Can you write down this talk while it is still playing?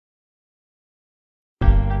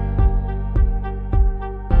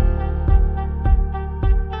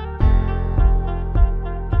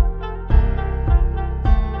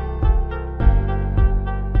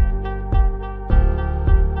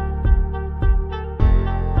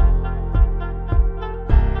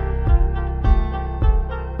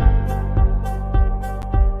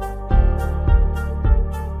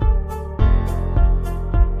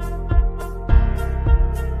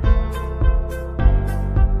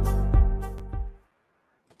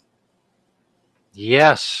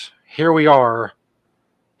Yes, here we are.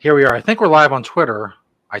 Here we are. I think we're live on Twitter.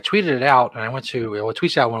 I tweeted it out, and I went to it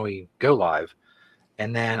tweets out when we go live,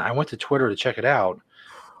 and then I went to Twitter to check it out,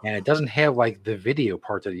 and it doesn't have like the video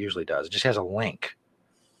part that it usually does. It just has a link.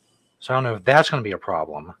 So I don't know if that's going to be a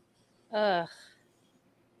problem. Ugh.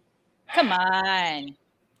 Come on.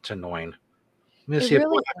 It's annoying. Let me It see if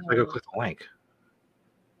really I go is. click the link.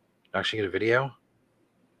 Actually, get a video.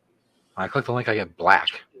 I click the link, I get black.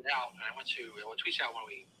 Out, and I went to it tweets out when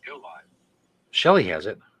we go live. Shelly has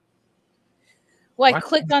it. Well,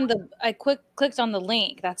 clicked on the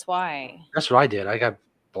link. That's why. That's what I did. I got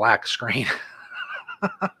black screen.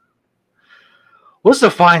 What's the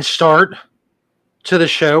fine start to the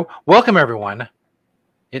show? Welcome, everyone.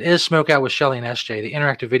 It is Smokeout with Shelly and SJ, the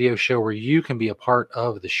interactive video show where you can be a part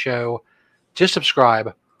of the show. Just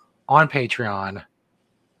subscribe on Patreon.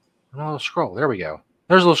 A little scroll. There we go.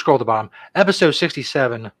 There's a little scroll at the bottom. Episode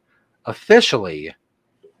 67, officially.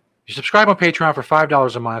 You subscribe on Patreon for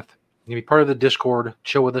 $5 a month. You can be part of the Discord.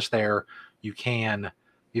 Chill with us there. You can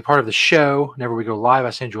be part of the show. Whenever we go live, I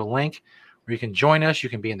send you a link where you can join us. You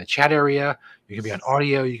can be in the chat area. You can be on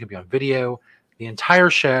audio. You can be on video. The entire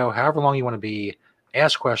show, however long you want to be,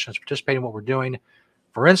 ask questions, participate in what we're doing.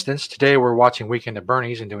 For instance, today we're watching Weekend at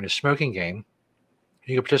Bernie's and doing a smoking game.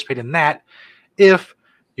 You can participate in that. If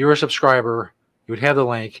you're a subscriber, you would have the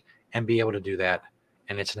link and be able to do that.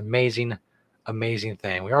 And it's an amazing, amazing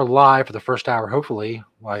thing. We are live for the first hour, hopefully.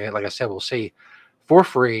 Like I said, we'll see, for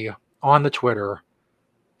free on the Twitter.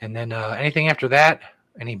 And then anything after that,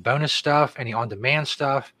 any bonus stuff, any on-demand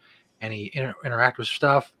stuff, any interactive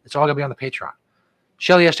stuff, it's all going to be on the Patreon.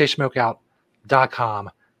 Shelly SJ Smokeout.com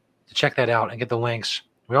to check that out and get the links.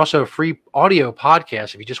 We also have free audio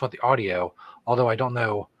podcasts if you just want the audio, although I don't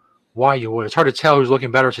know why you would. It's hard to tell who's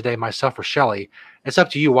looking better today, myself or Shelly. It's up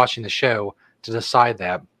to you watching the show to decide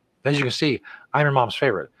that. As you can see, I'm your mom's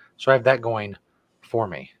favorite, so I have that going for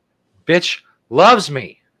me. Bitch loves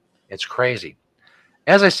me. It's crazy.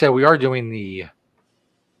 As I said, we are doing the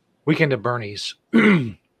Weekend at Bernie's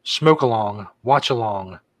smoke along, watch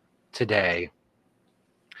along today.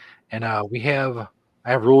 And I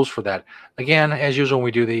have rules for that. Again, as usual, when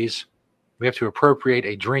we do these, we have to appropriate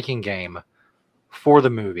a drinking game for the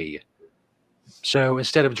movie. So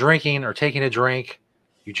instead of drinking or taking a drink,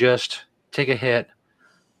 you just take a hit.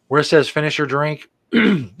 Where it says finish your drink,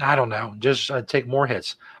 I don't know. Just take more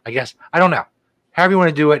hits, I guess. I don't know. However you want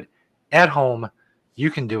to do it at home,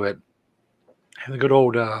 you can do it. And the good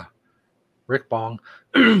old Rick Bong.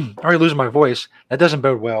 I'm already losing my voice. That doesn't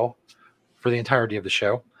bode well for the entirety of the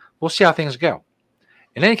show. We'll see how things go.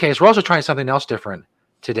 In any case, we're also trying something else different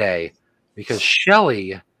today because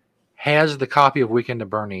Shelly has the copy of Weekend at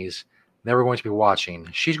Bernie's that we're going to be watching.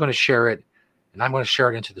 She's going to share it, and I'm going to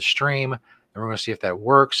share it into the stream, and we're going to see if that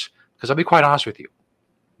works. Because I'll be quite honest with you.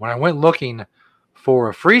 When I went looking for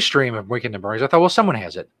a free stream of Weekend at Bernie's, I thought, well, someone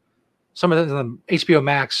has it. Some of them, HBO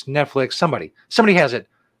Max, Netflix, somebody has it.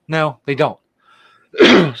 No, they don't.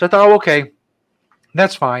 So I thought, oh, okay,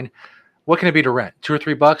 that's fine. What can it be to rent? $2 or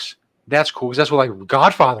 $3? That's cool because that's what like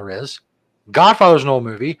Godfather is. Godfather's an old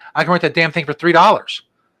movie. I can rent that damn thing for $3.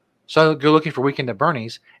 So I go looking for Weekend at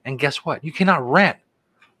Bernie's, and guess what? You cannot rent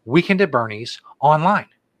Weekend at Bernie's online.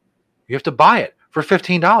 You have to buy it for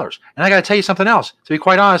 $15. And I got to tell you something else. To be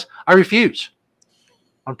quite honest, I refuse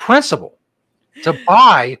on principle to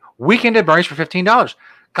buy Weekend at Bernie's for $15.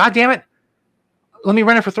 God damn it. Let me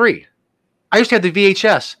rent it for $3. I used to have the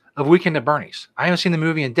VHS of Weekend at Bernie's. I haven't seen the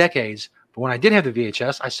movie in decades, but when I did have the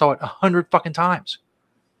VHS, I saw it 100 fucking times.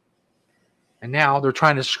 And now they're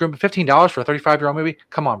trying to screw $15 for a 35-year-old movie.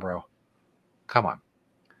 Come on, bro. Come on.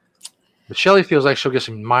 But Shelly feels like she'll get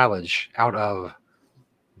some mileage out of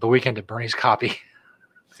the Weekend at Bernie's copy.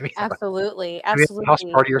 Absolutely. Maybe a house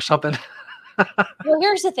party or something. Well,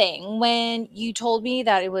 here's the thing. When you told me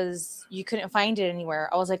that you couldn't find it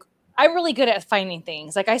anywhere, I was like, I'm really good at finding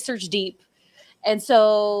things. Like I search deep. And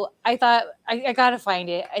so I thought I got to find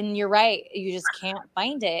it. And you're right. You just can't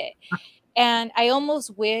find it. And I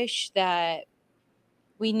almost wish that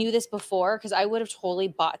we knew this before because I would have totally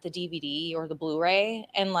bought the DVD or the Blu-ray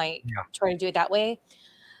and try to do it that way.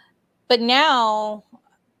 But now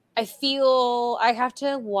I feel I have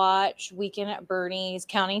to watch Weekend at Bernie's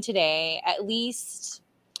counting today at least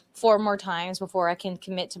 4 more times before I can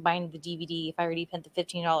commit to buying the DVD if I already spent the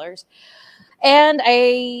 $15. And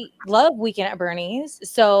I love Weekend at Bernie's,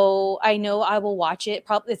 so I know I will watch it.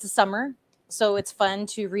 Probably it's the summer, so it's fun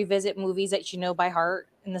to revisit movies that you know by heart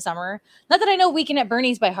in the summer. Not that I know Weekend at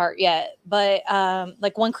Bernie's by heart yet, but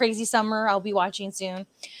like One Crazy Summer, I'll be watching soon.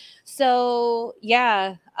 So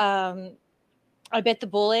yeah, I bit the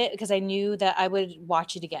bullet because I knew that I would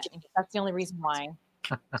watch it again. That's the only reason why.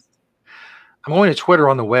 I'm going to Twitter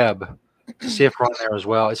on the web to see if we're on there as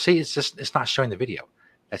well. It's just it's not showing the video.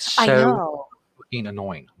 That's I so know. fucking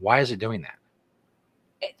annoying. Why is it doing that?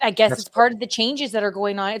 I guess That's it's part of the changes that are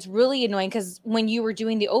going on. It's really annoying because when you were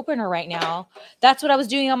doing the opener right now, that's what I was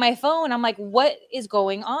doing on my phone. I'm like, what is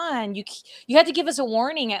going on? You had to give us a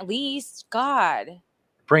warning at least. God.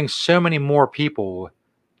 brings so many more people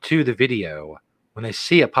to the video when they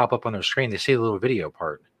see it pop up on their screen. They see the little video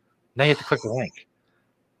part. Now you have to click the link.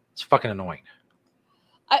 It's fucking annoying.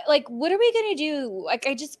 Like, what are we gonna do? Like,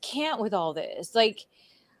 I just can't with all this. Like,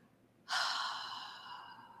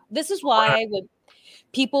 this is why when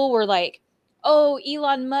people were like, "Oh,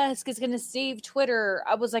 Elon Musk is gonna save Twitter,"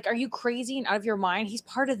 I was like, "Are you crazy and out of your mind? He's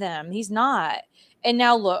part of them. He's not." And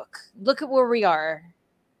now look at where we are.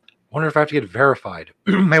 I wonder if I have to get verified.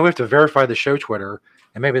 Maybe we have to verify the show Twitter,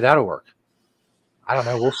 and maybe that'll work. I don't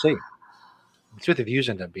know. We'll see. Let's see what the views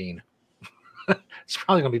end up being. It's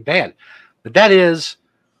probably going to be bad. But that is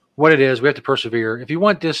what it is. We have to persevere. If you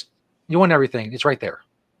want this, you want everything, it's right there.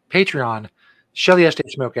 Patreon, Shelly SJ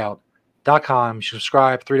Smokeout.com. You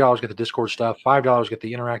subscribe. $3 get the Discord stuff. $5 get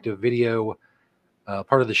the interactive video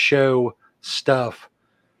part of the show stuff.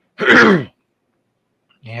 And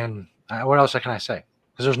what else can I say?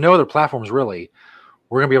 Because there's no other platforms really.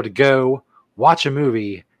 We're going to be able to go watch a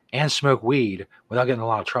movie and smoke weed without getting in a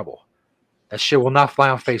lot of trouble. That shit will not fly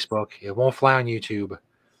on Facebook. It won't fly on YouTube.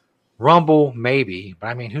 Rumble, maybe. But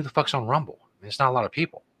I mean, who the fuck's on Rumble? I mean, it's not a lot of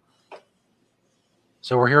people.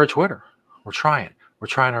 So we're here at Twitter. We're trying. We're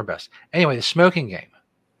trying our best. Anyway, the smoking game.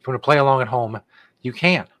 If you want to play along at home, you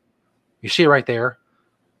can. You see it right there.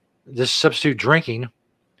 This substitute drinking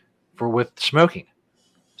with smoking.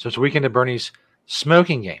 So it's Weekend at Bernie's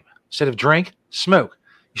smoking game. Instead of drink, smoke.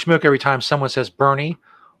 You smoke every time someone says Bernie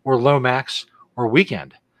or Lomax or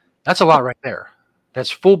Weekend. That's a lot right there.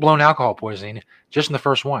 That's full-blown alcohol poisoning just in the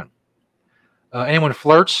first one. Anyone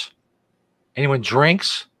flirts, anyone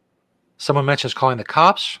drinks, someone mentions calling the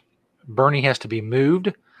cops, Bernie has to be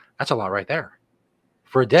moved. That's a lot right there.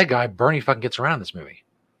 For a dead guy, Bernie fucking gets around in this movie.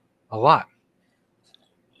 A lot.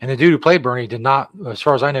 And the dude who played Bernie did not, as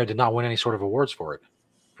far as I know, did not win any sort of awards for it.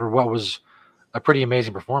 For what was a pretty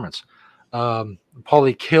amazing performance.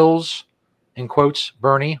 Paulie kills, in quotes,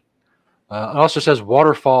 Bernie. It also says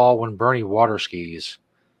waterfall when Bernie water skis.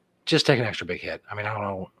 Just take an extra big hit. I mean, I don't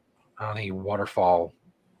know. I don't think waterfall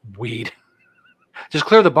weed. Just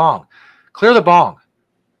clear the bong. Clear the bong.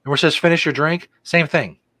 And where it says finish your drink, same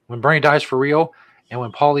thing. When Bernie dies for real and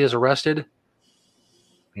when Paulie is arrested,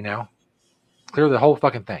 clear the whole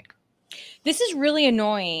fucking thing. This is really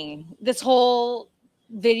annoying. This whole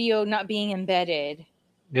video not being embedded.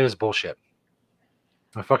 It is bullshit.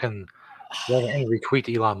 I fucking angry tweet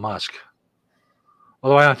to Elon Musk.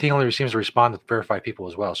 Although I don't think he only seems to respond to verified people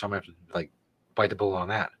as well, so I'm going to have to bite the bullet on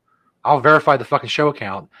that. I'll verify the fucking show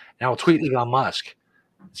account, and I'll tweet Elon Musk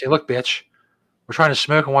and say, look, bitch, we're trying to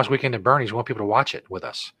smoke and watch Weekend at Bernie's. We want people to watch it with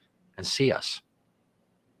us and see us.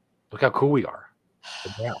 Look how cool we are.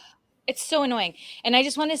 Yeah. It's so annoying. And I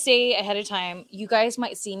just want to say ahead of time, you guys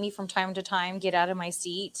might see me from time to time get out of my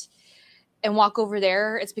seat and walk over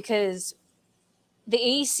there. It's because the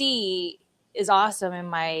AC is awesome in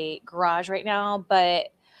my garage right now, but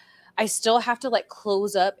I still have to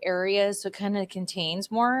close up areas so it kind of contains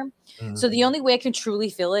more. Mm-hmm. So the only way I can truly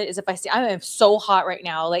feel it is if I am so hot right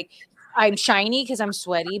now. I'm shiny because I'm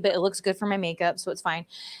sweaty, but it looks good for my makeup, so it's fine.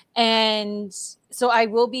 And so I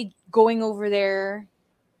will be going over there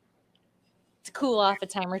to cool off a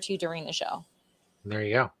time or two during the show. There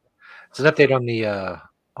you go. So an update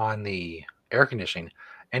on the air conditioning.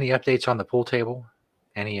 Any updates on the pool table?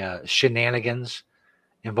 Any shenanigans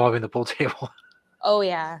involving the pool table? Oh,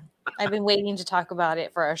 yeah. I've been waiting to talk about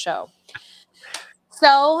it for our show.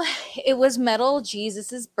 So it was Metal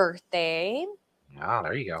Jesus's birthday. Oh,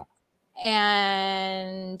 there you go.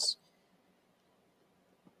 And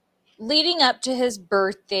leading up to his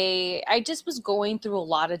birthday, I just was going through a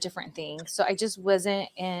lot of different things. So I just wasn't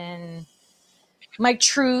in my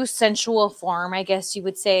true sensual form, I guess you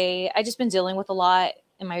would say. I just been dealing with a lot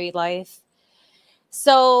in my life.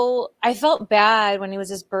 So I felt bad when it was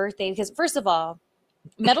his birthday because, first of all,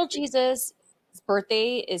 Metal Jesus'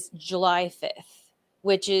 birthday is July 5th,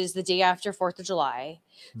 which is the day after 4th of July.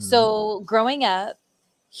 Mm. So growing up,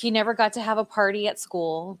 he never got to have a party at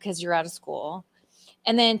school because you're out of school.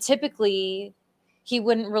 And then typically he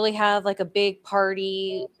wouldn't really have a big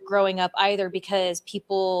party growing up either because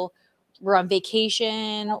people were on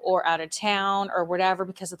vacation or out of town or whatever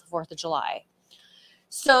because of the 4th of July.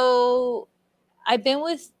 So I've been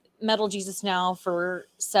with Metal Jesus now for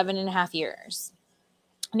 7.5 years.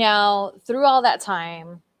 Now, through all that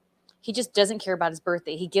time, he just doesn't care about his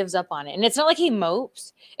birthday. He gives up on it. And it's not like he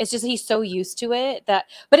mopes. It's just he's so used to it that,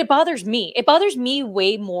 but it bothers me. It bothers me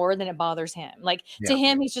way more than it bothers him. Like to Yeah.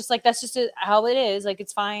 him, he's just like, that's just how it is. Like,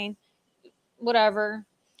 it's fine. Whatever.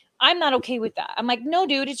 I'm not okay with that. I'm like, no,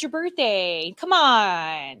 dude, it's your birthday. Come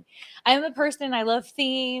on. I'm a person. I love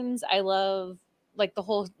themes. I love like the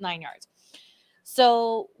whole 9 yards.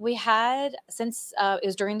 So we had, since it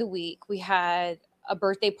was during the week, we had a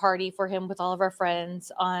birthday party for him with all of our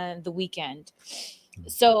friends on the weekend.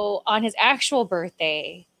 So on his actual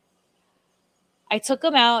birthday, I took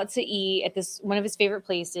him out to eat at this one of his favorite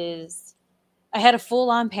places. I had a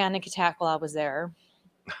full-on panic attack while I was there.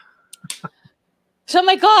 So I'm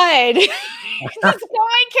like, God, this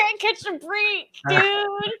guy can't catch a break,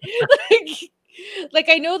 dude. like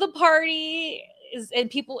I know the party is, and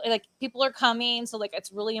people are coming, so like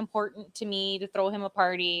it's really important to me to throw him a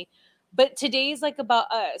party. But today's like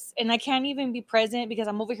about us, and I can't even be present because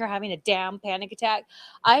I'm over here having a damn panic attack.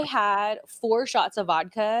 I had 4 shots of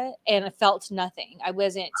vodka and I felt nothing. I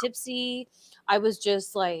wasn't tipsy. I was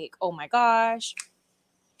just like, oh my gosh.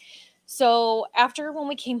 So after when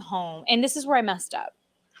we came home, and this is where I messed up.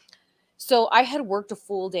 So I had worked a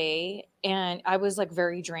full day and I was like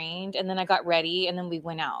very drained, and then I got ready and then we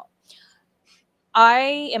went out.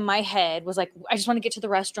 I, in my head, was like, I just want to get to the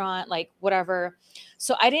restaurant, like whatever.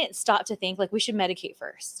 So I didn't stop to think like we should medicate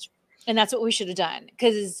first. And that's what we should have done,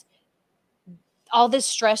 because all this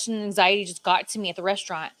stress and anxiety just got to me at the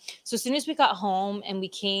restaurant. So as soon as we got home and we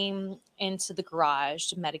came into the garage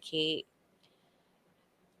to medicate,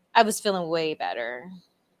 I was feeling way better.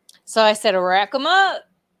 So I said, rack them up.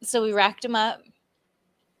 So we racked them up.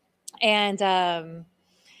 And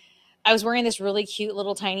I was wearing this really cute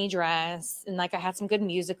little tiny dress, and like I had some good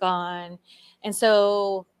music on. And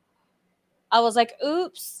so I was like,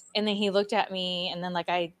 oops. And then he looked at me, and then like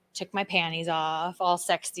I took my panties off, all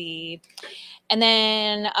sexy. And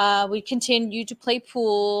then we continued to play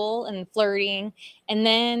pool and flirting. And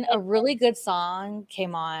then a really good song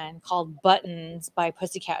came on called Buttons by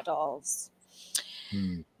Pussycat Dolls.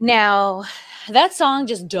 Now, that song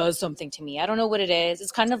just does something to me. I don't know what it is.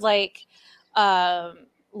 It's kind of like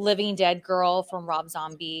Living Dead Girl from Rob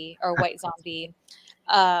Zombie or White Zombie.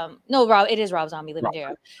 No, Rob, it is Rob Zombie, Living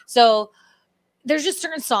Dead. So there's just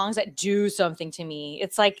certain songs that do something to me.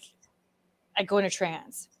 It's like I go into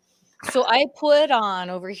trance. So I put on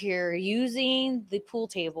over here, using the pool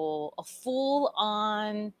table, a full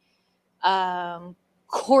on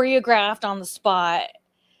choreographed on the spot,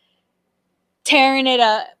 tearing it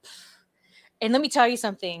up. And let me tell you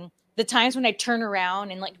something. The times when I turn around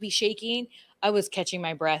and like be shaking, I was catching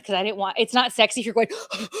my breath because I didn't want, it's not sexy if you're going.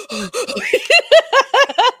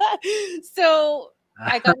 So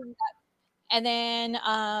I got, and then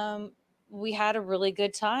we had a really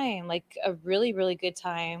good time, like a really, really good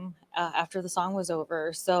time after the song was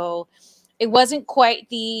over. So it wasn't quite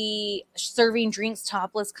the serving drinks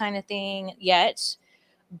topless kind of thing yet,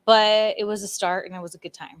 but it was a start and it was a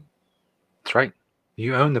good time. That's right.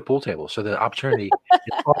 You own the pool table, so the opportunity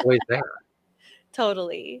is always there.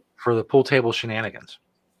 Totally. For the pool table shenanigans.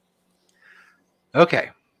 Okay.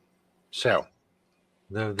 So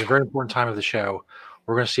the very important time of the show,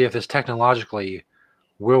 we're going to see if this technologically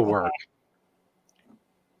will work.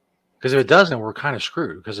 Because if it doesn't, we're kind of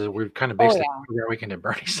screwed, because we've kind of based it on our weekend at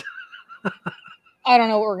Bernie's. I don't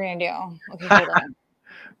know what we're going to do. Okay, hold on.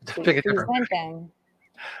 Pick a different. Okay.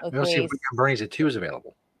 We'll see if Weekend Bernie's at 2 is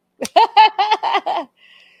available.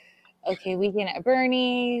 Okay, Weekend at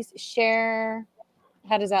Bernie's, share.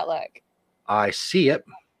 How does that look? I see it.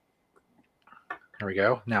 There we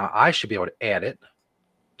go. Now I should be able to add it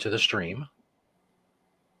to the stream.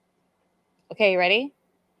 Okay, you ready?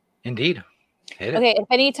 Indeed. Hit it. Okay, if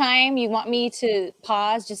any time you want me to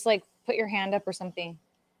pause, just like put your hand up or something.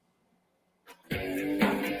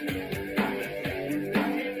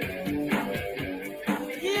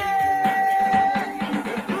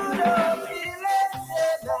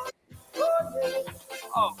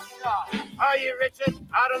 Oh, God. Are you, Richard?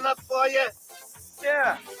 Hot enough for you?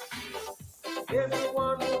 Yeah.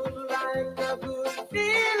 Everyone would like a good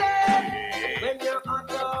feeling when you're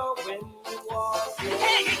under, when you walk in.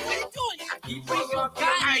 Hey, what are you doing? Keep your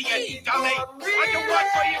guy, you dummy. What you want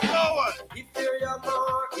for you forward? If you're young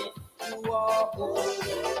or if you are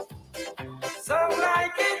old. Some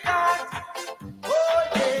like it hot, oh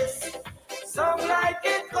yes. Some like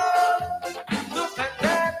it cold. Look at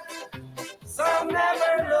that. Some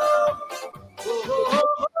never know.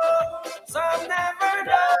 Some never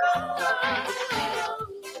know.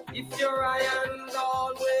 If your iron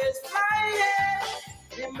always flying,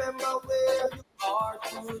 remember where you are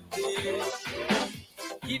today.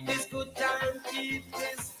 Keep this good time, keep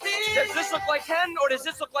this feeling. Does this look like 10 or does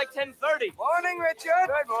this look like 10:30? Morning, Richard.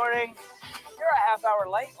 Good morning. You're a half hour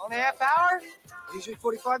late. Only half hour? Usually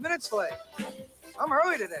 45 minutes late. I'm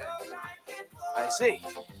early today. I see.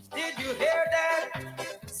 Did you hear that?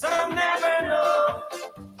 Some never know.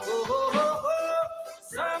 Oh, oh, oh, oh.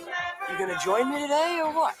 Some never You gonna join me today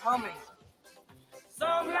or what? Coming.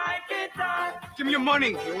 Some like it hot. Give me your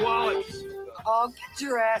money, your wallets. Oh, get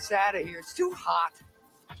your ass out of here. It's too hot.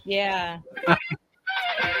 Yeah.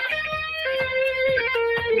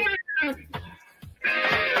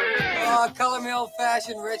 Oh, color me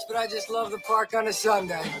old-fashioned, Rich, but I just love the park on a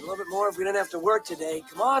Sunday. A little bit more if we didn't have to work today.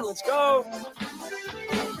 Come on, let's go. Oh,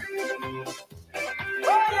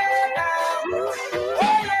 yeah, now. Oh,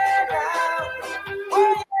 yeah, now.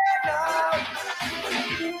 Oh, yeah, now.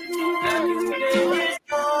 And you day is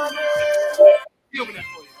gone. You'll be there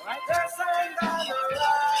for you, all right? The sun got the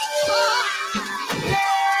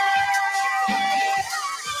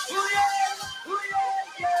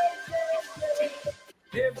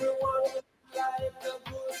everyone like a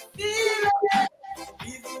good feeling,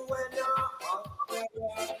 even when you're up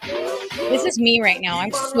there. This is me right now.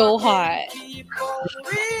 I'm so hot. Keep on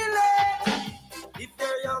reeling. If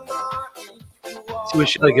you're young or if you are See what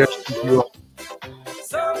Shelly goes to do.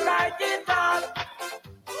 some like it hot.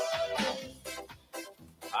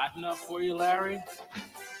 Hot enough for you, Larry?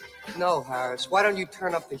 No, Harris. Why don't you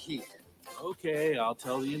turn up the heat? Okay, I'll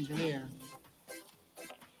tell the engineer.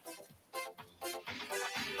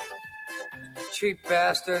 Cheap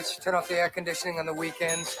bastards. Turn off the air conditioning on the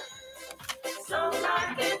weekends. Some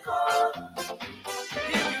like it cold.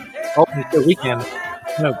 Oh, it's the weekend.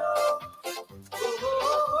 No,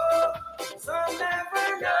 Some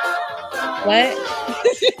never know.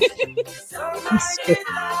 What? Some like it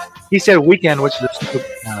hot. he said weekend, which is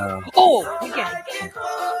Oh, weekend. Like it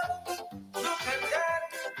cold. Look at that.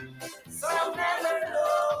 Some never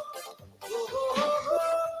know.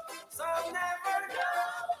 Some never know.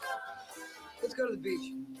 Let's go to the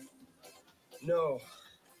beach. No.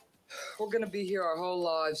 We're gonna be here our whole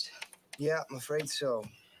lives. Yeah, I'm afraid so.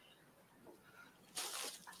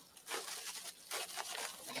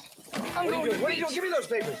 I'm going to the What are you beach. doing? Give me those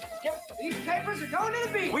papers. These papers are going to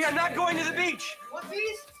the beach. We are not going to the beach. What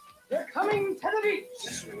these? They're coming to the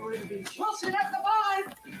beach. We're to the beach. Wilson at the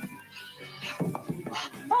line.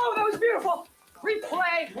 Oh, that was beautiful.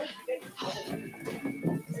 Replay.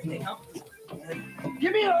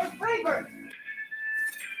 Give me those papers.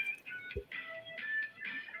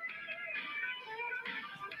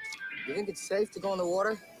 You think it's safe to go in the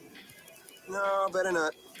water? No, better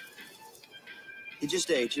not. You just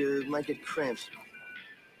ate. You might get cramps.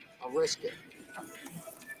 I'll risk it.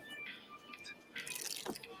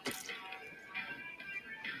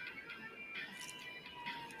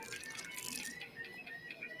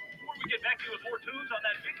 Before we get back to you with more tunes on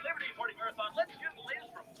that Big Liberty Party Marathon, let's get the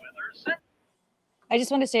latest from Weather Center. I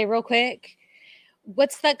just want to say real quick,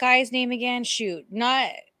 what's that guy's name again? Shoot,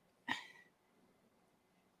 not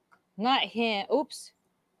him. Oops.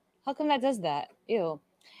 How come that does that? Ew.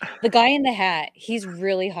 The guy in the hat, he's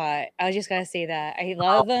really hot. I just gotta say that. I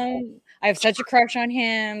love him. I have such a crush on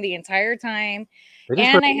him the entire time. they just,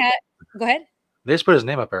 And put, I had go ahead. they just put his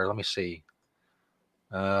name up there. Let me see.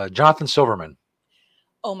 Jonathan Silverman.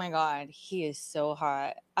 Oh my god, he is so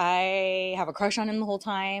hot. I have a crush on him the whole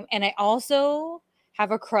time. And I also have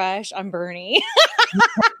a crush on Bernie.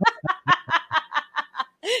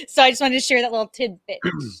 So I just wanted to share that little tidbit.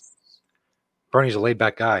 Bernie's a laid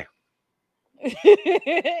back guy.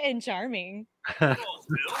 And charming. Bill,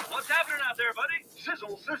 what's happening out there, buddy?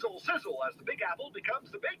 Sizzle, sizzle, sizzle as the Big Apple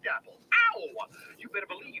becomes the Baked Apple. Ow! You better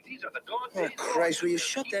believe these are the dog Oh, days. Christ, will you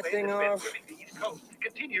shut that thing off? The East Coast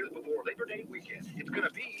continues before Labor Day weekend. It's going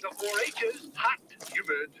to be the 4-H's, hot,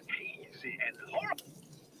 humid, hazy, and horrible.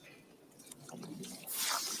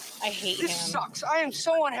 I hate This him. sucks. I am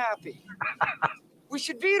so unhappy. We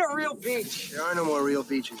should be at a real beach. There are no more real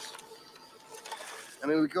beaches. I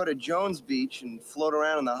mean, we go to Jones Beach and float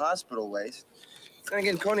around in the hospital waste. And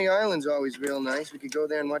again, Coney Island's always real nice. We could go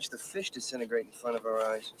there and watch the fish disintegrate in front of our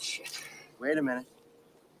eyes. Shit. Wait a minute.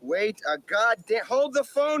 Wait a goddamn... Hold the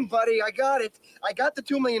phone, buddy. I got it. I got the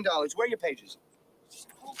 $2 million. Where are your pages?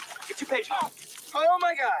 Get your page. Oh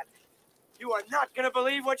my God. You are not going to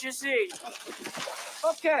believe what you see.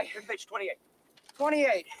 Okay. Here's page 28.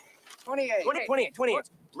 28. 28. 28.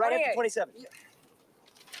 Right after 28. 27.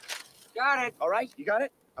 Got it. All right, you got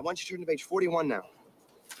it? I want you to turn to page 41 now.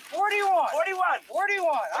 41. 41. 41.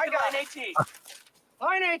 I Look at got line it. 18.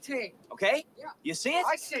 Line 18. Okay? Yeah. You see it?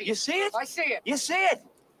 I see it. You see it? I see it. You see it?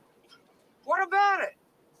 What about it?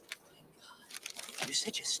 You're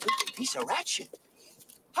such a stupid piece of rat shit.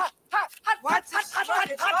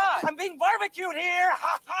 It's not. I'm being barbecued here.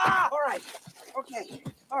 Ha ha. All right. Okay.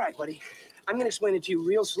 All right, buddy. I'm gonna explain it to you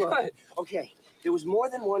real slow. Okay. There was more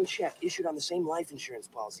than one check issued on the same life insurance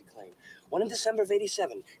policy claim. One in December of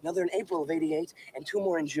 '87, another in April of '88, and two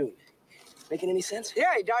more in June. Making any sense?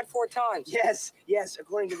 Yeah, he died 4 times. Yes.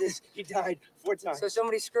 According to this, he died 4 times. So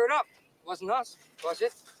somebody screwed up. Wasn't us, was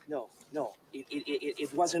it? No.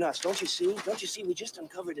 It wasn't us. Don't you see? Don't you see? We just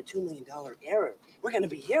uncovered a $2 million error. We're gonna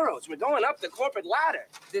be heroes. We're going up the corporate ladder.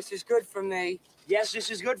 This is good for me. Yes,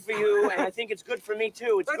 this is good for you, and I think it's good for me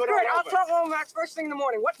too. It's That's good. great. all I'll over. tell Lomax first thing in the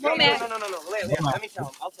morning. What? No. Lomax. Let me tell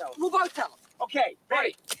him. I'll tell him. We'll both tell him. Okay,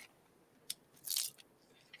 ready.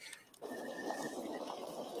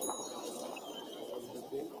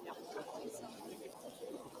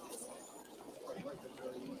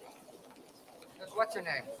 What's her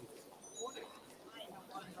name?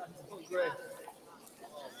 Great.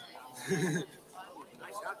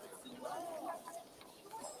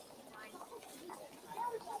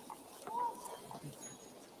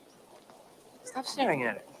 Stop staring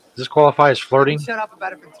at it. Does this qualify as flirting? Shut up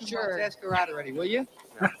about it for 2 Sure. months. Ask her out already, will you?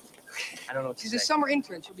 I don't know what to She's say. a summer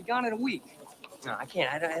intern. She'll be gone in a week. No, I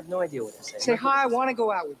can't. I have no idea what to say. Say hi. I want to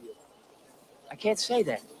go out with you. I can't say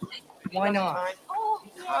that. Why not?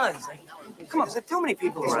 Because come on, there's too many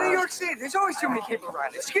people It's around. New York City. There's always too many people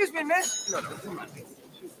around. Excuse me, miss. No, come on.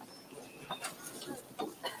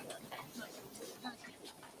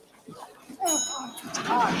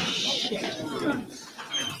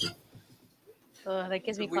 Ugh, that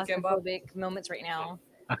gives me Good weekend, Bob. claustrophobic moments right now.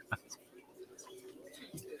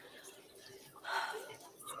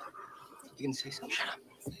 You gonna say something? Shut up.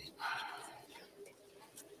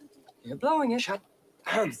 You're blowing it. Shut.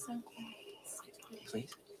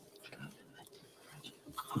 Please.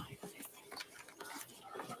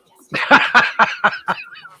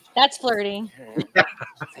 That's flirting.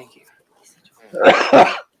 Thank you.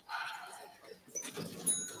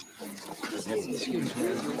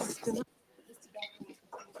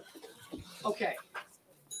 Okay.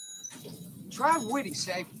 Try witty,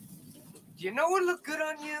 say. Do you know what look good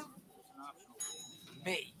on you?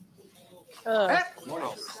 Me. Ugh. Eh?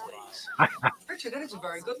 Oh, Richard, that is a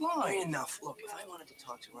very good please. line. Enough. Look, if I wanted to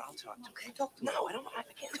talk to her, I'll talk to her. Okay, talk to her. No, I don't. I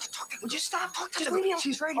can't. Talk to her. Would you stop? Talk to her.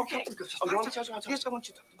 She's ready. Okay. Oh, you want me to talk to her? Yes, I want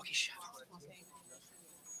you to. Okay, shut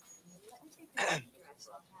up.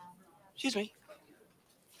 Excuse me.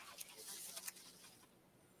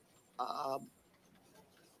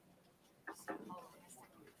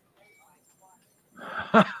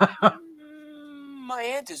 My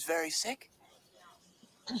aunt is very sick.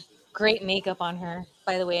 Great makeup on her,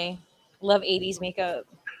 by the way. Love 80s makeup.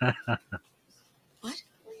 What?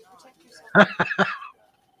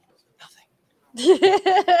 Nothing.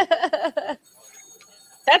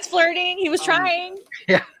 That's flirting. He was trying.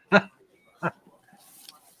 Yeah.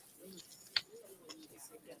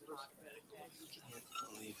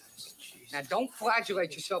 Now, don't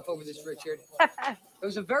flagellate yourself over this, Richard. It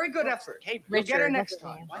was a very good effort. Hey, We'll get her Richard, next that's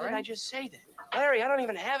time. Why all did right? I just say that? Larry, I don't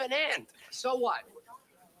even have an aunt. So what?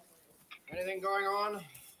 Anything going on?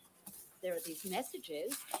 There are these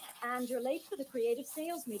messages, and you're late for the creative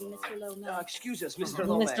sales meeting, Mr. Lomax. Excuse us, Mr.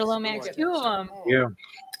 Lomax. Mr. Lomax, 2 of them. Yeah.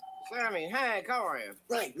 Sammy, Hank, how are you?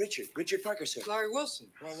 Right, Richard Parker, sir. Larry Wilson.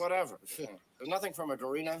 Well, whatever. There's nothing from a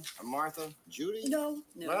Dorina, a Martha, Judy? No.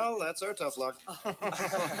 Well, that's her tough luck.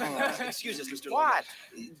 Excuse us, Mr. What?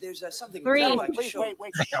 Lomax. There's something. Three. I'd like to Please, show. wait.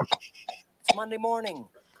 It's Monday morning.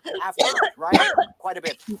 After lunch, right? Quite a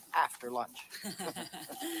bit after lunch.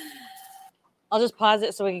 I'll just pause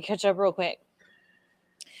it so we can catch up real quick.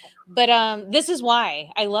 But this is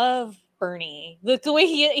why I love Bernie. The way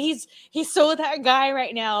he's so that guy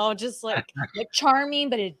right now, just like charming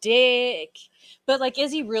but a dick. But like,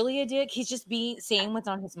 is he really a dick? He's just saying what's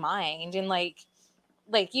on his mind, and like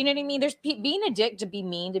you know what I mean? There's being a dick to be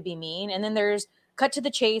mean, and then there's cut to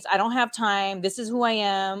the chase. I don't have time. This is who I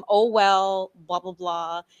am. Oh well, blah blah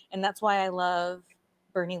blah. And that's why I love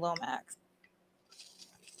Bernie Lomax.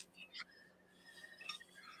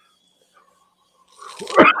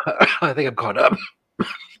 I think I'm caught up.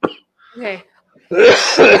 Okay.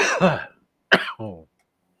 Oh.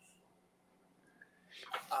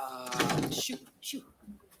 Shoot.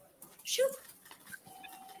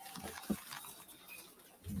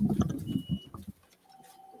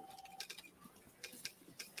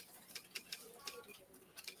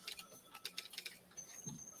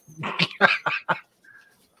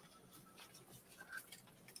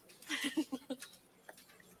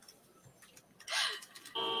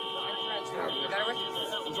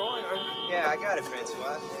 Yeah, I got it,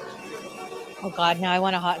 Francois. Oh God, now I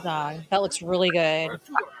want a hot dog. That looks really good.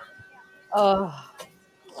 Oh,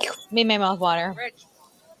 made my mouth water. Rich,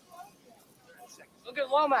 Look at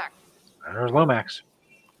Lomax. There's Lomax.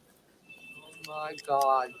 Oh my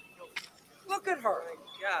God. Look at her.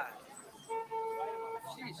 God.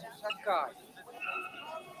 Jesus, that guy.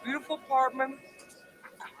 Beautiful apartment.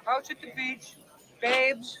 House at the beach.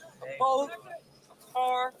 Babes. A boat. A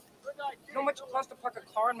car. You know how much it costs to park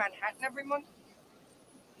a car in Manhattan every month?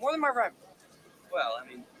 More than my rent. Well, I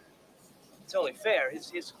mean, it's only fair.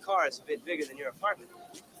 His car is a bit bigger than your apartment.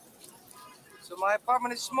 So my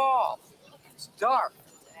apartment is small. It's dark.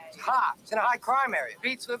 It's hot. It's in a high crime area.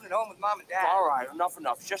 Beats living at home with mom and dad. All right, enough.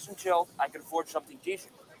 Just until I can afford something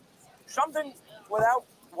decent. Something without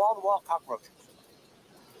wall-to-wall cockroaches.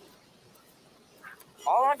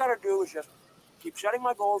 All I gotta do is just keep setting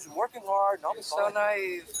my goals and working hard, and I'll be So fine.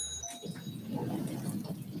 naive.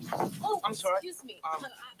 Oh, I'm sorry. Excuse me.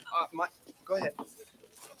 Go ahead.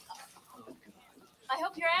 I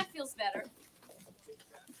hope your aunt feels better.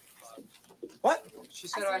 What? She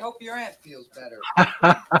said, I hope your aunt feels better.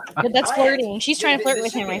 But that's flirting. She's trying to flirt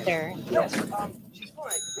with him right there. Yes. She's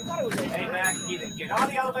fine. We thought it was okay. Hey, Mac, either get on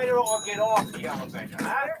the elevator or get off the elevator.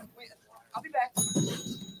 Huh? I'll be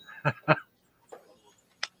back.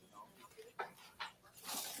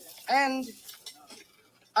 And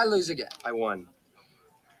I lose again. I won.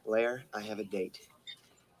 Blair, I have a date.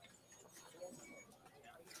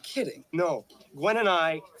 Kidding. No. Gwen and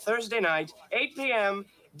I, Thursday night, 8 p.m.,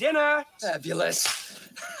 dinner. Fabulous.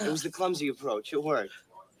 It was the clumsy approach. It worked.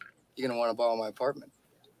 You're gonna want to borrow my apartment.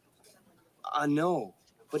 No.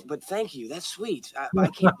 But thank you. That's sweet. I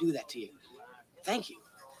can't do that to you. Thank you.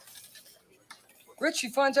 Rich, she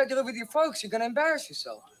finds out you live with your folks. You're gonna embarrass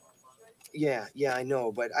yourself. Yeah, I know,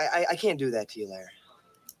 but I can't do that to you, Larry.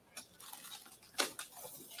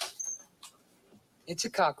 It's a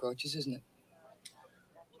cockroaches, isn't it?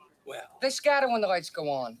 Well. They scatter when the lights go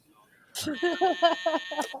on. Mr. Parker,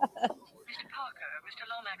 Mr.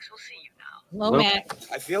 Lomax will see you now. Lomax.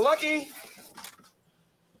 I feel lucky.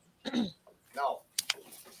 No,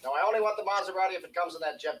 I only want the Maserati if it comes in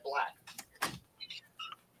that jet black.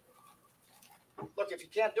 Look, if you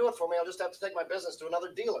can't do it for me, I'll just have to take my business to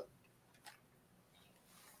another dealer.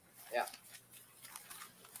 Yeah.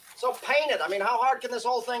 So paint it. I mean, how hard can this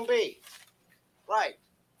whole thing be? Right.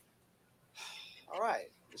 All right.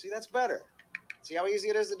 You see, that's better. See how easy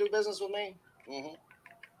it is to do business with me? Mm-hmm.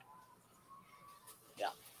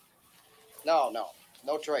 Yeah.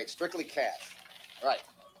 No trade. Strictly cash. Right.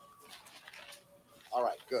 All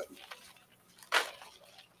right, good.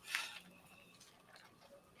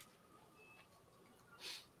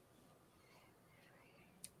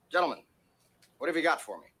 Gentlemen, what have you got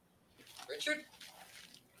for me? Richard?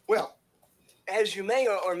 Well, as you may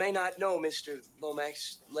or may not know, Mr.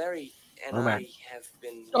 Lomax, Larry and Lomax. I have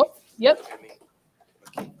been... Oh, yep. Look at me.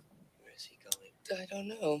 Okay. Where is he going? I don't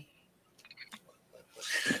know. What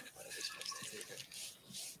are we supposed to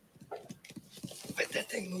do? Bet that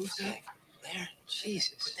thing moves back. There.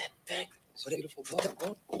 Jesus. Put that back. It's a beautiful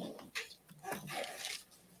boat.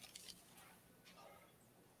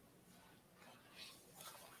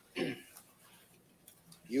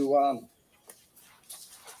 You,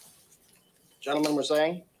 gentlemen were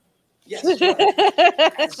saying? Yes. As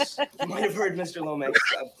you might have heard, Mr. Lomax.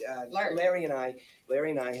 Larry and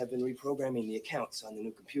I have been reprogramming the accounts on the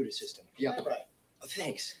new computer system. Yeah. Right. Oh,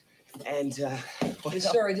 thanks. And what Yes,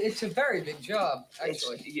 is sir, it's a very big job, It's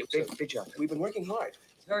actually. big job. We've been working hard.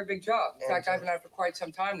 It's a very big job. In fact, And, I've been at it for quite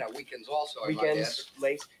some time now. Weekends also, I might add. Weekends,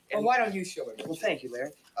 late. Well, why don't you show it? Well, thank you,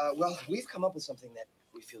 Larry. Well, we've come up with something that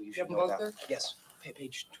we feel you should have them know both about. there? Yes.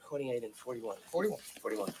 Page 28 and 41. 41.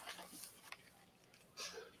 41.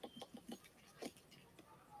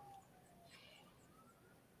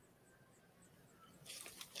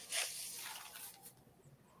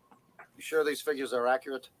 You sure these figures are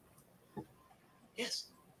accurate?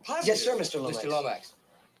 Yes. Yes, sir, Mr. Lomax. Mr. Lomax.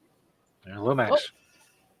 There's Lomax.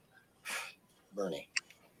 Bernie.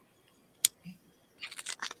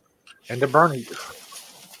 And to Bernie.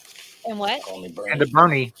 And what? Call me Bernie. And to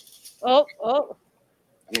Bernie. Oh.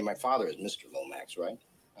 I mean, my father is Mr. Lomax, right?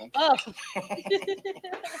 Oh.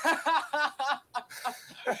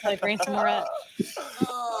 I bring some more up.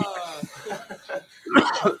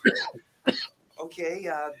 Okay,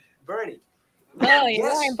 Bernie. Oh, you're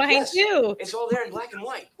Yes, lying behind yes. you. It's all there in black and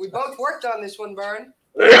white. We both worked on this one, Bern.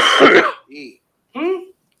 E.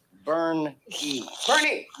 Hmm? Burn E.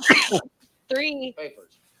 Bernie! 3,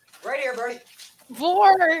 Papers. Right here, Bernie.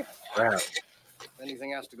 4. Yeah. If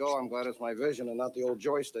anything has to go, I'm glad it's my vision and not the old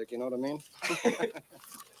joystick, you know what I mean?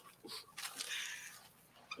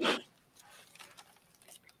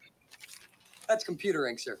 That's computer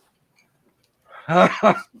ink, sir.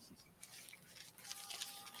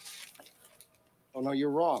 Oh, no, you're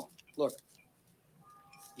wrong. Look,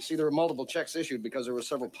 You see, there were multiple checks issued because there were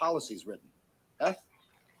several policies written. Huh?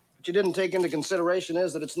 What you didn't take into consideration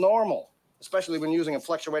is that it's normal, especially when using a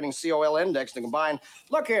fluctuating COL index to combine.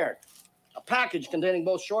 Look here, a package containing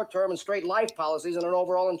both short-term and straight life policies and an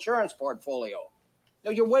overall insurance portfolio. Now,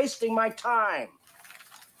 you're wasting my time.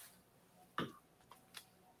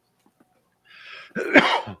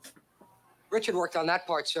 Richard worked on that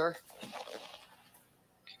part, sir.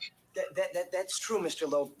 That's true, Mr.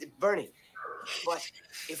 Lowe. Bernie, but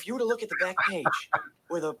if you were to look at the back page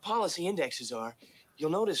where the policy indexes are,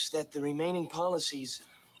 you'll notice that the remaining policies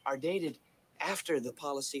are dated after the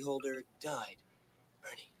policyholder died.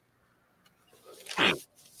 Bernie.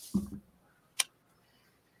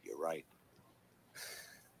 You're right.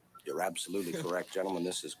 You're absolutely correct, gentlemen.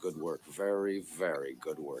 This is good work. Very, very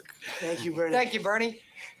good work. Thank you, Bernie. Thank you, Bernie.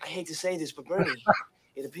 I hate to say this, but Bernie,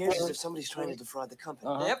 it appears as if somebody's trying to defraud the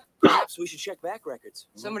company. Yep. Perhaps we should check back records.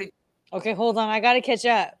 Somebody. Okay, hold on. I got to catch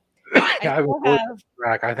up. Yeah,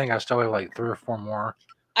 I think I still have like 3 or 4 more.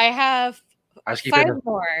 I have I just keep 5 hitting it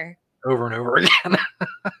more. over and over again.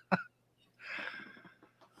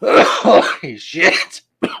 Holy shit.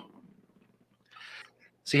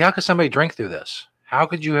 See, how could somebody drink through this? How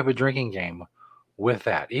could you have a drinking game with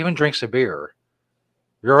that? Even drinks a beer.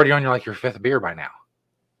 You're already on your 5th beer by now.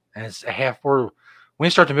 And it's a half. We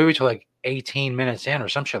didn't start the movie till like 18 minutes in or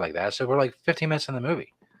some shit like that. So we're like 15 minutes in the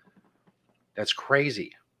movie. That's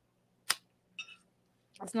crazy.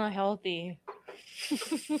 It's not healthy.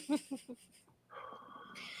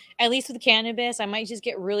 At least with cannabis, I might just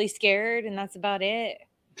get really scared and that's about it.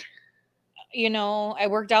 You know, I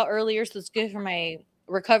worked out earlier, so it's good for my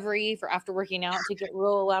recovery for after working out to get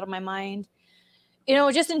real out of my mind. You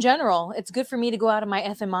know, just in general, it's good for me to go out of my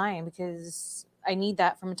effing mind because I need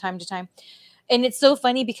that from time to time. And it's so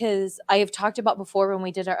funny because I have talked about before when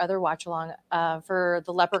we did our other watch along for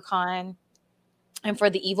the Leprechaun and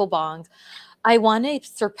for the Evil Bongs. I want to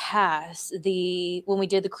surpass when we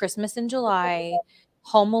did the Christmas in July,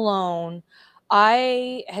 Home Alone.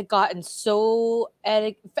 I had gotten so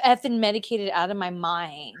effing medicated out of my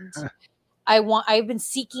mind. I've been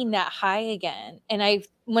seeking that high again. And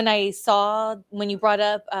when you brought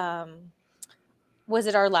up, was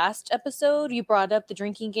it our last episode? You brought up the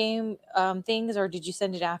drinking game things, or did you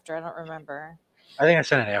send it after? I don't remember. I think I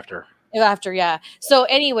sent it after. After, yeah. So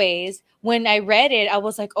anyways, when I read it, I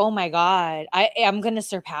was like, oh my God, I'm going to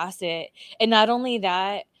surpass it. And not only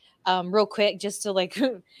that, real quick, just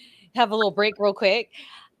to have a little break real quick.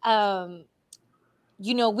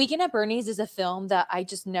 You know, Weekend at Bernie's is a film that I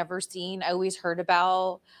just never seen. I always heard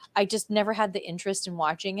about. I just never had the interest in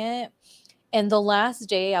watching it. And the last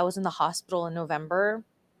day I was in the hospital in November,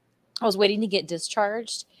 I was waiting to get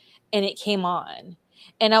discharged and it came on.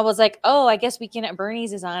 And I was like, oh, I guess Weekend at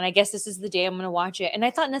Bernie's is on. I guess this is the day I'm going to watch it. And I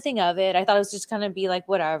thought nothing of it. I thought it was just going to be like,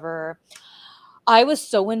 whatever. I was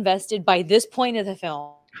so invested by this point of the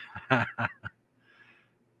film.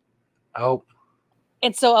 Oh.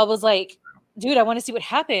 And so I was like, dude, I want to see what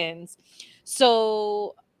happens.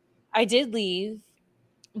 So I did leave,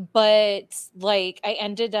 but I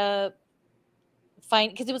ended up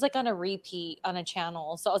because it was on a repeat on a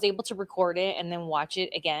channel. So I was able to record it and then watch it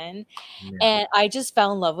again. Yeah. And I just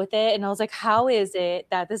fell in love with it. And I was like, how is it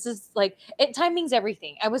that this is timing's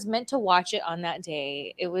everything. I was meant to watch it on that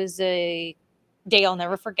day. It was a day I'll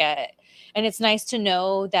never forget. And it's nice to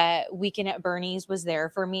know that Weekend at Bernie's was there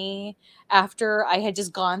for me after I had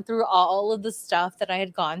just gone through all of the stuff that I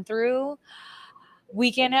had gone through.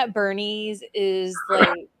 Weekend at Bernie's is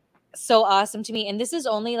so awesome to me. And this is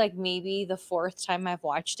only maybe the 4th time I've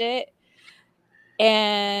watched it.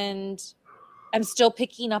 And I'm still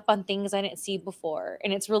picking up on things I didn't see before.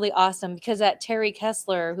 And it's really awesome because that Terry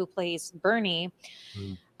Kessler, who plays Bernie,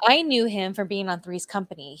 I knew him from being on Three's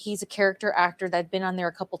Company. He's a character actor that's been on there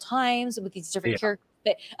a couple times with these different characters,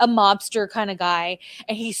 a mobster kind of guy.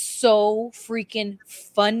 And he's so freaking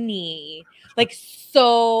funny.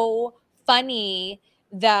 So funny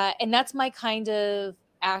and that's my kind of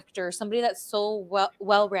actor, somebody that's so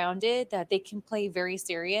well-rounded that they can play very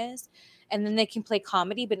serious and then they can play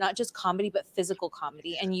comedy, but not just comedy, but physical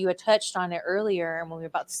comedy. And you had touched on it earlier and when we were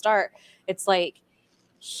about to start, it's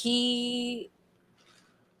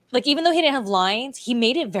even though he didn't have lines, he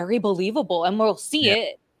made it very believable and we'll see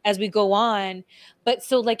it as we go on. But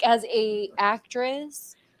so as a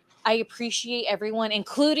actress, I appreciate everyone,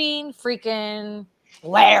 including freaking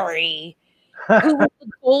Larry, who was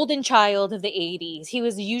the golden child of the 80s. He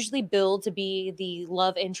was usually billed to be the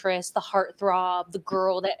love interest, the heartthrob, the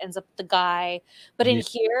girl that ends up with the guy. But in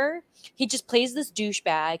here, he just plays this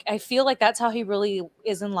douchebag. I feel like that's how he really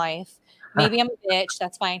is in life. Maybe I'm a bitch.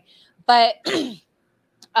 That's fine. But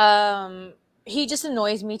he just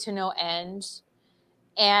annoys me to no end,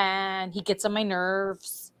 and he gets on my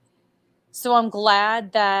nerves. So I'm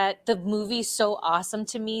glad that the movie's so awesome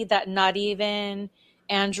to me that not even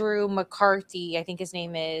Andrew McCarthy, I think his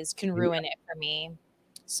name is, can ruin it for me.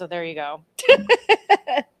 So there you go.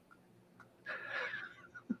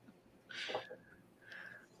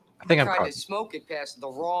 I think I'm tried caught. to smoke it past the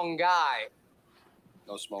wrong guy.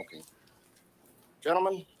 No smoking.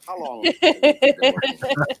 Gentlemen, how long have you been working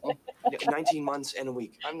here? 19 months and a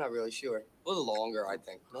week. I'm not really sure. A little longer, I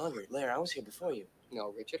think. Longer. Larry, I was here before you.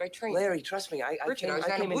 No, Richard, I trained. Larry, trust me. I Richard, came, I was I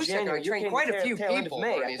down in came in Blue Sector. January. I You trained came quite the a few tail end of people.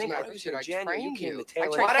 May. Bernie, I think isn't I that was Richard? here I in January. You trained came the you. tail I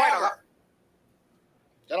end. trained quite a lot.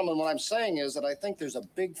 Gentlemen, what I'm saying is that I think there's a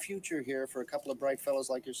big future here for a couple of bright fellows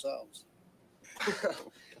like yourselves.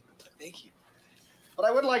 Thank you. But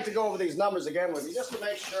I would like to go over these numbers again with you just to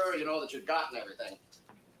make sure you know that you've gotten everything.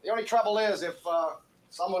 The only trouble is if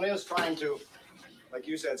someone is trying to, like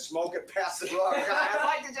you said, smoke it past the wrong guy, I'd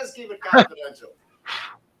like to just keep it confidential.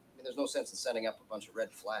 I mean, there's no sense in setting up a bunch of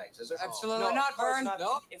red flags, is there? Absolutely No, not, of course Vern. not.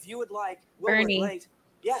 No. If you would like, we'll Bernie. work late.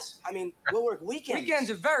 Yes, I mean, we'll work weekends. Weekends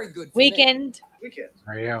are very good for me. Weekend. Weekends.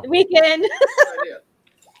 There you go. Weekend. Good idea.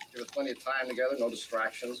 Give us plenty of time together, no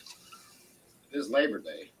distractions. It is Labor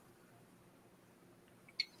Day.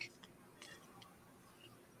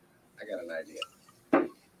 I got an idea.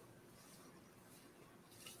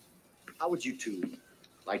 How would you two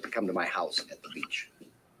like to come to my house at the beach?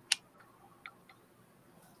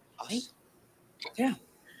 Us? Yeah.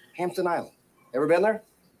 Hampton Island. Ever been there?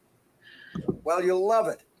 Well, you'll love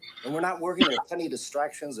it. And we're not working. There are plenty of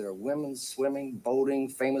distractions. There are women swimming, boating,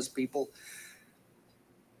 famous people.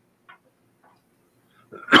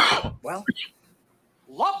 Well,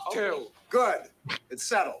 Love to. good. It's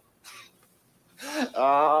settled.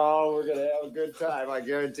 Oh, we're gonna have a good time, I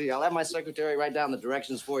guarantee. I'll have my secretary write down the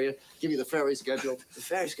directions for you, give you the ferry schedule. The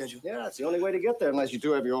ferry schedule? Yeah, it's the only way to get there, unless you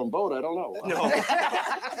two have your own boat. I don't know. No.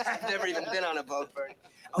 I've never even been on a boat, Bernie.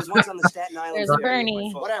 I was once on the Staten Island There's ferry with Bernie.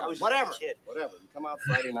 my folks. Whatever, I was whatever. just a kid. Whatever. You come out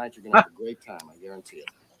Friday night, you're gonna have a great time, I guarantee it.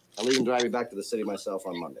 I'll even drive you back to the city myself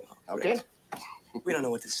on Monday. Okay? We don't know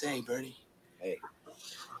what to say, Bernie. Hey,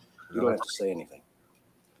 you don't have to say anything.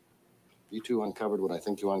 You two uncovered what I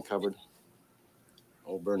think you uncovered.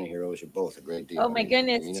 Old Bernie here owes you both a great deal. Oh my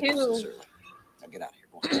goodness, I mean it too. sincerely. Now get out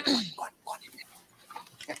of here. Go on,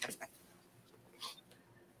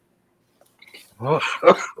 go on.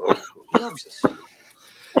 He loves us.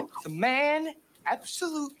 The man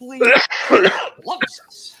absolutely loves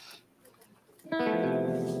us.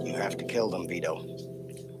 You have to kill them, Vito.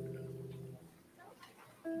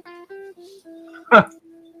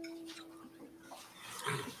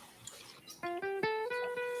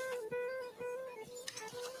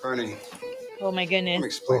 Bernie, Oh my let me goodness.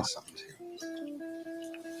 explain something to you.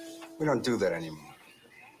 We don't do that anymore.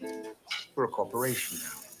 We're a corporation now.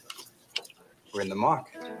 We're in the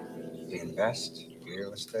market. We invest,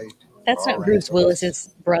 real estate. That's car not Bruce rentals, Willis's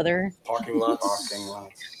brother. Parking lots. Parking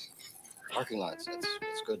lots. Parking lots.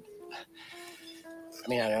 That's good. I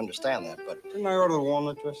mean, I understand that, but Didn't I order the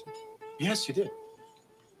walnut dressing? Yes, you did.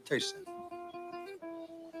 Taste it.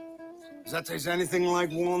 Does that taste anything like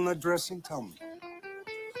walnut dressing? Tell me.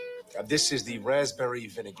 This is the raspberry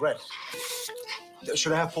vinaigrette.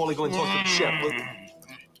 Should I have Paulie go and talk to the chef? Will-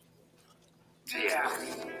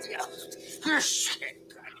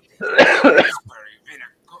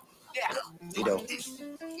 Vito.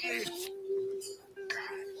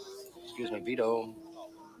 Excuse me, Vito.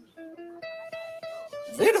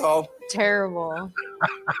 Vito? Terrible.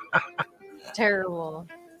 Terrible.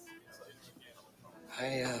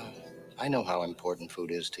 I know how important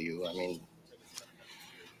food is to you. I mean,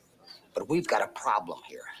 but we've got a problem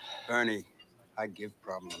here. Bernie, I give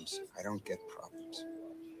problems. I don't get problems.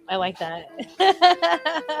 I like that.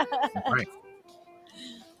 Right.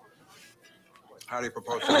 How do you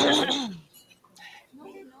propose to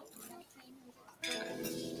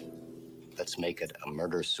Let's make it a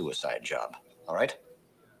murder-suicide job. All right?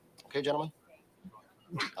 Okay, gentlemen?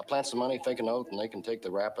 I'll plant some money, fake a note, and they can take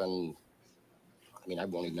the rap and... I mean, I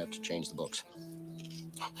won't even have to change the books.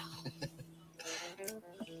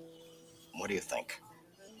 What do you think?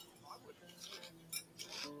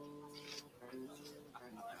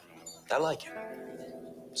 I like it.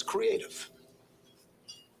 It's creative.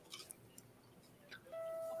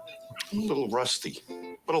 I'm a little rusty,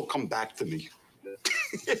 but it'll come back to me.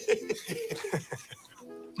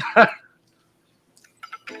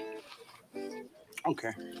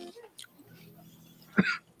 Okay.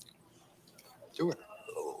 Do it.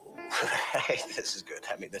 Oh, this is good.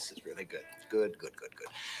 I mean, this is really good. Good.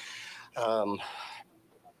 I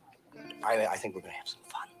think we're going to have some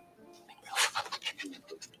fun.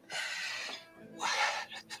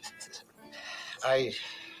 I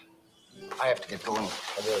have to get going.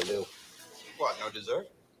 I really do. What, no dessert?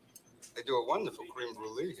 They do a wonderful cream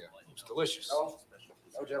brulee here. It's delicious. No,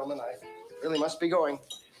 no, gentlemen, I really must be going.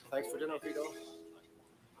 Thanks for dinner, Vito.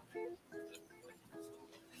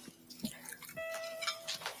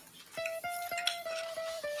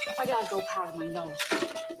 I gotta go powder my nose.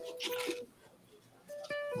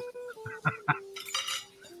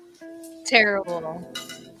 Terrible.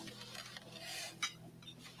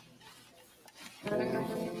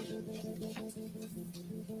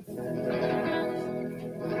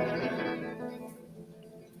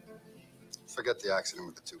 Forget the accident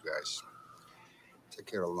with the two guys. Take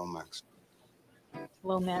care of Lomax.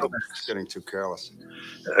 Lomax. He's getting too careless.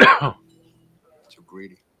 Too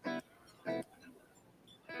greedy.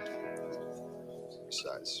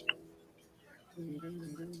 Besides,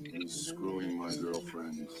 he's screwing my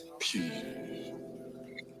girlfriend.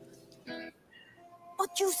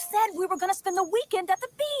 But you said we were gonna spend the weekend at the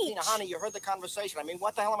beach. Tina, honey, you heard the conversation. I mean,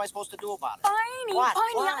 what the hell am I supposed to do about it? Barney, What?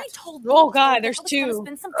 Barney, What? I told Oh you God, that there's I was gonna two.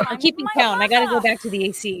 spend some I'm time keeping with my count. I gotta go mother. back to the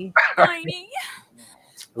AC. Barney,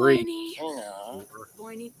 Three. Barney, Tina.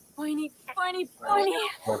 Barney, Barney, Barney, Barney.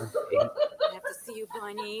 7, 8, I have to see you,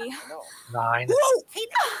 Barney. 9. Whoa, Tina,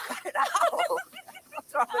 cut it out.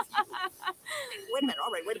 What's wrong with you? Wait a minute.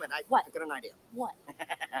 All right, wait a minute. I got an idea. What?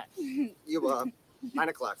 You, 9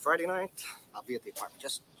 o'clock Friday night. I'll be at the apartment.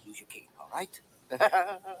 Just use your key, all right?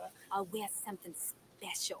 I'll wear something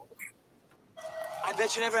special. I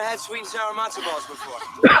bet you never had sweet and sour matzo balls before.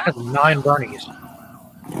 9 Bernies.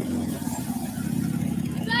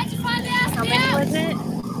 How many was it?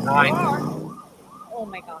 9. Oh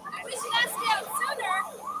my God.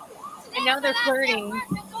 And now they're flirting.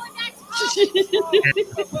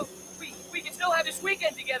 We can still have this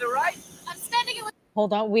weekend together, right? I'm spending it with.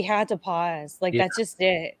 Hold on, we had to pause. Like Yeah. that's just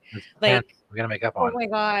it. It's Like 10. We're gonna make up oh on. my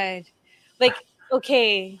God. Like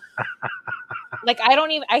okay. Like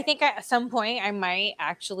I think at some point I might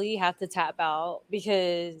actually have to tap out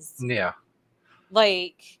because Yeah.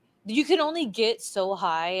 like you can only get so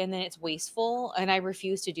high and then it's wasteful and I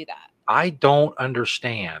refuse to do that. I don't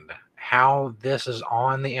understand how this is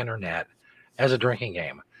on the internet as a drinking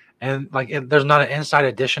game, and like there's not an Inside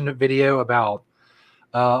Edition video about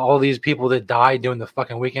all these people that died doing the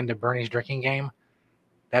fucking Weekend at Bernie's drinking game.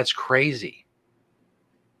 That's crazy.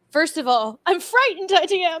 First of all, I'm frightened. I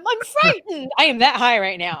am. I'm frightened. I am that high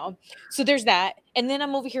right now. So there's that. And then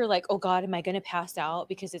I'm over here like, oh God, am I going to pass out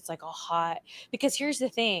because it's like all hot? Because here's the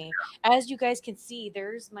thing. As you guys can see,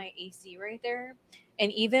 there's my AC right there.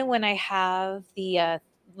 And even when I have the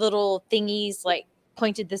little thingies like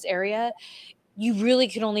pointed this area, you really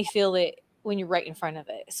can only feel it when you're right in front of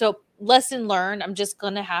it. So lesson learned, I'm just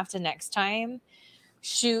going to have to next time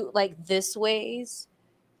shoot like this ways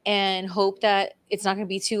and hope that it's not going to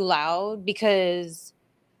be too loud because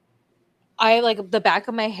I like the back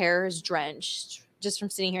of my hair is drenched just from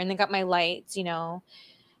sitting here and then got my lights, you know.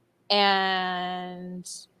 And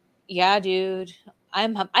yeah, dude,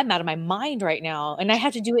 I'm out of my mind right now and I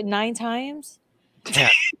have to do it 9 times. 10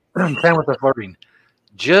 with the flirting.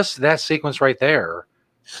 Just that sequence right there.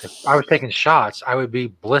 If I was taking shots, I would be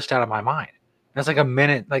blissed out of my mind. That's like a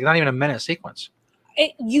minute, like not even a minute sequence.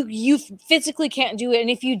 You physically can't do it, and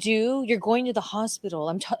if you do, you're going to the hospital.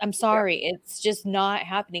 I'm sorry, it's just not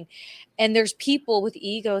happening. And there's people with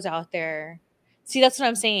egos out there. See, that's what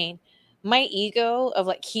I'm saying. My ego of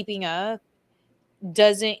like keeping up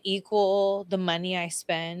doesn't equal the money I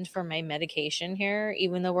spend for my medication here,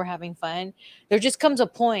 even though we're having fun. There just comes a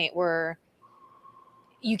point where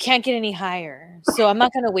you can't get any higher, so I'm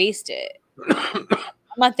not going to waste it. I'm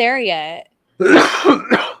not there yet.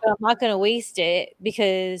 But I'm not going to waste it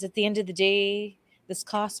because at the end of the day, this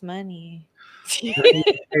costs money. I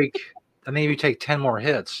think if you take 10 more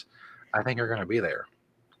hits, I think you're going to be there.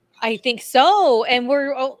 I think so. And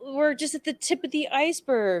we're just at the tip of the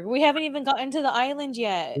iceberg. We haven't even gotten to the island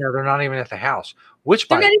yet. Yeah, they're not even at the house. Which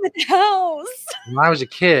They're not even at the house. When I was a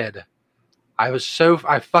kid,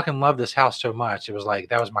 I fucking loved this house so much. It was like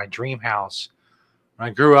that was my dream house. When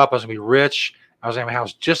I grew up, I was gonna be rich. I was gonna have a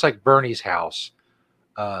house just like Bernie's house.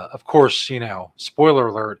 Of course, you know, spoiler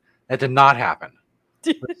alert, that did not happen.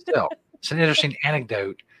 But still, it's an interesting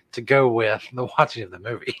anecdote to go with the watching of the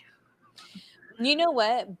movie. You know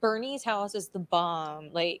what? Bernie's house is the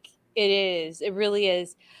bomb. Like it is. It really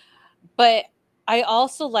is. But I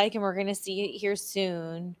also like, and we're gonna see it here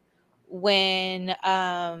soon, when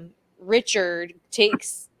Richard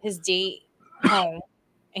takes his date home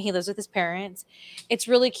and he lives with his parents. It's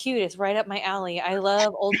really cute. It's right up my alley. I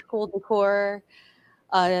love old school decor.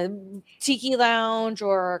 tiki lounge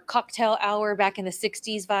or cocktail hour back in the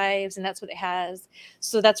 60s vibes, and that's what it has.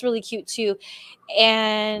 So that's really cute too.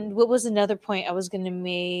 And what was another point I was going to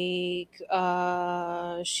make?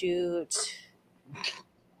 Shoot.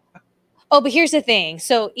 Oh, but here's the thing.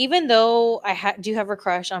 So even though I do have a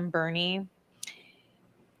crush on Bernie,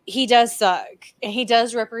 he does suck. And he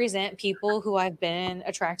does represent people who I've been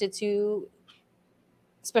attracted to,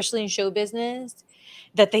 especially in show business,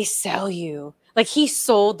 that they sell you. Like he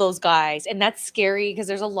sold those guys. And that's scary because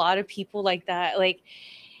there's a lot of people like that. Like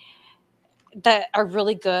that are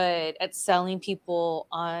really good at selling people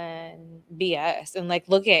on BS. And like,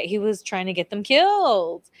 look at, he was trying to get them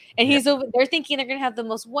killed. And Yeah. he's over there thinking they're going to have the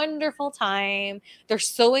most wonderful time. They're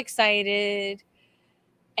so excited.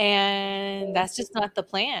 And that's just not the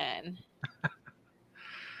plan.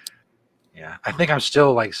 Yeah. I think I'm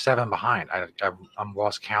still like 7 behind. I'm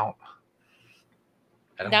lost count.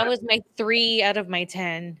 That was my 3 out of my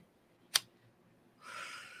 10.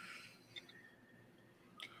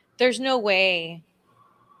 There's no way.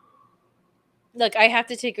 Look, I have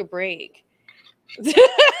to take a break. That's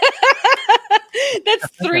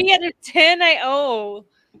 3 out of 10 I owe.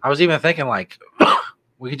 I was even thinking like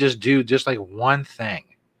we could just do just like one thing.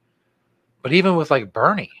 But even with like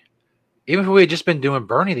Bernie, even if we had just been doing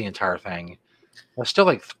Bernie the entire thing, that's still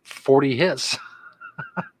like 40 hits.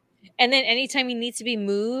 And then anytime he needs to be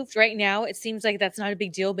moved right now, it seems like that's not a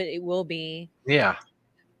big deal, but it will be. Yeah.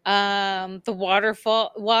 The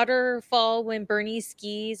waterfall when Bernie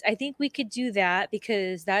skis. I think we could do that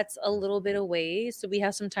because that's a little bit away, so we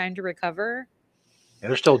have some time to recover. And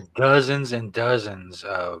there's still dozens and dozens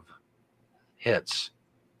of hits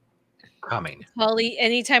coming. Polly,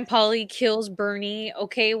 anytime Polly kills Bernie,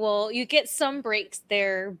 okay, well, you get some breaks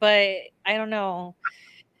there, but I don't know.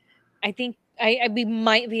 I think we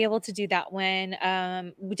might be able to do that one.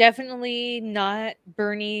 Definitely not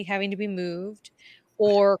Bernie having to be moved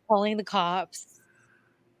or calling the cops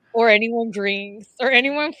or anyone drinks or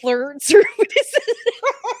anyone flirts or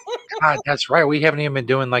God, that's right. We haven't even been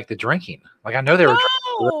doing like the drinking. Like I know they were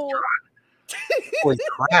No! Holy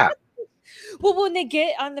crap. Well, when they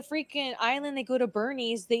get on the freaking island, they go to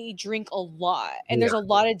Bernie's, they drink a lot. And there's Yeah. a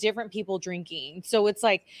lot of different people drinking. So it's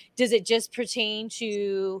like, does it just pertain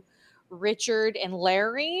to Richard and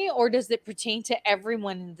Larry, or does it pertain to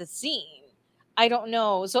everyone in the scene? I don't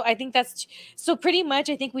know. So I think that's so pretty much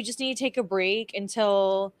I think we just need to take a break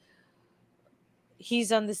until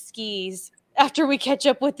he's on the skis after we catch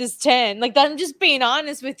up with this 10. Like I'm just being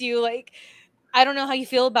honest with you. Like, I don't know how you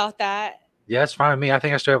feel about that. Yeah, it's fine with me. I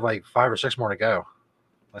think I still have like 5 or 6 more to go.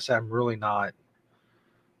 I said I'm really not.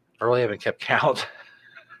 I really haven't kept count.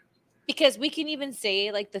 Because we can even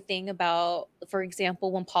say like the thing about, for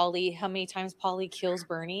example, when Polly, how many times Polly kills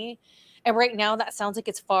Bernie. And right now that sounds like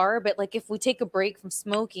it's far, but like if we take a break from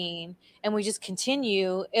smoking and we just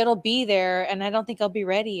continue, it'll be there. And I don't think I'll be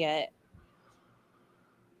ready yet.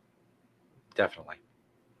 Definitely.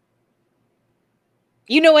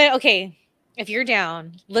 You know what? Okay. If you're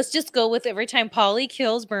down, let's just go with every time Polly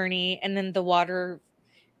kills Bernie and then the water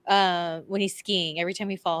when he's skiing, every time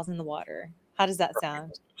he falls in the water. How does that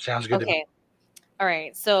sound? Sounds good to me. Okay. All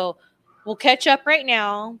right. So we'll catch up right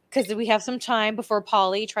now because we have some time before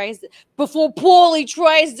Polly tries to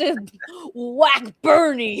whack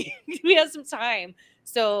Bernie. We have some time.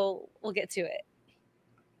 So we'll get to it.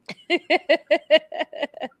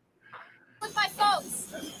 With my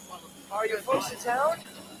folks. Are your folks in town?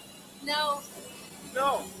 No.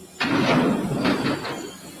 No.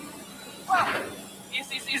 Well,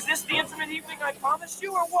 is this the intimate evening I promised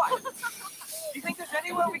you, or what? Do you think there's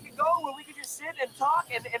anywhere we could go where we could just sit and talk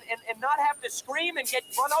and not have to scream and get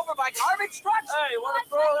run over by garbage trucks? Hey, you want to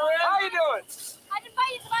throw her in? How you doing? I'd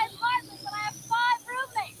invite you to my apartment, but I have 5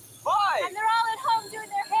 roommates. 5? And they're all at home doing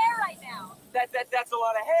their hair right now. That's a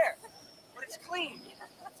lot of hair. But it's clean.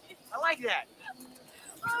 I like that.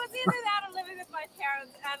 Well, it's either that or living with my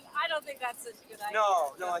parents, and I don't think that's such a good idea.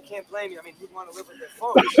 No, I can't blame you. I mean, who'd want to live with their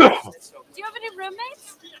folks? Do you have any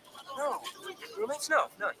roommates? No. Roommates? No,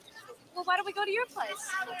 none. Well, why don't we go to your place?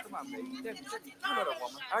 Oh, come on, baby. You're not a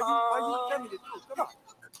woman. Are you telling me the truth? Come on.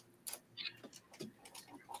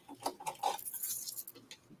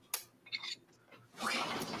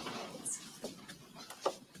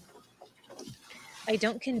 I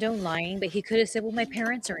don't condone lying, but he could have said, well, my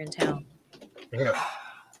parents are in town. Yeah.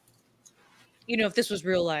 You know, if this was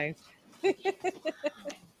real life.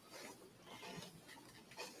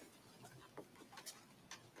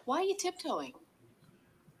 Why are you tiptoeing?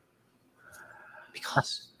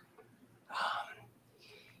 Because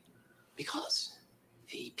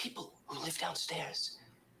the people who live downstairs,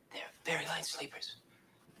 they're very light sleepers.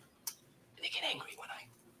 They get angry when I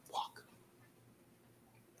walk.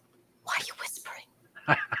 Why are you whispering?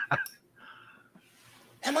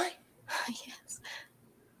 Am I? Yes.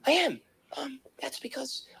 I am. That's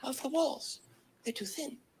because of the walls. They're too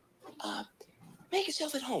thin. Make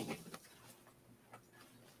yourself at home.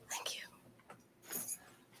 Thank you.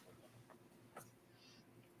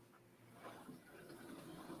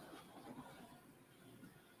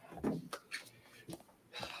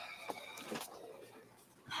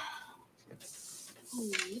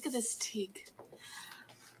 Look at this teak. I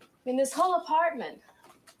mean, this whole apartment,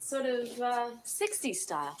 sort of 60s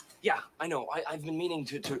style. Yeah, I know. I've been meaning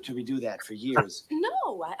to redo that for years.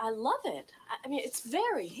 No, I love it. I mean, it's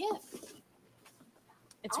very hip.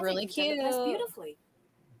 It's I really think you've done it cute. beautifully.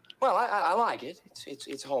 Well, I like it.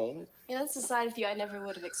 It's home. You know, that's a side of you I never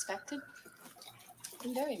would have expected.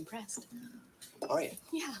 I'm very impressed. Are you?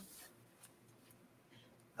 Yeah.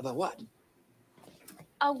 About what?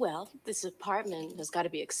 Oh, well, this apartment has got to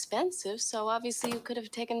be expensive, so obviously you could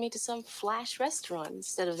have taken me to some flash restaurant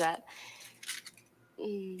instead of that.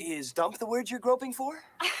 Is dump the word you're groping for?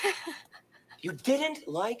 You didn't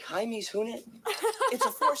like Jaime's Hunet? It's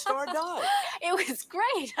a 4-star dog. It was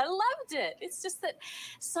great. I loved it. It's just that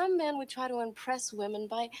some men would try to impress women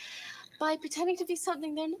by pretending to be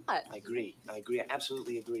something they're not. I agree. I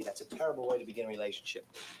absolutely agree. That's a terrible way to begin a relationship.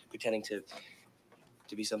 Pretending to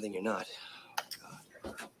be something you're not.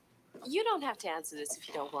 You don't have to answer this if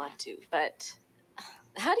you don't want to, but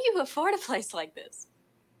how do you afford a place like this?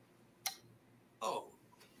 Oh,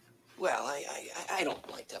 well, I don't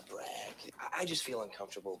like to brag. I just feel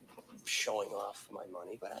uncomfortable showing off my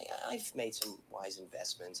money, but I've made some wise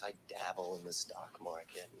investments. I dabble in the stock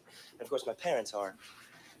market. And of course, my parents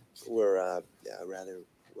were rather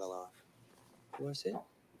well off. You want to sit?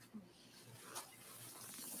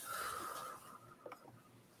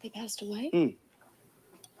 They passed away?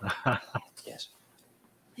 Yes.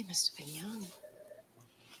 They must have been young.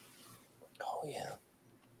 Oh, yeah.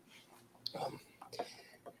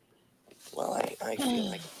 Well, I feel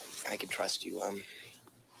like I could trust you.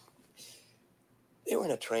 They were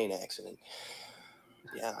in a train accident.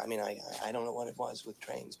 Yeah, I mean, I don't know what it was with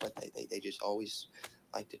trains, but they just always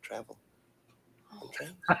like to travel on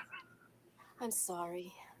trains. I'm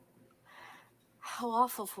sorry. How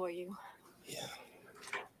awful for you. Yeah.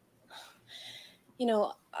 You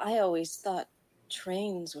know, I always thought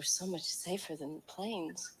trains were so much safer than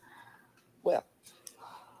planes. Well,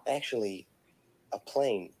 actually, a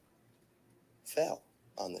plane fell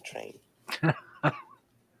on the train.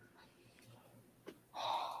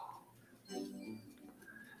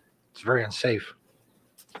 It's very unsafe.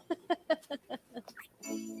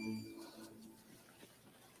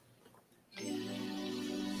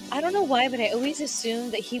 I don't know why, but I always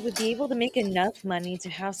assumed that he would be able to make enough money to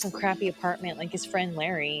have some crappy apartment like his friend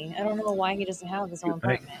Larry. I don't know why he doesn't have his own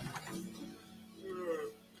apartment.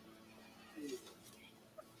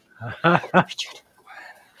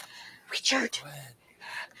 Richard,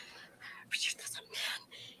 there's a man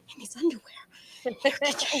in his underwear.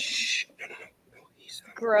 Shh. No. He's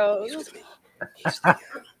gross. He's with me. He's my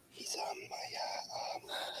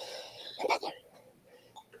butler.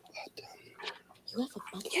 You have a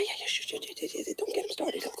butler? Yeah. Shh. Don't get him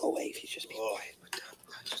started. He'll go away if you just be quiet.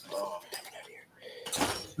 Just let him out here.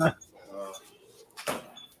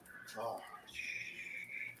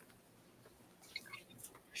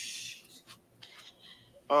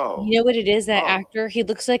 Oh. You know what it is, that actor? He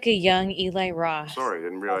looks like a young Eli Roth. Sorry,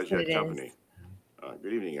 didn't realize That's you what had it company.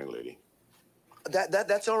 Good evening, young lady.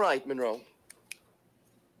 That's all right, Monroe.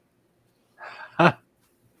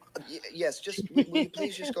 Yes, just will you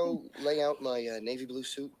please just go lay out my navy blue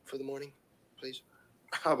suit for the morning, please?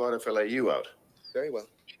 How about if I lay you out? Very well.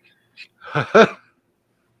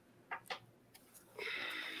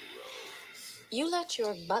 You let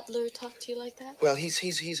your butler talk to you like that? Well, he's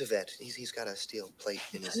a vet. He's got a steel plate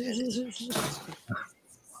in his head.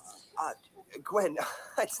 Gwen,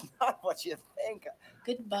 it's not what you think.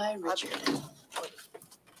 Goodbye, Richard.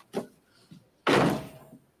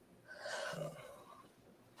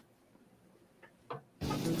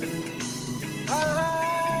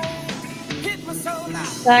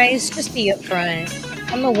 Guys, just be upfront.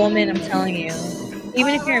 I'm a woman, I'm telling you.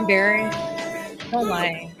 Even if you're embarrassed, don't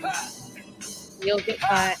lie. You'll get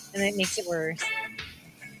caught, and it makes it worse.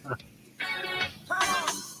 I'll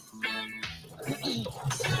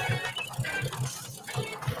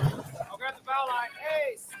grab the bow line.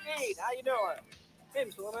 Hey, Speed, how you doing? Hey,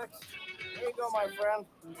 Mr. Lomax. There you go, my friend.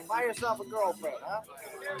 Buy yourself a girlfriend, huh?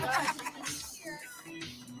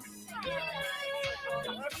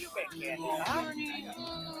 Where have you been, kid? Hey,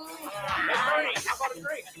 Bernie, how about a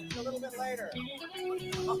drink? A little bit later.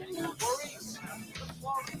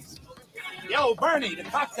 Yo, Bernie, the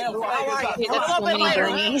cocktail party is up. Dude, that's so many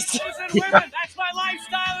Bernies. Listen, women, that's my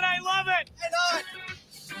lifestyle and I love it.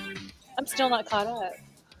 I'm still not caught up.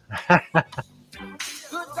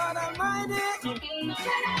 Good God Almighty.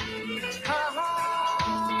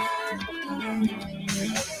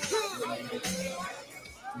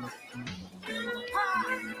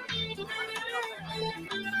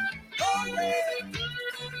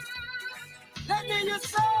 Let me you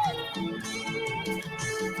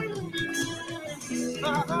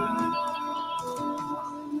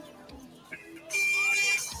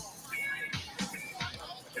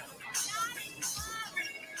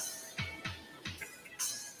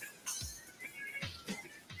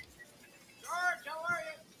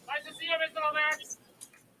Nice to see you, Mr. Lomax.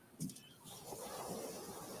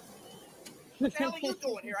 What the hell are you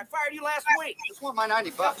doing here? I fired you last week. Just want my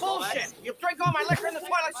 $90. Bullshit. You drank all my liquor in the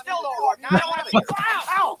toilet, still don't work. Now I don't want to. Ow!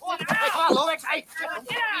 Ow! Hey, Lomax, hey. Get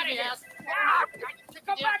out of here!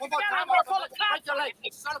 Come back again, I'm gonna call the cops. Break your leg,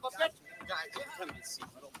 you son of a bitch. Let me see.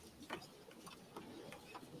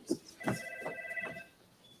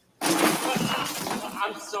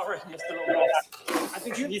 I'm sorry, Mr. Lomax. I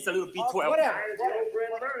think he needs a little B12. Whatever.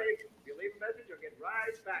 If you leave a message, you'll get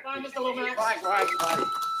right back. Bye, Mr. Lomax. Right.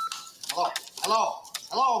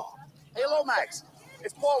 Hello. Hey, Lomax.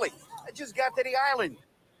 It's Paulie. I just got to the island.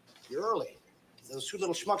 You're early. Those two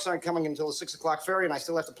little schmucks aren't coming until the 6 o'clock ferry, and I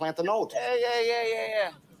still have to plant the note. Yeah.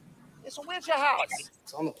 Yeah, so where's your house?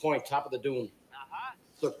 It's on the point, top of the dune.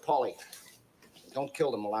 Look, Paulie, don't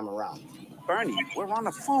kill them while I'm around. Bernie, we're on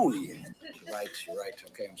the phone here. You're right.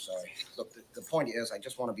 Okay, I'm sorry. Look, the point is, I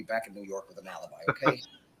just want to be back in New York with an alibi, okay?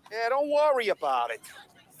 Yeah, don't worry about it.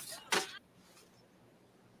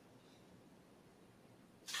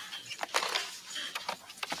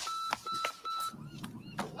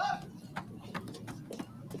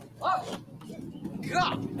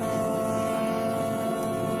 God!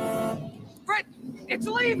 Fred, it's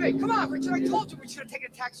leaving! Come on, Richard, I told you we should have taken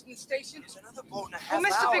a taxi from the station. There's another boat and a half hour. We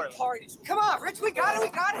missed a big party. Come on, Rich, we got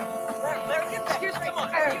it. Larry, get back. Here's me. Come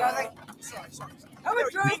on. There you go. Sorry. Have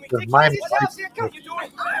a drink. Mine- Come, you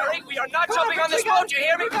doing? Larry, we are not jumping on this boat, you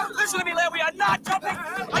hear me? Listen to me, Larry, we are not jumping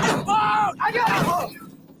on this boat! I got it!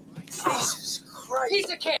 Jesus Christ. Piece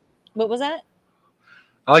of cake. What was that?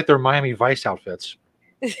 I like their Miami Vice outfits.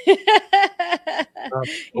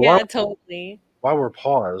 Yeah, totally. While we're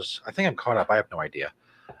paused, I think I'm caught up. I have no idea.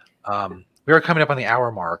 We are coming up on the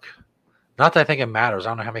hour mark. Not that I think it matters. I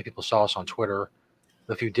don't know how many people saw us on Twitter.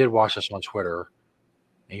 But if you did watch us on Twitter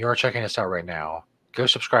and you are checking us out right now, go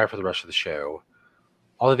subscribe for the rest of the show.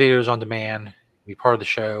 All the videos on demand. Be part of the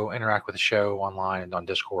show. Interact with the show online and on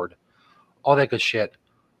Discord. All that good shit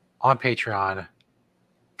on Patreon.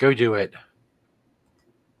 Go do it.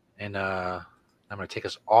 And I'm going to take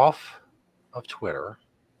us off of Twitter.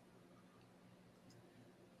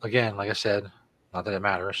 Again, like I said, not that it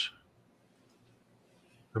matters.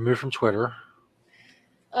 Removed from Twitter.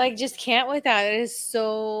 Like, just can't with that. It is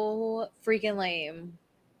so freaking lame.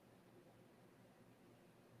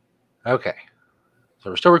 Okay. So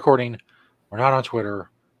we're still recording. We're not on Twitter.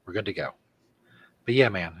 We're good to go. But yeah,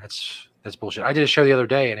 man, that's bullshit. I did a show the other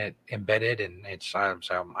day and it embedded and it's so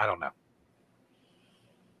I don't know.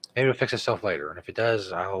 Maybe it'll fix itself later. And if it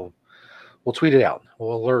does, we'll tweet it out.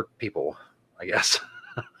 We'll alert people, I guess.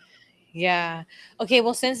 Yeah. Okay,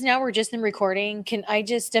 well, since now we're just in recording, can I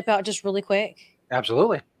just step out just really quick?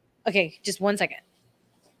 Absolutely. Okay, just 1 second.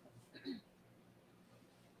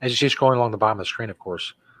 As you see scrolling along the bottom of the screen, of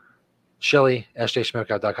course, Shelly SJ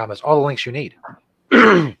Smokeout.com has all the links you need.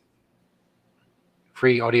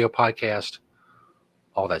 Free audio podcast,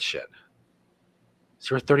 all that shit.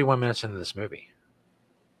 So we're 31 minutes into this movie.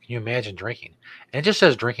 Can you imagine drinking? And it just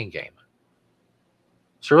says drinking game.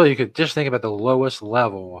 So really, you could just think about the lowest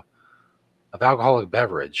level of alcoholic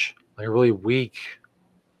beverage, like a really weak,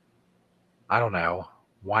 I don't know,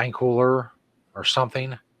 wine cooler or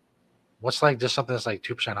something. What's like just something that's like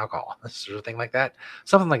 2% alcohol, sort of thing like that,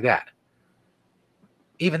 something like that.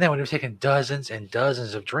 Even then, when you're taking dozens and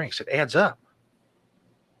dozens of drinks, it adds up.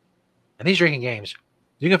 And these drinking games,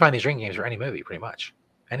 you can find these drinking games for any movie, pretty much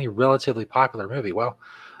any relatively popular movie. Well,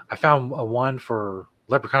 I found one for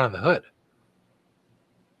Leprechaun in the Hood.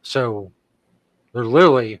 So they're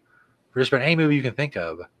literally, for just about any movie you can think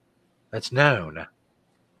of that's known,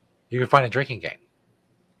 you can find a drinking game.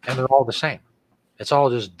 And they're all the same. It's all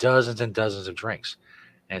just dozens and dozens of drinks.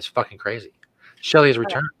 And it's fucking crazy. Shelly has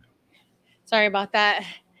returned. Sorry about that.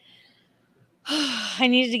 I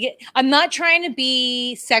needed to I'm not trying to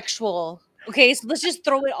be sexual Okay, so let's just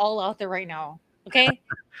throw it all out there right now. Okay,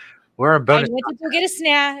 We're in I bonus. went to go get a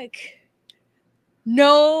snack.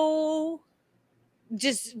 No,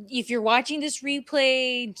 just if you're watching this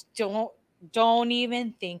replay, don't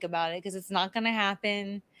even think about it because it's not gonna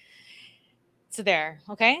happen. So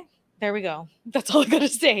okay, there we go. That's all I gotta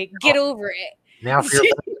say. Get over it. Now for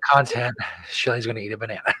your bonus content, Shelly's going to eat a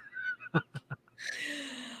banana.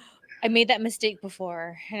 I made that mistake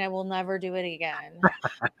before, and I will never do it again.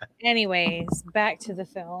 Anyways, back to the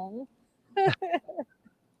film. Thanks,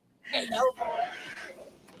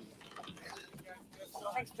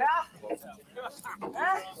 pal.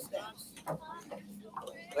 Huh?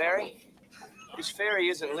 Larry, this ferry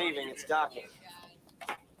isn't leaving, it's docking.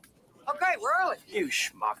 Okay, we're early. You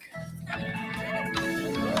schmuck.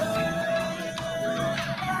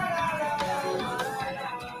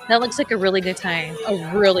 That looks like a really good time. A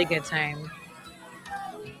really good time.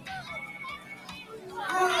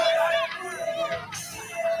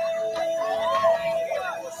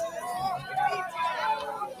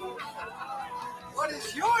 What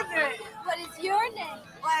is your name? What is your name?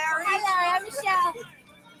 Larry. Hi, Larry. I'm Michelle.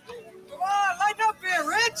 Come on, lighten up here,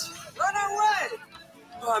 Rich. Run away.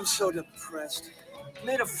 Oh, I'm so depressed. I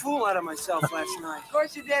made a fool out of myself last night. Of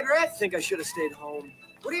course you did, Rich. I think I should have stayed home.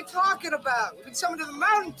 What are you talking about? We've been summoned to the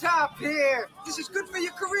mountaintop here. This is good for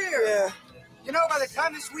your career. Yeah. You know, by the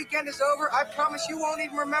time this weekend is over, I promise you won't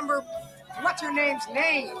even remember what's her name's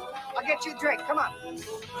name. I'll get you a drink. Come on.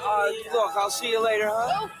 Look, I'll see you later,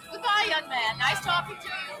 huh? Oh, goodbye, young man. Nice talking to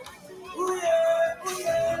you.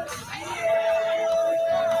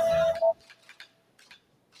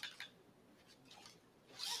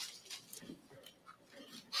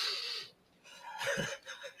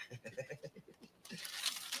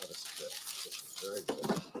 Very good.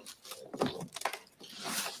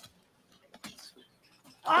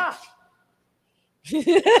 Ah! Oh, I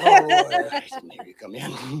didn't hear you come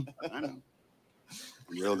in. I know.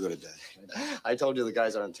 You're real good at that. I told you the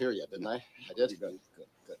guys aren't here yet, didn't I? I did. Good.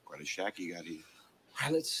 Quite a shack you got here.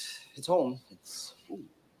 Well, it's home. It's. Ooh.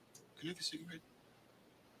 Can I have a cigarette?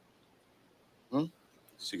 Hmm?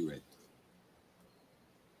 Cigarette.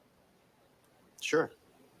 Sure.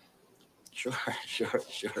 Sure.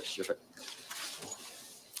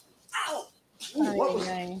 Ow! Ooh, what was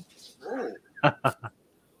that?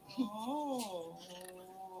 Oh.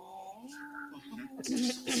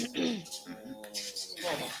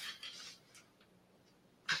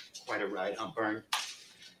 Quite a ride, huh, Burn?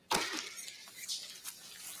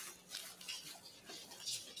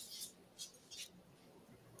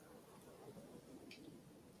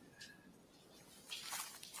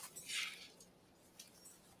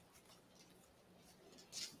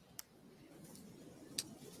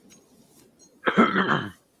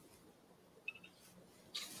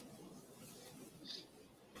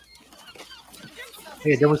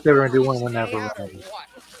 Hey, then we say we're going to do one whenever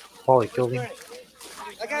Paulie killed him.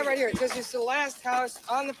 That guy right here. It says it's the last house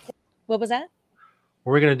on the. What was that?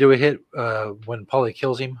 We're going to do a hit when Paulie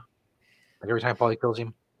kills him. Like every time Paulie kills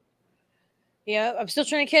him. Yeah, I'm still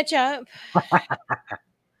trying to catch up.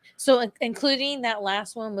 So, including that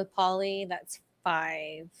last one with Polly, that's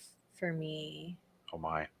 5 for me. Oh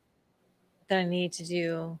my! That I need to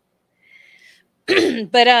do.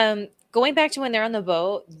 But going back to when they're on the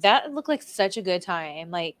boat, that looked like such a good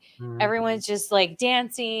time. Like everyone's just like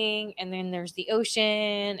dancing, and then there's the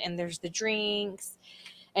ocean, and there's the drinks,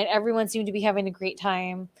 and everyone seemed to be having a great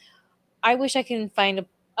time. I wish I can find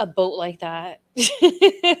a boat like that.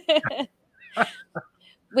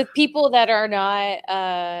 With people that are not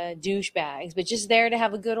douchebags, but just there to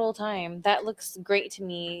have a good old time. That looks great to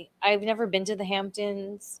me. I've never been to the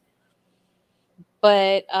Hamptons,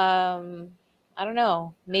 but I don't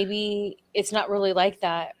know. Maybe it's not really like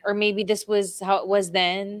that, or maybe this was how it was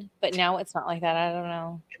then, but now it's not like that. I don't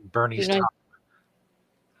know. Bernie's time.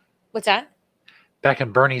 What's that? Back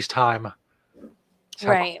in Bernie's time, that's how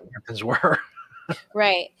right? Hamptons were.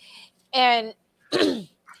 Right, and.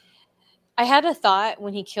 I had a thought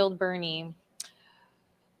when he killed Bernie.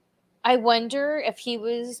 I wonder if he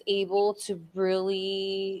was able to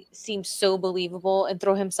really seem so believable and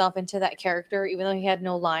throw himself into that character, even though he had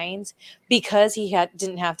no lines, because he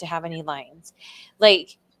didn't have to have any lines.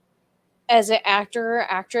 Like, as an actor or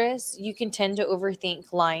actress, you can tend to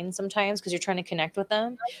overthink lines sometimes because you're trying to connect with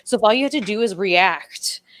them. So if all you have to do is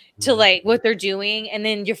react to like what they're doing, and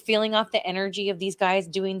then you're feeling off the energy of these guys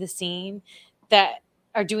doing the scene that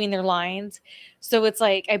are doing their lines. So it's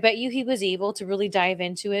like, I bet you he was able to really dive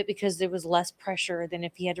into it because there was less pressure than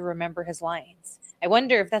if he had to remember his lines. I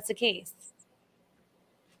wonder if that's the case.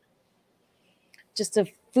 Just a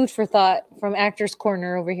food for thought from Actors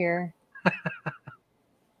Corner over here.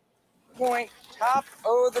 Point, top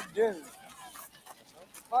of the dune.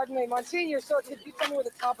 Pardon me, Monsignor, so could you tell me where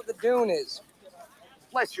the top of the dune is?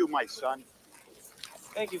 Bless you, my son.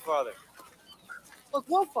 Thank you, Father. Look,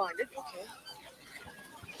 we'll find it.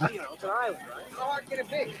 Okay. You know, it's an island, right? How hard can it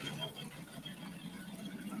be?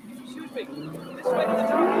 Excuse me. This way to the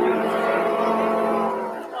top of the dune.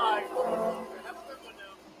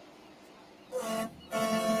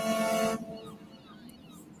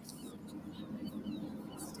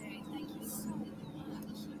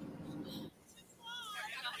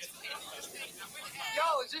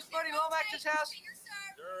 Yo, is this Bernie Lomax's house?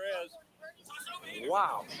 Sure is.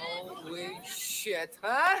 Wow. Holy shit,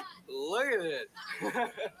 huh? Look at it.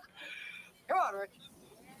 Come on, Rick.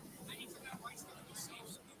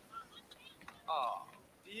 Oh,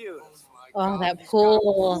 beautiful. Oh, that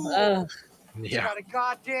pool. Ugh. It's Yeah. got a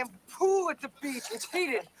goddamn pool at the beach. It's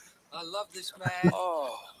heated. I love this, man.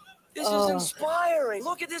 Oh, This is Oh. inspiring.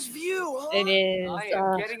 Look at this view, huh? It is. I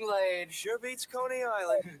am getting laid. Sure beats Coney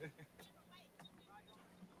Island.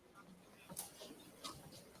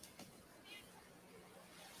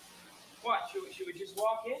 What? Should we just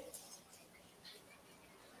walk in?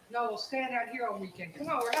 No, we'll stand out here all weekend. Come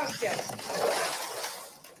on, we're house guests.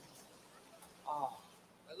 Oh.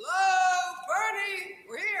 Hello, Bernie.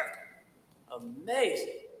 We're here.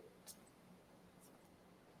 Amazing.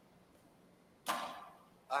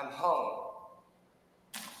 I'm home.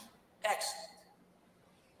 Excellent.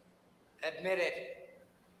 Admit it.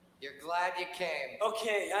 You're glad you came.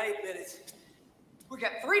 Okay, I admit it. We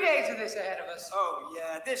got 3 days of this ahead of us. Oh,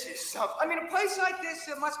 yeah, this is something. I mean, a place like this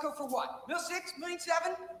must go for what? $1.6 million, $1.7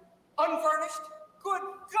 million? Unfurnished? Good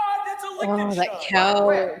God, that's a Lichtenstein. Oh, that couch.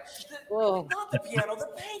 Where? Whoa. Not the piano, the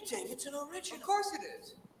painting. It's an original. Of course it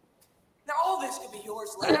is. Now, all this could be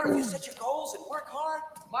yours later if you set your goals and work hard.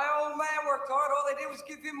 My old man worked hard. All they did was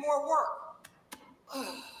give him more work.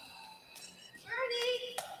 Bernie!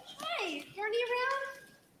 Hey, Bernie around?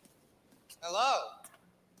 Hello.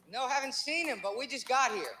 No, haven't seen him, but we just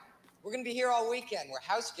got here. We're going to be here all weekend. We're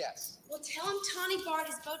house guests. Well, tell him Tawny Bart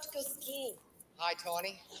is about to go skiing. Hi,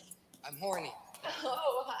 Tawny. I'm horny.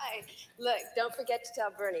 Oh, hi. Look, don't forget to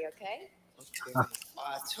tell Bernie, okay?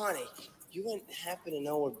 Tawny, you wouldn't happen to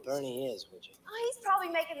know where Bernie is, would you? Oh, he's probably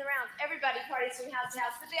making the rounds. Everybody parties from house to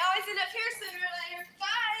house, but they always end up here sooner or later.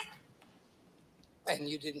 Bye. And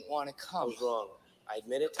you didn't want to I come. was wrong. I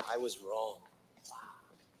admit it, I was wrong.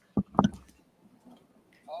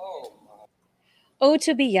 Oh. Oh,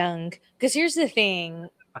 to be young. Because here's the thing,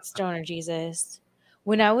 Stoner Jesus.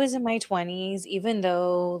 When I was in my 20s, even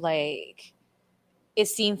though, like, it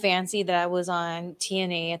seemed fancy that I was on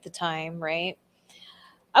TNA at the time, right?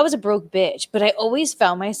 I was a broke bitch, but I always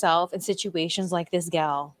found myself in situations like this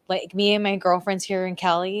gal. Like, me and my girlfriends here in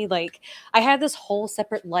Cali, like, I had this whole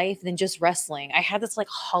separate life than just wrestling. I had this, like,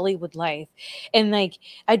 Hollywood life. And, like,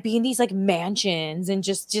 I'd be in these, like, mansions and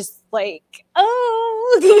just like, oh,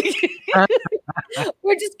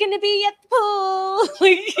 we're just going to be at the pool.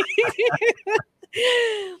 Like,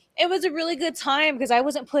 it was a really good time because I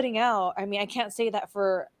wasn't putting out. I mean, I can't say that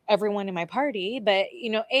for everyone in my party, but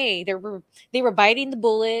they were biting the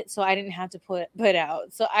bullet, so I didn't have to put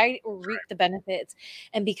out. So I reaped the benefits.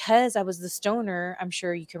 And because I was the stoner, I'm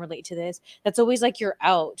sure you can relate to this. That's always like you're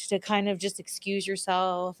out to kind of just excuse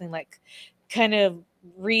yourself and like kind of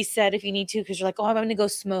reset if you need to, because you're like, oh, I'm gonna go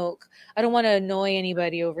smoke. I don't want to annoy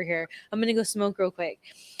anybody over here. I'm gonna go smoke real quick.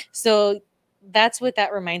 So that's what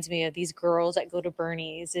that reminds me of. These girls that go to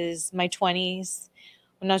Bernie's is my 20s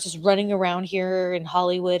when I was just running around here in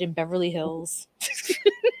Hollywood and Beverly Hills.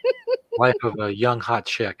 Life of a young hot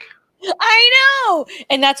chick. I know.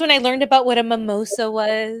 And that's when I learned about what a mimosa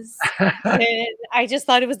was. And I just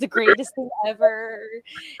thought it was the greatest thing ever.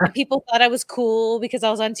 And people thought I was cool because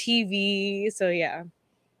I was on TV. So yeah.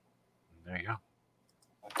 There you go.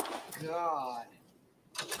 God.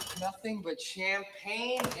 Nothing but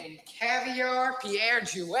champagne and caviar, Pierre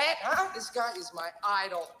Jouet, huh? This guy is my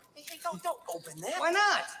idol. Hey, don't open that. Why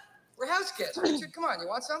not? We're house guests. Richard, come on, you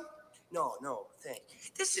want some? No, thank you.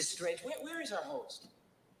 This is strange. Where is our host?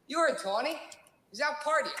 You heard Tawny. He's out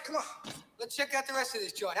partying. Come on. Let's check out the rest of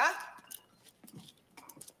this joint, huh?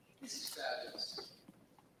 This is fabulous.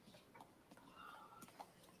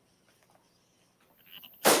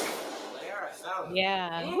 There, I found him.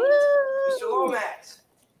 Yeah. Mr. Lomax.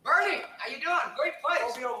 Bernie, how you doing? Great place.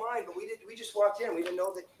 Hope you don't mind, but we just walked in. We didn't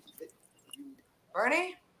know that you...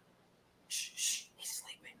 Bernie? Shh, he's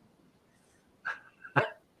sleeping.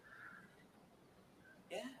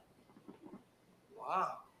 Yeah.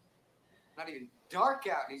 Wow. Not even dark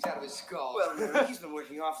out and he's out of his skull. Well, he's been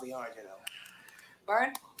working awfully hard,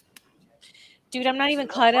 Bern? Dude, I'm not even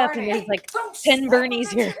caught up and there's like 10 Bernies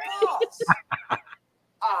here.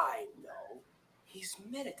 He's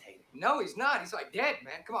meditating. No, he's not. He's like dead,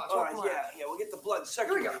 man. Come on, let's All walk right, around. yeah, we'll get the blood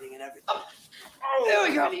circulating and everything. Oh, there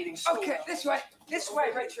we go. I've been eating so Okay, well. this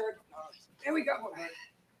way, Richard. There we go. Come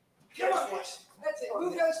on, boys. That's it.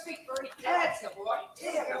 Move those feet, Bernie. That's the boy.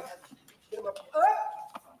 There you go. Get him up.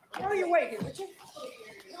 Where are you waiting, Richard?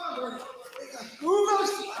 Come on, Bernie. Move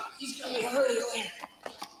those feet. He's gonna be hurt later.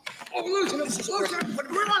 Oh, we're losing him. Put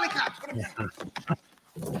him on the couch. Put him down.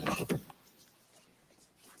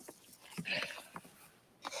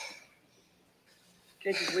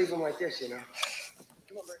 Can't just leave him like this, you know.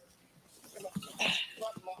 Come on, Bernie. Come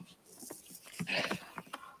on.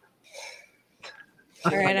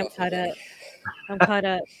 All right, I'm caught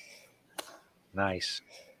up. Nice.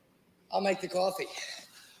 I'll make the coffee.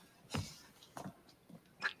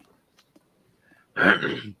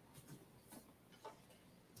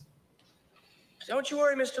 Don't you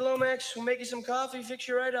worry, Mr. Lomax. We'll make you some coffee, fix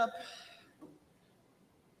you right up.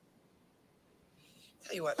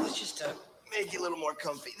 Tell you what, let's just make you a little more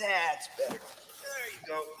comfy. That's better. There you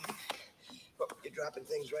go. Oh, you're dropping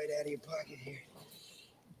things right out of your pocket here.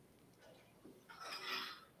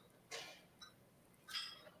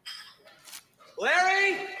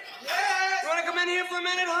 Larry? Yeah? You want to come in here for a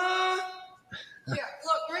minute, huh? Yeah,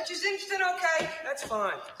 look, Rich is instant, okay? That's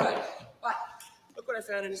fine. Good. What? Look what I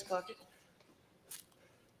found in his pocket.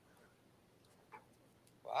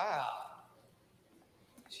 Wow.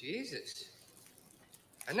 Jesus.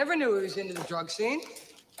 I never knew he was into the drug scene.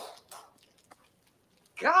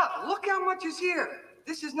 God, look how much is here.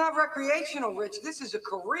 This is not recreational, Rich. This is a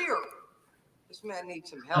career. This man needs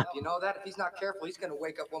some help, you know that? If he's not careful, he's going to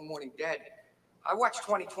wake up one morning dead. I watch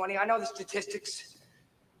 20/20. I know the statistics.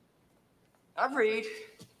 I read.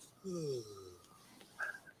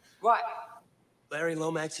 What? Larry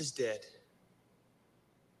Lomax is dead.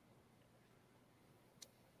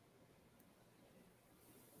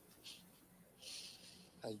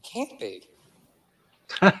 You can't be.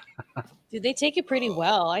 Dude, they take it pretty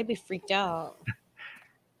well. I'd be freaked out.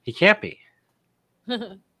 He can't be.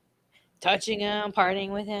 Touching him, partying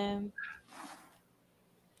with him.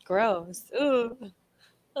 Gross. Ooh.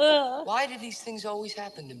 Ugh. Why do these things always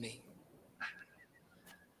happen to me?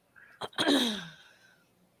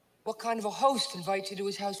 What kind of a host invites you to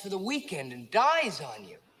his house for the weekend and dies on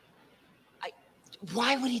you?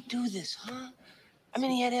 Why would he do this, huh? I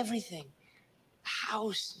mean, he had everything. A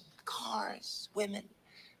house, cars, women.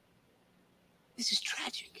 This is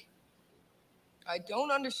tragic. I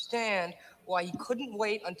don't understand why he couldn't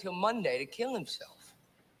wait until Monday to kill himself.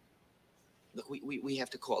 Look, we have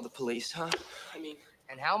to call the police, huh? I mean...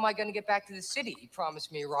 And how am I going to get back to the city? He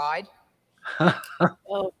promised me a ride.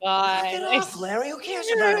 Oh, God. Get off, Larry. Who cares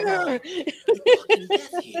about her? Fucking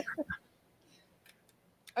death here.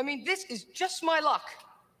 I mean, this is just my luck.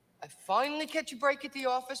 I finally catch a break at the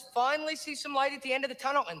office, finally see some light at the end of the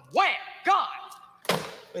tunnel, and wham! Gone!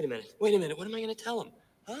 Wait a minute. What am I going to tell them?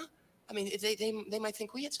 Huh? I mean, they might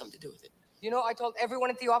think we had something to do with it. You know, I told everyone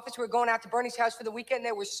at the office we were going out to Bernie's house for the weekend.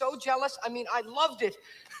 They were so jealous. I mean, I loved it.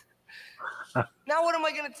 Now what am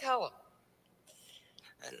I going to tell them?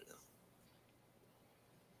 I don't know.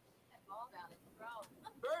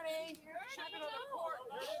 Bernie! Checking on the court.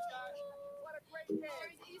 There it is, guys. What a great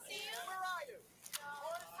game. You see him? Where are you?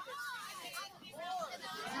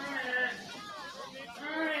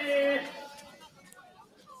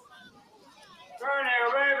 Bernie,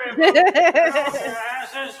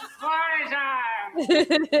 asses. Party time.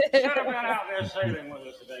 Should have been out there sailing with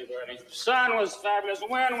us today, Bernie. Sun was fabulous.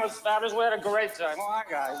 Wind was fabulous. We had a great time. All right,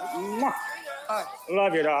 guys.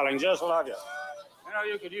 Love you, darling. Just love you. You know,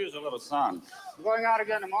 you could use a little sun. I'm going out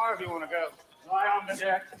again tomorrow if you want to go. Lie on the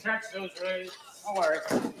deck. Catch those rays. Don't worry.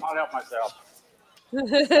 I'll help myself.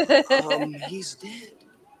 He's dead.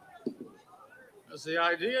 That's the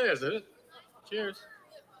idea, isn't it? Cheers.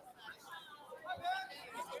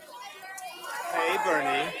 Hey,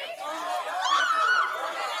 Bernie.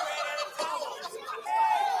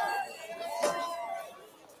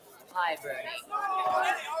 Hi, Bernie.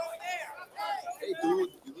 Hey, dude,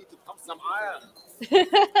 you need to pump some iron.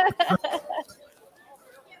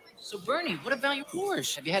 So, Bernie, what about your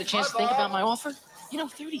Porsche? Have you had a chance to think about my offer? You know,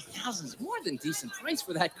 30,000 is more than decent price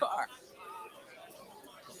for that car.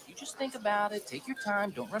 You just think about it, take your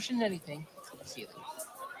time, don't rush into anything. See you later.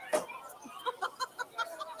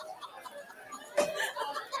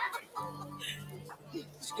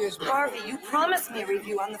 Excuse me. Harvey, you promised me a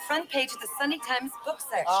review on the front page of the Sunday Times book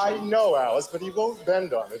section. I know, Alice, but he won't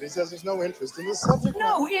bend on it. He says there's no interest in the subject.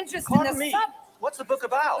 No interest in Pardon the me. What's the book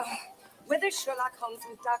about? Whether Sherlock Holmes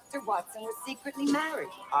and Dr. Watson were secretly married.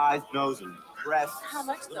 Eyes, nose, and breasts. How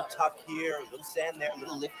much, Little though? tuck here, a little sand there, a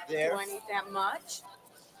little lift there. Do I need that much?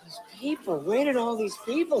 These people, where did all these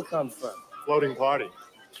people come from? Floating party.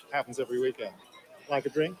 Happens every weekend. Like a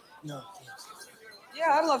drink? No.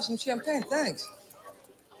 Yeah, I'd love some champagne, thanks.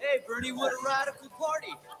 Hey, Bernie, what a radical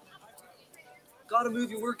party. Gotta move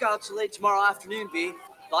your workout till late tomorrow afternoon, B.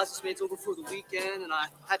 License mate's over for the weekend, and I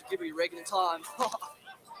had to give her your regular time.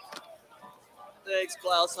 Thanks,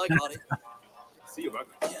 Klaus. I got it. See you, bud.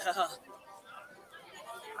 Yeah.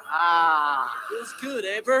 Ah, feels good,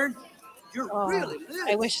 eh, Bern? You're really lit.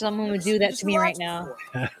 I wish someone would do that to me right now.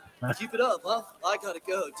 Keep it up, huh? I gotta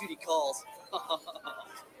go. Duty calls.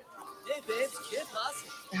 Hey, babes, kid, us.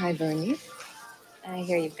 Hi, Bernie. I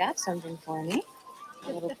hear you've got something for me.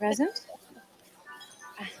 A little present?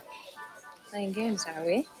 Playing games, are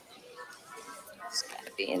we? It's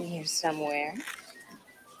gotta be in here somewhere.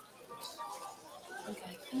 I think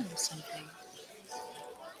I found something.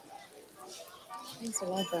 Thanks a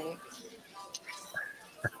lot, Bernie.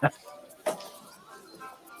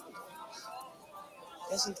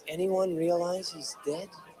 Doesn't anyone realize he's dead?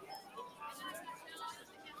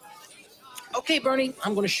 Okay, Bernie,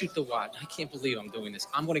 I'm going to shoot the wad. I can't believe I'm doing this.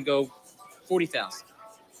 I'm going to go 40,000.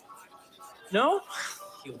 No?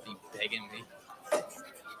 He'll be begging me.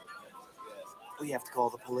 We have to call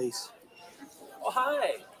the police. Oh,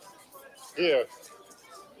 hi. Here.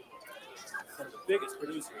 One of the biggest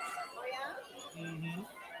producers. Oh, yeah? Mm-hmm.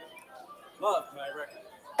 Love my record.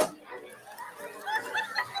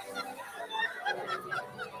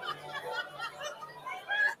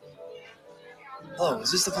 Hello,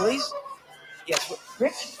 is this the police? Yes,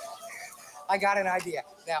 Rich, I got an idea.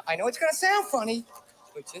 Now, I know it's going to sound funny,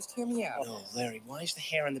 but just hear me out. No, Larry, why is the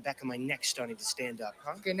hair on the back of my neck starting to stand up,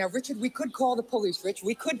 huh? Okay, now, Richard, we could call the police, Rich.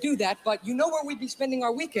 We could do that, but you know where we'd be spending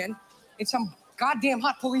our weekend? In some goddamn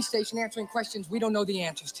hot police station answering questions we don't know the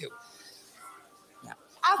answers to. Now,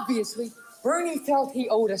 obviously, Bernie felt he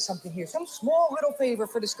owed us something here, some small little favor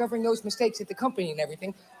for discovering those mistakes at the company and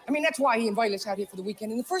everything. I mean, that's why he invited us out here for the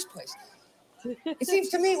weekend in the first place. It seems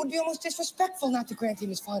to me it would be almost disrespectful not to grant him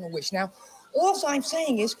his final wish. Now, all I'm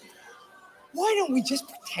saying is, why don't we just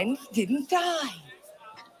pretend he didn't die?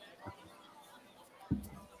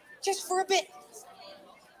 Just for a bit.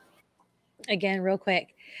 Again, real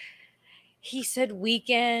quick. He said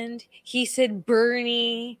weekend. He said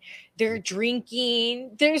Bernie. They're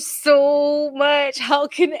drinking. There's so much. How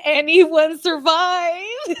can anyone survive?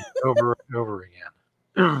 Over and over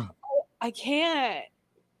again. I can't.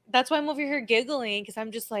 That's why I'm over here giggling, because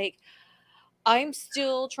I'm just like, I'm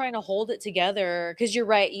still trying to hold it together. Because you're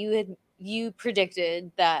right. You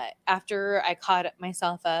predicted that after I caught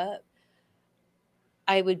myself up,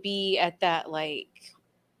 I would be at that like,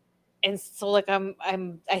 and so like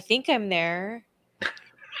I think I'm there.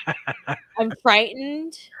 I'm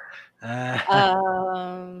frightened.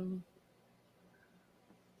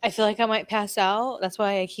 I feel like I might pass out. That's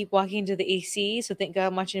why I keep walking to the AC. So thank God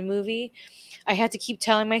I'm watching a movie. I had to keep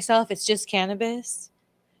telling myself it's just cannabis.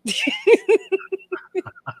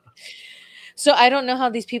 So I don't know how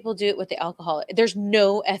these people do it with the alcohol. There's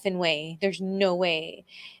no effing way. There's no way.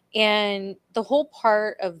 And the whole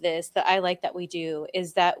part of this that I like that we do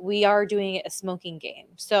is that we are doing a smoking game.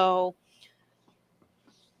 So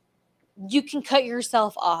you can cut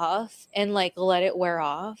yourself off and like let it wear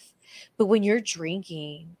off. But when you're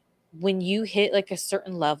drinking, when you hit like a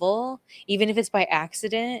certain level, even if it's by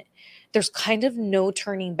accident, there's kind of no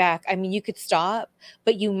turning back. I mean, you could stop,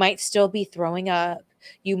 but you might still be throwing up.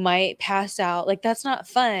 You might pass out. Like, that's not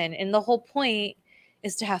fun. And the whole point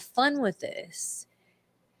is to have fun with this.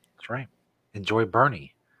 That's right. Enjoy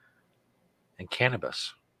Bernie and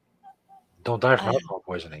cannabis. Don't die from alcohol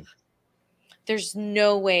poisoning. There's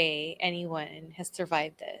no way anyone has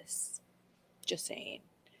survived this. Just saying.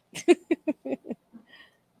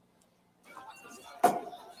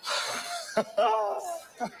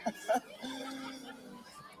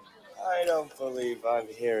 I don't believe I'm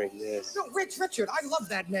hearing this. No, Richard, I love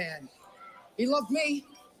that man. He loved me.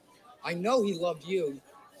 I know he loved you.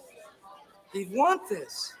 He'd want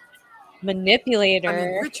this. Manipulator. I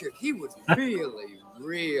mean, Richard, he would really,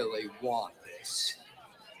 really want this.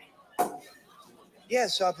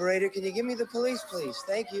 Yes, operator, can you give me the police, please?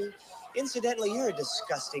 Thank you. Incidentally, you're a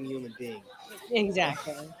disgusting human being.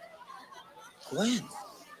 Exactly. Gwen.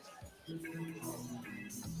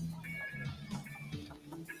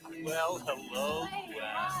 Well, hello, Gwen.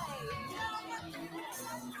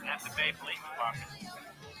 At the Bay Police Department.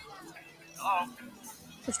 Hello?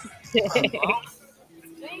 Hello?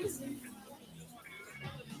 Hello, this is the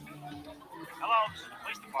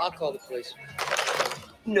police department. I'll call the police.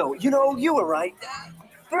 No, you were right.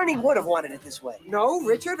 Bernie would have wanted it this way. No,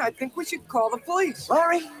 Richard, I think we should call the police.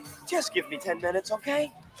 Larry, just give me 10 minutes,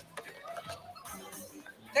 okay?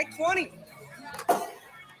 Take 20.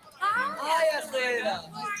 Ah, yes, lady.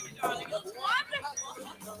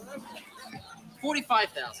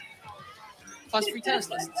 45,000. Plus free tennis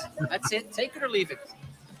lessons. That's it. Take it or leave it.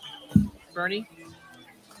 Bernie?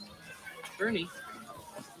 Bernie?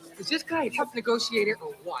 Is this guy a tough negotiator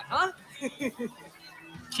or what, huh?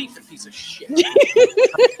 Keep the piece of shit.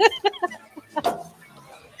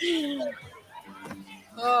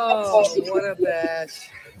 Oh, what a batch.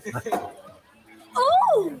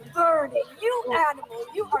 Oh, Bernie, you animal,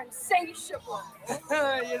 you are insatiable.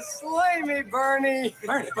 You slay me, Bernie.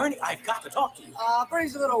 Bernie, I've got to talk to you.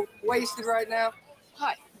 Bernie's a little wasted right now.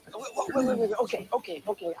 Hi. Wait. Okay.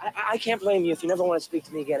 I can't blame you if you never want to speak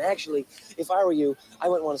to me again. Actually, if I were you, I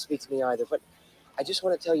wouldn't want to speak to me either. But I just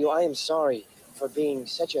want to tell you I am sorry for being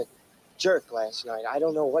such a jerk last night. I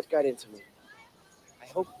don't know what got into me. I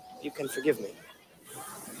hope you can forgive me.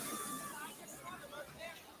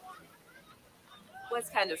 Was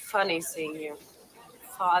kind of funny seeing your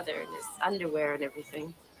father in his underwear and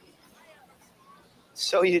everything.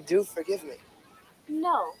 So you do forgive me?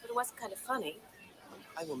 No, but it was kind of funny.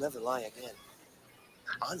 I will never lie again.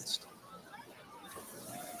 Honest.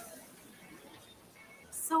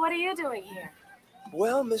 So what are you doing here?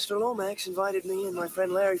 Well, Mr. Lomax invited me and my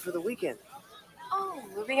friend Larry for the weekend. Oh,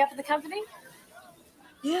 moving up in the company?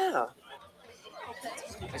 Yeah.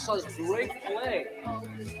 I saw this great play.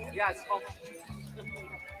 Yeah, it's called...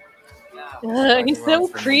 He's so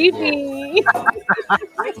creepy. He's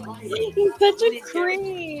such a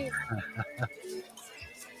creep.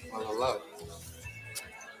 Well, hello.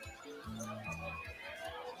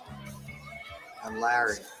 I'm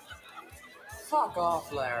Larry. Fuck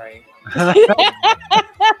off, Larry.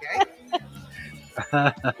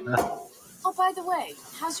 Oh, by the way,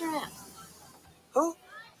 how's your aunt? Who?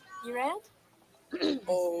 Your aunt?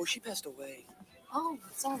 Oh, she passed away. Oh,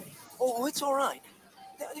 sorry. Oh, it's all right.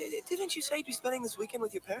 Didn't you say you'd be spending this weekend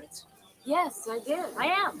with your parents? Yes, I did. I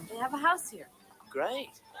am. They have a house here.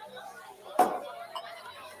 Great.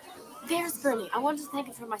 There's Bernie. I wanted to thank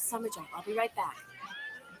him for my summer job. I'll be right back.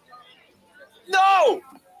 No!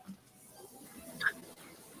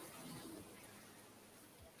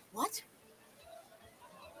 What?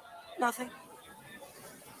 Nothing.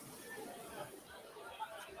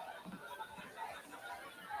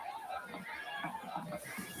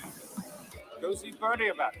 Go see Bernie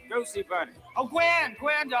about it. Go see Bernie. Oh, Gwen,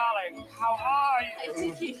 darling, how are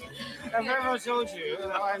you? I've never told you,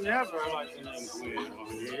 I never liked the name Gwen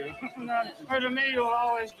on you. Or to me, you'll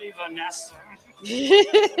always be Vanessa. We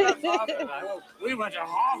went to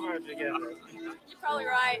Harvard together. You're probably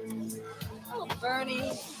right. Oh,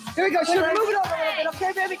 Bernie. Here we go. Should we move it over a little bit,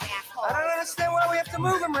 okay, baby? I don't understand why we have to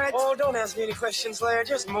move him, Rich. Oh, don't ask me any questions, Larry.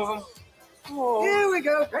 Just move him. Oh. Here we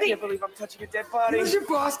go. I Ready? can't believe I'm touching a dead body. Here's your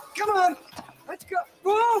boss. Come on. Let's go.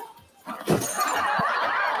 Move. Oh,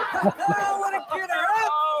 what a kidder, huh?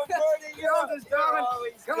 Oh, Bernie, you oldest darling.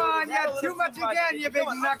 Come on, you had too much again, you big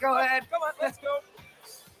knucklehead. Come on, let's go.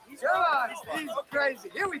 Come on, he's crazy.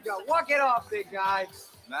 Here we go. Walk it off, big guy.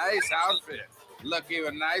 Nice outfit. Look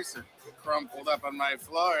even nicer. Crumpled up on my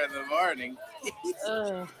floor in the morning.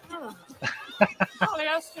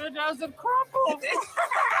 Polyester doesn't crumple.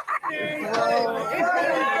 Here we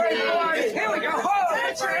go.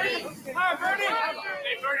 Hi, Bernie.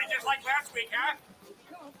 Hey, Bernie, just like last week, huh?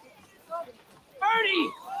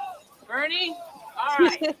 Bernie? All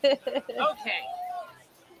right. Okay.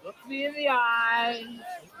 Look me in the eye.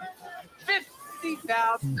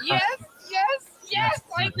 50,000. Yes,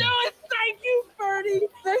 I knew it. Thank you, Bernie.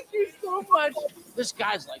 Thank you so much. This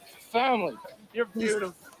guy's like family. You're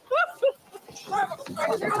beautiful.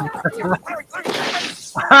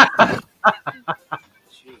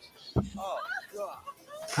 Oh, God.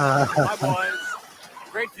 Hi, boys.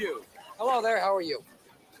 Great view. Hello there. How are you?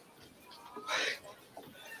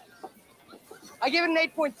 I give it an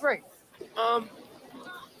 8.3.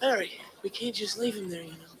 Larry, we can't just leave him there,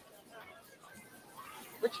 you know.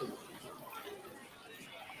 Richard.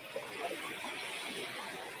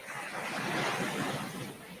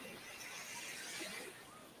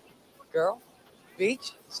 Girl,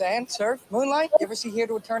 beach, sand, surf, moonlight. You ever see Here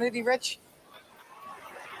to Eternity, Rich?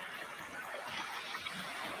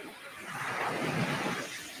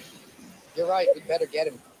 You're right. We better get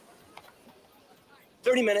him.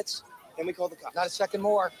 30 minutes, then we call the cops. Not a second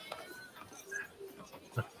more.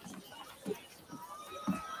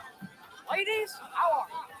 Ladies, how are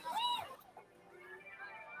you?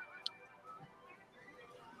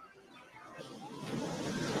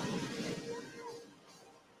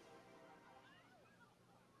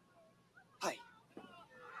 Hi.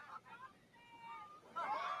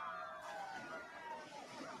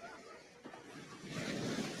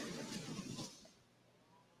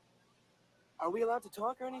 Are we allowed to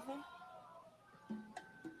talk or anything?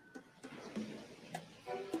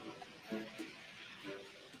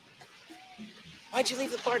 Why'd you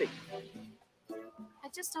leave the party? I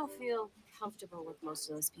just don't feel comfortable with most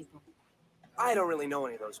of those people. I don't really know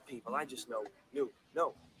any of those people. I just know you.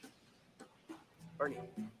 No. Bernie.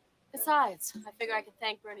 Besides, I figure I can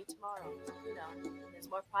thank Bernie tomorrow. You know, there's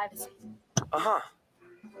more privacy. Uh-huh.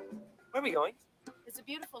 Where are we going? There's a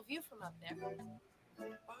beautiful view from up there.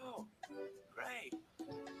 Oh, great.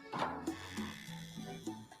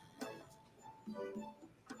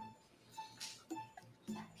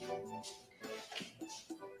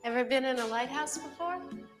 Ever been in a lighthouse before?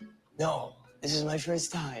 No, this is my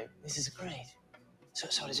first time. This is great. So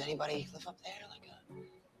does anybody live up there? Like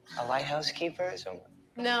a lighthouse keeper or something?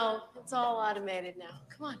 No, it's all automated now.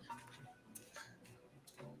 Come on.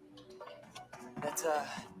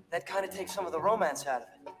 That kind of takes some of the romance out of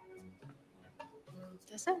it.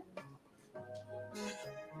 Does it?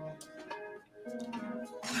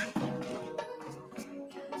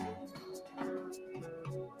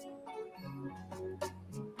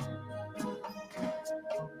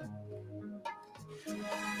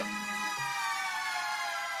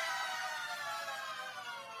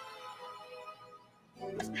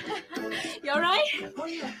 You all right? Oh,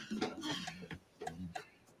 yeah.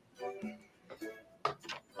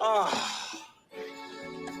 Oh,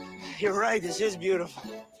 you're right. This is beautiful.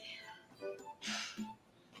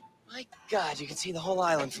 My God, you can see the whole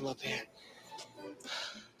island from up here.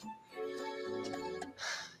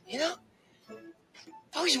 You know,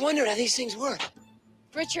 I always wondered how these things work.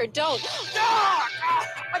 Richard, don't.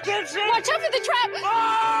 I can't see. Watch out for the trap.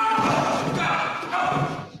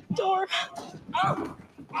 Door.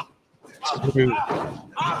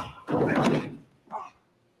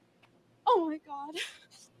 Oh my God.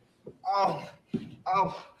 Oh,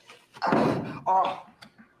 oh, oh, oh,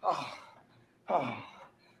 oh,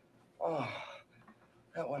 oh.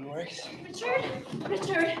 That one works. Richard,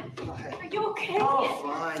 are you okay? Oh,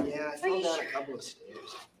 fine, yeah. I fell you down sure? a couple of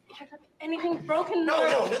stairs. Anything broken? No,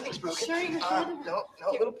 or- nothing's broken. Sure, you're good? No,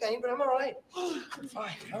 a little pain, but I'm all right. I'm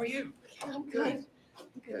fine. How are you? I'm good.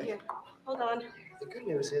 Good. Here, hold on. The good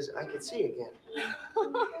news is I can see again.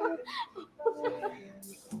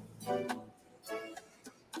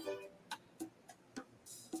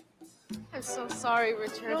 I'm so sorry,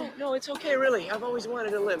 Richard. No, it's okay, really. I've always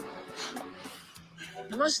wanted to live.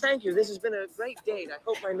 I must thank you. This has been a great date. I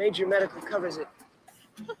hope my major medical covers it.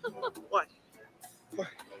 What? I'm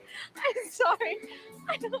sorry.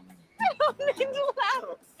 I don't mean to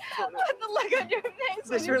laugh. But the look on your face This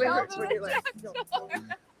when you really fell hurts through when the you laugh. No. trapdoor.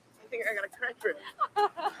 I think I got a crack rib.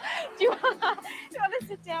 Do you want to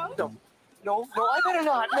sit down? No, I better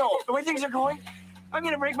not. No, the way things are going, I'm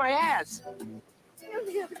gonna break my ass.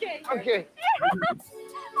 Okay. Okay.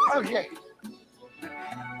 Okay.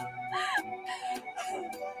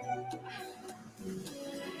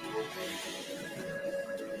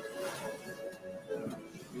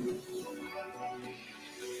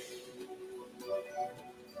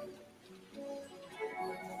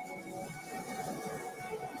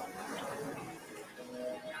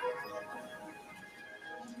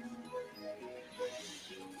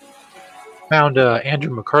 Found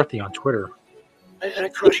Andrew McCarthy on Twitter. I had a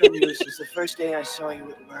crush on you since the first day I saw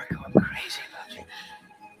you at work. I'm crazy about you.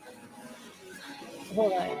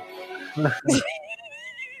 Hold on.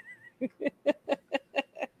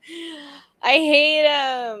 I hate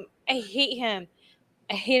him. I hate him.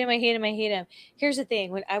 I hate him. I hate him. I hate him. Here's the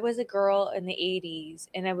thing. When I was a girl in the 80s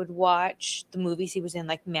and I would watch the movies he was in,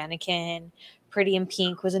 like Mannequin, Pretty in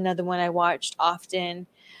Pink was another one I watched often.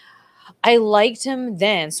 I liked him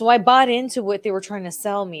then. So I bought into what they were trying to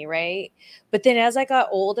sell me, right? But then as I got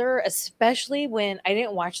older, especially when I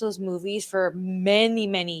didn't watch those movies for many,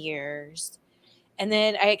 many years, and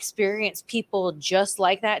then I experienced people just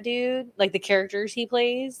like that dude, like the characters he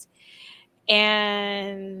plays,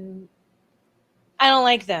 and I don't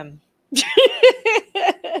like them.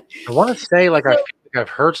 I want to say, like, I feel like I've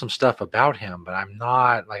heard some stuff about him, but I'm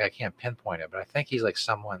not, like, I can't pinpoint it. But I think he's like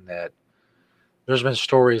someone that there's been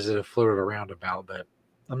stories that have floated around about, but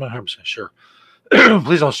I'm not 100% sure.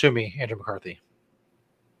 Please don't sue me, Andrew McCarthy.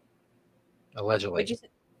 Allegedly.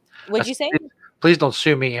 What'd you say? Please don't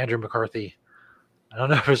sue me, Andrew McCarthy. I don't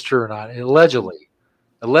know if it's true or not. Allegedly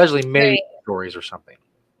made stories or something.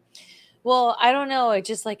 Well, I don't know. It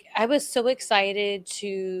just like I was so excited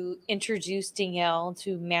to introduce Danielle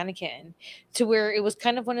to Mannequin, to where it was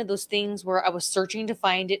kind of one of those things where I was searching to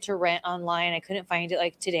find it to rent online. I couldn't find it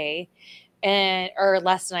like today or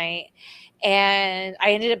last night. And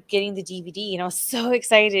I ended up getting the DVD and I was so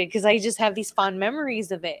excited because I just have these fond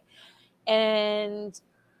memories of it. And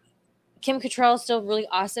Kim Cattrall's still really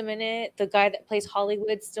awesome in it. The guy that plays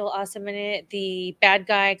Hollywood's still awesome in it. The bad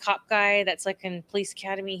guy, cop guy that's like in Police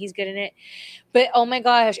Academy, he's good in it. But oh my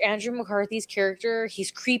gosh, Andrew McCarthy's character,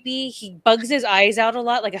 he's creepy. He bugs his eyes out a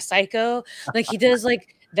lot like a psycho. Like he does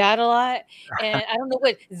like that a lot. And I don't know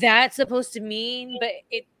what that's supposed to mean, but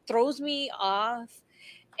it throws me off.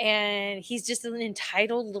 And he's just an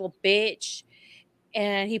entitled little bitch.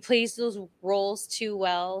 And he plays those roles too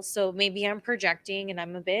well. So maybe I'm projecting and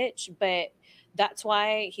I'm a bitch, but that's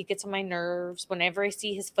why he gets on my nerves. Whenever I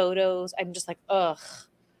see his photos, I'm just like, ugh.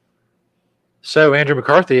 So Andrew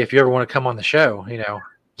McCarthy, if you ever want to come on the show,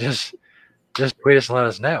 just tweet us and let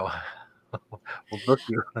us know. We'll book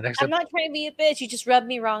you the next I'm not trying to be a bitch. You just rubbed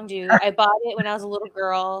me wrong, dude. I bought it when I was a little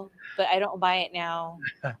girl, but I don't buy it now.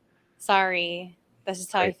 Sorry. That's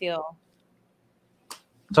just how I feel.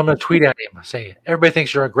 So I'm going to tweet at him, say, everybody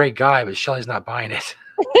thinks you're a great guy, but Shelly's not buying it.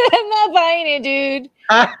 I'm not buying it, dude.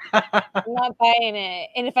 I'm not buying it.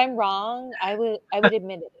 And if I'm wrong, I would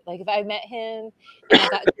admit it. Like if I met him and I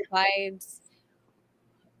got good vibes,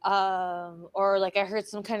 or like I heard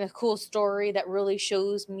some kind of cool story that really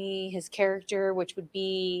shows me his character, which would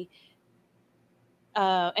be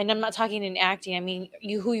and I'm not talking in acting, I mean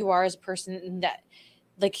who you are as a person, and that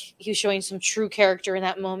like he was showing some true character in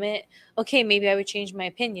that moment, okay, maybe I would change my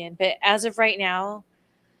opinion. But as of right now,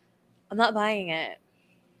 I'm not buying it.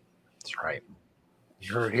 That's right.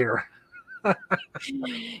 You heard here.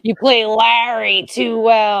 You play Larry too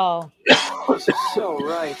well. This is so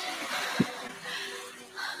right.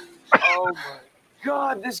 Oh my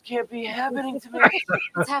God, this can't be happening to me.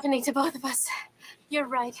 It's happening to both of us. You're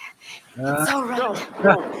right. It's so right.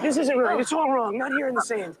 No, this isn't right. It's all wrong. Not here in the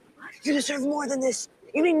sand. You deserve more than this.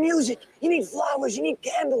 You need music. You need flowers. You need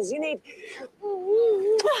candles. You need...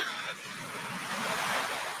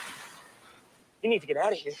 You need to get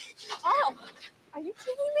out of here. Oh, are you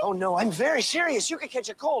kidding me? Oh, no, I'm very serious. You could catch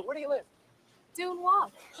a cold. Where do you live? Dune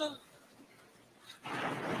Walk.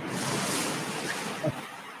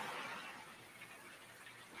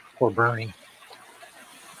 Poor Bernie.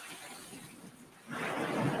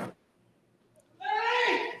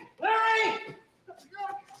 Larry!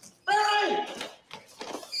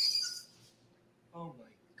 Oh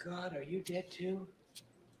my God, are you dead too?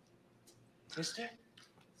 Mister?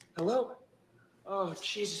 Hello? Oh,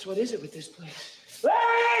 Jesus, what is it with this place?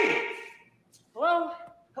 Larry! Hello?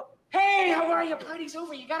 Hey, how are you? Party's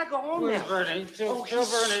over. You gotta go home Where's now. Bernie? Oh, Tell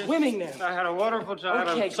he's Bernie. swimming now. I had a wonderful time.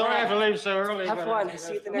 Okay, I'm sorry I have to leave so early. Have but fun.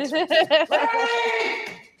 See you at the next one.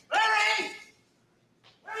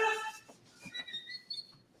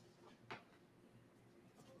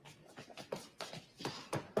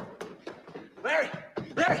 Larry!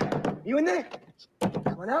 Larry! You in there?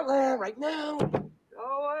 Come on out, Larry, right now. Go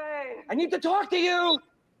away. I need to talk to you.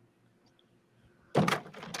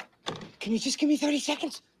 Can you just give me 30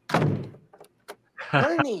 seconds?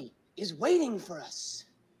 Bernie is waiting for us.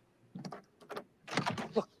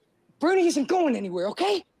 Look, Bernie isn't going anywhere,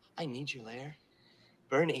 okay? I need you, Larry.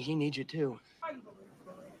 Bernie, he needs you too. How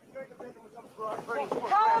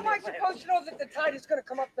am I supposed to know that the tide is going to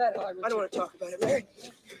come up that high? I don't want to talk about it, Larry.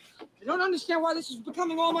 I don't understand why this is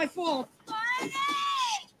becoming all my fault.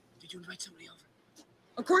 Did you invite somebody over?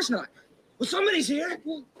 Of course not. Well, somebody's here.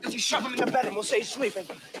 Well, if you shove him in the bed and we'll say he's sleeping.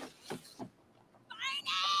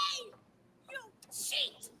 You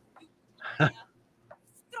cheat! Stronzo,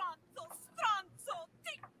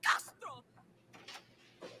 ti castro!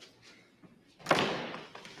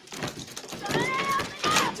 To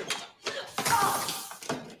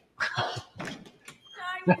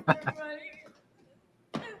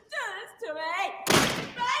me! Buddy!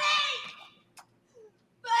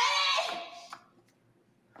 Buddy!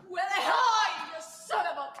 Where the hell are you, you son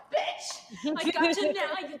of a bitch? I got you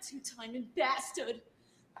now, you two-timing bastard.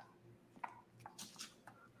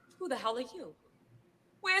 Who the hell are you?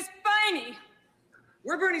 Where's Bernie?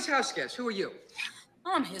 We're Bernie's house guests. Who are you?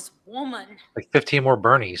 I'm his woman. Like 15 more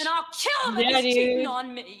Bernies. And I'll kill him if Yeah, he's cheating dude.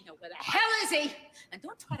 on me. Where the hell is he? And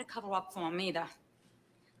don't try to cover up for him either.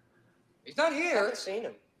 He's not I here. haven't seen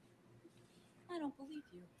him. I don't believe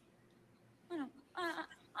you.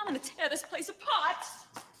 I'm gonna tear this place apart.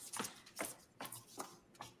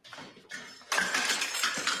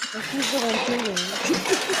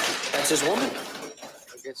 That's his woman.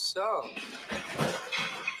 I guess so.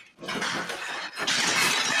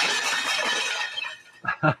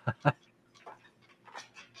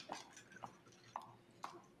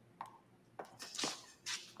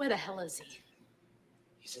 Where the hell is he?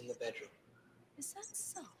 He's in the bedroom. Is that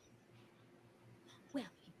so? Well,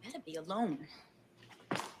 he better be alone.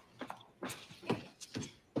 God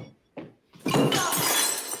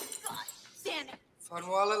damn it. Fun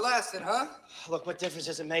while it lasted, huh? Look, what difference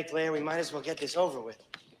does it make, Larry? We might as well get this over with.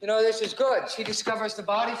 You know, this is good. She discovers the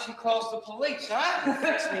body, she calls the police, huh?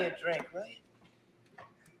 Fix me a drink, right?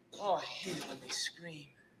 Oh, I hate it when they scream.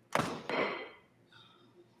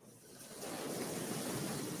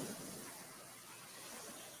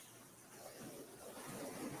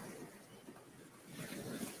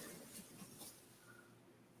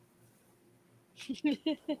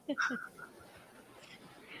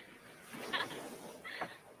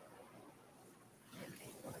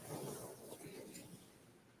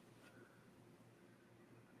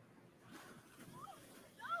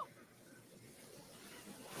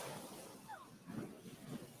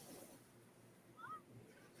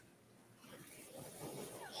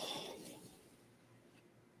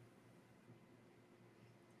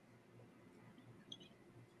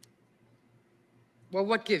 Well,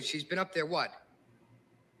 what gives? She's been up there, what?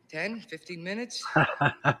 10, 15 minutes?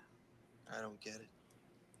 I don't get it.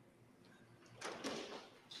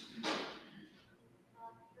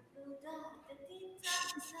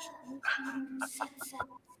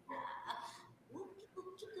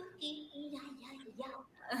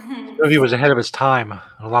 This movie was ahead of its time in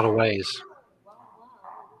a lot of ways.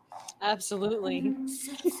 Absolutely.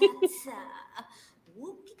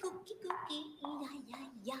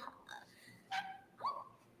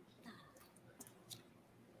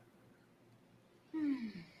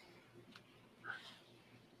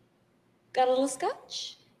 Got a little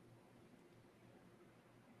scotch?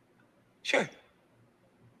 Sure.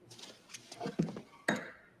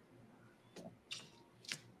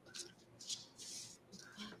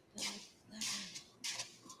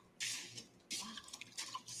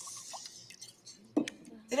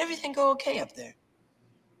 Did everything go okay up there?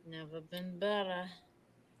 Never been better.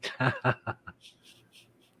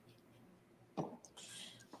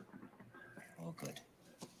 Oh, good.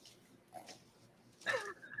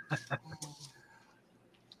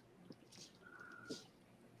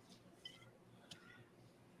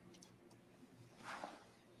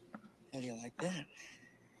 How do you like that?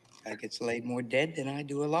 Guy gets laid more dead than I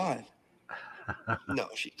do alive. No,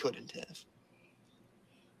 she couldn't have.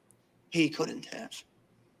 He couldn't have.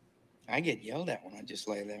 I get yelled at when I just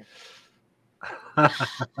lay there.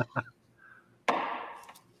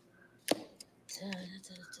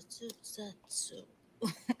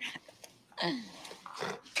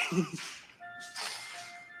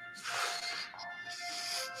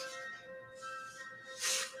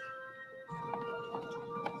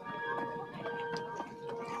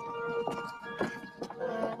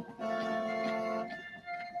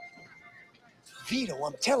 Vito,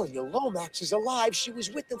 I'm telling you, Lomax is alive. She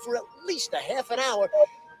was with him for at least a half an hour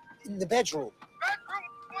in the bedroom. Bedroom?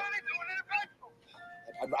 What are they doing in the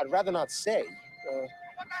bedroom? I'd rather not say. What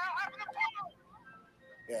the hell happened to Paul?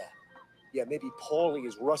 Yeah, maybe Paulie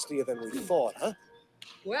is rustier than we thought, huh?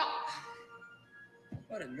 Well,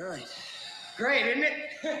 what a night. Great, isn't it?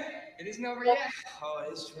 It isn't over yet. Oh,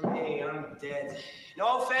 it is for me. I'm dead.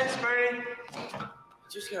 No offense, Bernie.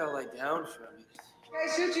 Just gotta lay down for a minute. Hey,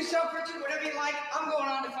 suit yourself, Richard, whatever you like. I'm going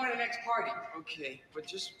on to find the next party. Okay, but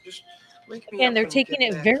just wake me And up they're when you taking get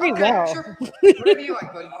it back. very Okay, well. sure. Whatever you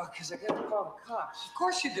like, buddy. Oh, because I gotta call the cops. Of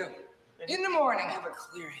course you do. In the morning. I have a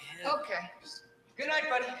clear head. Okay. Good night,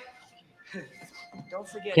 buddy. Don't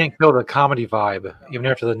forget. Can't kill the comedy vibe even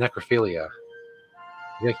after the necrophilia.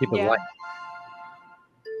 You gotta keep it Yeah. light.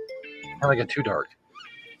 Can't get too dark.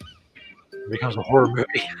 It becomes a horror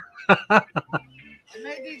movie. I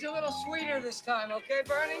made these a little sweeter this time, okay,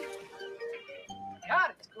 Bernie?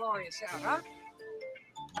 God, it's glorious out, huh?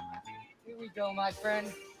 Here we go, my friend.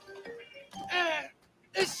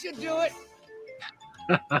 This should do it.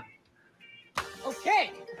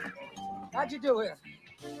 Okay. How'd you do here?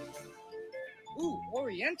 Ooh,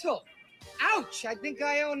 Oriental. Ouch! I think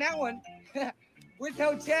I own that one. With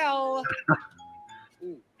hotel.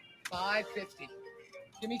 Ooh, $5.50.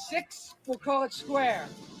 Give me 6. We'll call it square.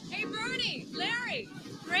 Hey, Bernie, Larry,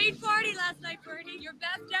 great party last night, Bernie. Your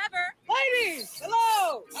best ever. Ladies,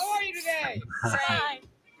 hello. How are you today? Hi.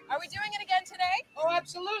 Are we doing it again today? Oh,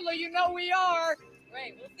 absolutely. You know we are.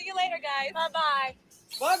 Great. We'll see you later, guys. Bye-bye.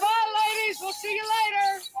 Bye-bye, ladies. We'll see you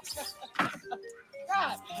later.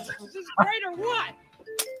 God, is this great or what?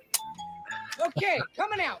 Okay,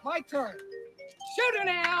 coming out. My turn. Shooter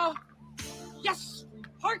now. Yes.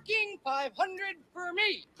 Parking 500 for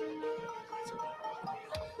me.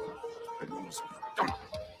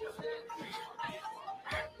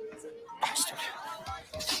 Bastard.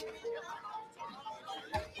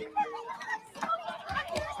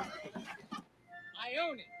 I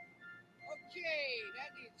own it. Okay,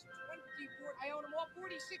 that is 24. I own them all $46,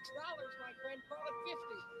 my friend. Call it 50.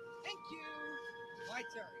 Thank you. My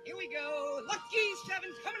turn. Here we go. Lucky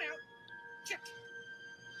 7 coming out. Check.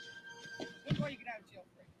 Before you get out of jail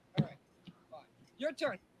free. All right. Fine. Your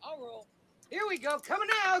turn. I'll roll. Here we go. Coming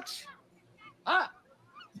out. Ah.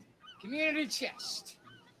 Community chest.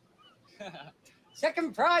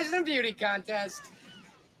 Second prize in the beauty contest.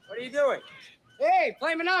 What are you doing? Hey,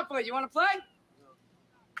 play Monopoly. You want to play?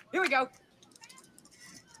 Here we go.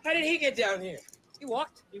 How did he get down here? He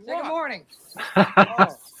walked. Good morning.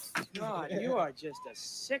 Oh, God, you are just a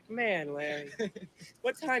sick man, Larry.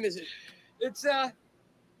 What time is it? It's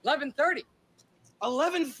 11:30.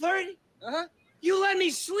 11:30? Uh-huh. You let me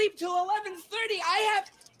sleep till 11:30. I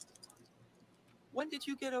have. When did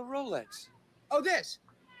you get a Rolex? Oh, this.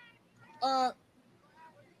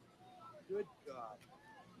 Good God.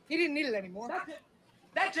 He didn't need it anymore. That's it.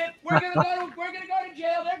 That's it. We're gonna go to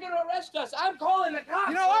jail. They're gonna arrest us. I'm calling the cops.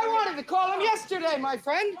 You know, I wanted to call him yesterday, my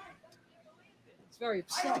friend. It's very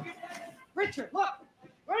upsetting. Richard, look.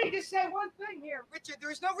 Let me just say one thing here, Richard.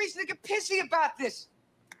 There is no reason to get pissy about this.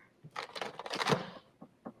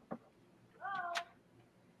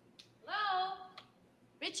 Hello?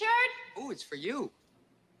 Richard? Ooh, it's for you.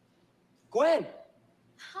 Gwen,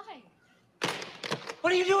 Hi.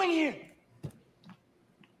 what are you doing here?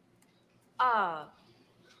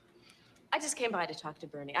 I just came by to talk to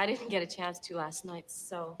Bernie. I didn't get a chance to last night,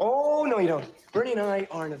 so. Oh, no, you don't. Bernie and I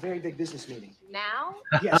are in a very big business meeting. Now?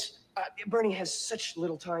 Yes. Bernie has such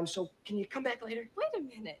little time, so can you come back later? Wait a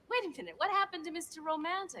minute. What happened to Mr.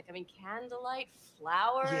 Romantic? I mean, candlelight,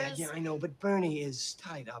 flowers. Yeah, I know, but Bernie is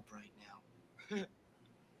tied up right now.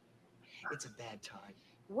 It's a bad time.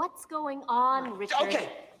 What's going on, Richard? Okay,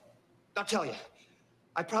 I'll tell you.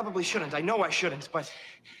 I probably shouldn't. I know I shouldn't, but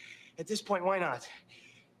at this point, why not?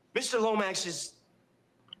 Mr. Lomax is...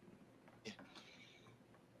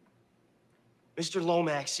 Mr.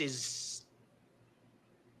 Lomax is...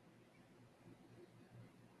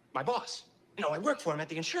 my boss. You know, I work for him at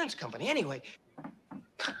the insurance company. Anyway.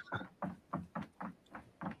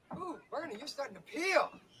 Ooh, Bernie, you're starting to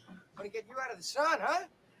peel. Want to get you out of the sun, huh?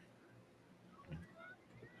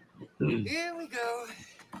 Here we go.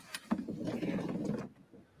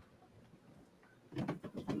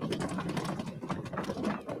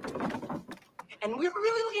 And we were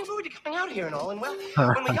really looking forward to coming out here and all. And well,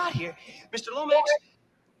 when we got here, Mr. Lomax,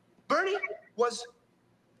 Bernie was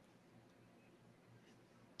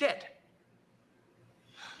dead.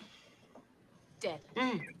 Dead.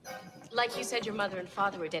 Like you said, your mother and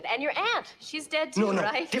father were dead. And your aunt, she's dead too, No,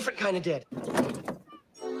 right? different kind of dead.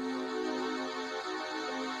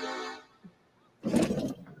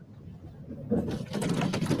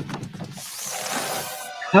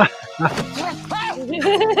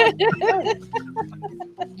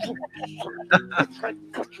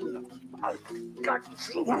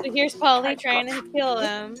 So here's Polly trying to kill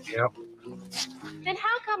him. Yep. Then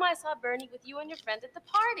how come I saw Bernie with you and your friend at the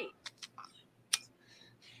party?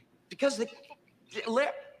 Because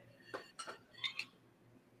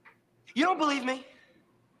you don't believe me?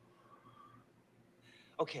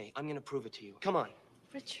 Okay, I'm gonna prove it to you. Come on.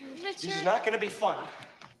 Richard. This is not gonna be fun.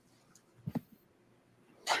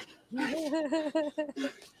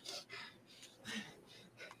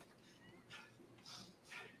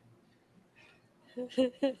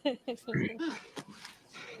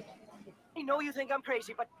 I know you think I'm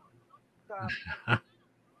crazy, but...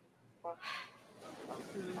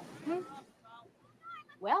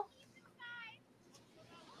 Well?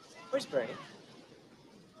 Where's Bernie?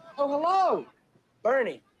 Oh, hello!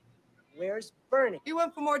 Bernie. Where's Bernie? He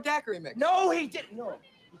went for more daiquiri mix. No, he didn't. No,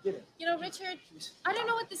 he didn't. You know, Richard, I don't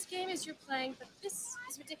know what this game is you're playing, but this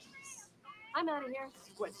is ridiculous. I'm out of here.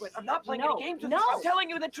 Gwen, I'm not playing No, any games with no. you. I'm telling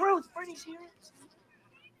you the truth. Bernie's here.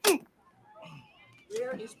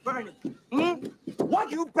 Where is Bernie?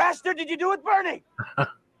 What, you bastard, did you do with Bernie? I'm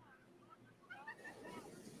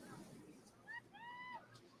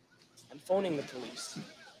phoning the police.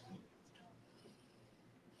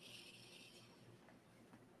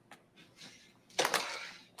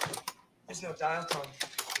 There's no dial tone.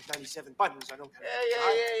 There's 97 buttons. I don't have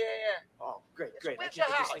Yeah. Oh, great. I Where's can't your get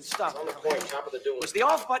this house? thing stopped. On the point, top of the dune. Was the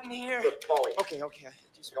off button here? Good, Paulie. Okay. Don't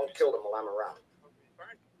kill them while I'm around. We're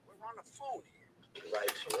on the phone here.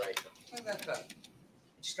 Right. Play that back.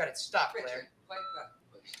 You just got it stopped, Richard, Larry. play that,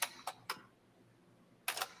 please.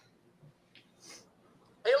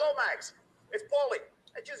 Hey, Lomax. It's Paulie.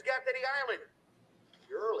 I just got to the island.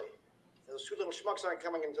 You're early. Those two little schmucks aren't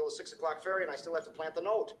coming until the 6 o'clock ferry, and I still have to plant the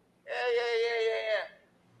note.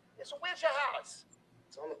 Yeah, so where's your house?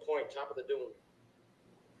 It's on the point, top of the dune.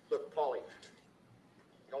 Look, Paulie,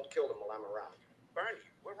 Don't kill them while I'm around. Bernie,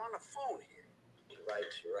 we're on the phone here. You're right.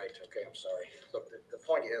 Okay, I'm sorry. Look, the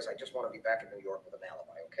point is, I just want to be back in New York with an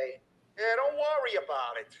alibi, okay? Yeah, don't worry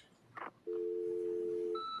about it.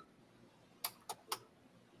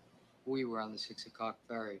 We were on the 6 o'clock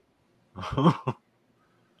ferry.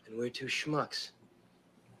 And we're two schmucks.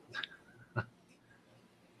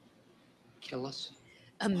 Kill us.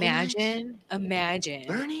 Imagine.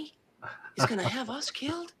 Bernie is gonna have us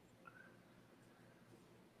killed?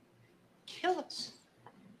 Kill us.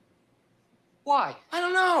 Why? I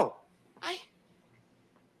don't know.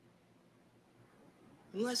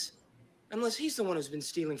 Unless he's the one who's been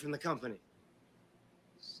stealing from the company.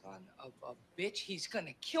 Son of a bitch, he's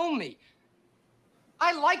gonna kill me.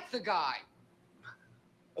 I like the guy.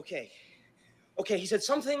 Okay, he said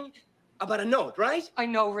something about a note, right? I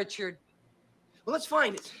know, Richard. Well, let's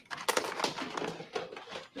find it.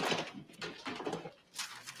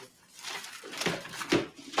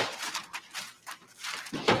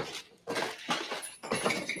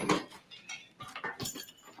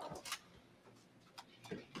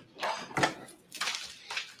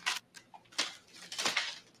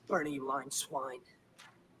 Bernie, you lying swine.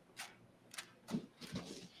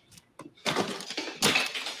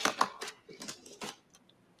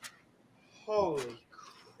 Holy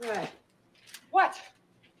crap. What?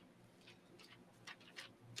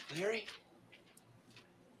 Larry?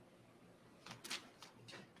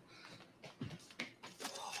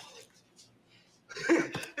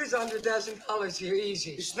 There's $100,000 here,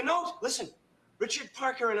 easy. This is the note. Listen, Richard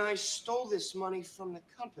Parker and I stole this money from the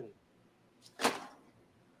company to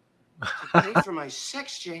pay for my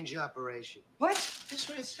sex change operation. What? That's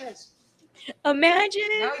what it says. Imagine.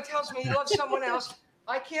 Now he tells me he loves someone else.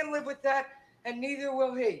 I can't live with that, and neither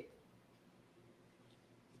will he.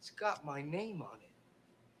 It's got my name on it.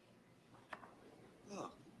 Oh,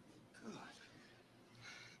 God.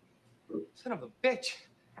 Son of a bitch.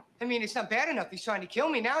 I mean, it's not bad enough he's trying to kill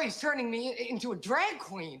me. Now he's turning me into a drag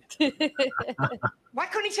queen. Why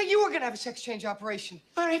couldn't he say you were going to have a sex change operation?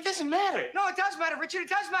 But it doesn't matter. No, it does matter, Richard. It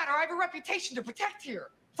does matter. I have a reputation to protect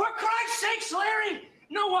here. For Christ's sakes, Larry!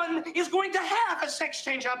 No one is going to have a sex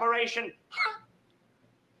change operation.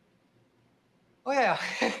 Oh, yeah.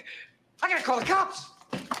 I got to call the cops.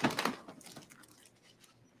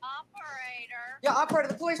 Operator. Yeah, operator,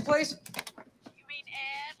 the police, please. You mean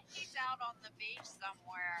Ed? He's out on the beach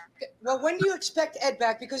somewhere. Well, when do you expect Ed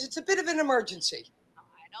back? Because it's a bit of an emergency.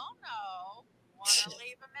 I don't know. Want to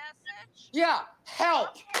leave a message? Yeah,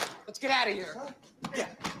 help. Let's get out of here. Yeah.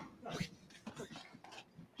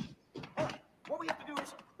 What we have to do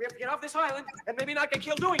is we have to get off this island and maybe not get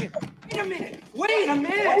killed doing it. Wait a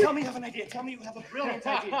minute. Tell me you have an idea. Tell me you have a brilliant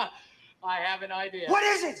idea. I have an idea. What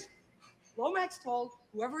is it? Lomax told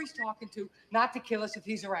whoever he's talking to not to kill us if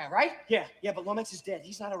he's around, right? Yeah, but Lomax is dead.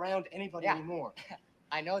 He's not around anybody anymore.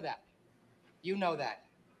 I know that. You know that.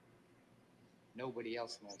 Nobody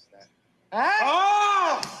else knows that. Huh?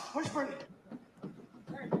 Oh! Where's Bernie?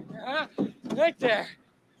 Right there.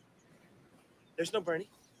 There's no Bernie.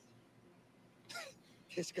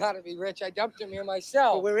 It's got to be Rich. I dumped him here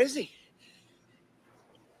myself. Well, where is he?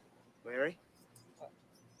 Larry?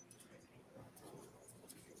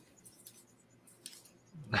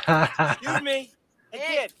 Excuse me.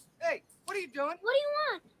 Hey, kid. Hey, what are you doing? What do you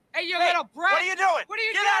want? Hey, you little brat. What are you doing? What are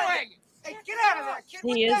you Get out of doing? Hey, get out of there, kid. He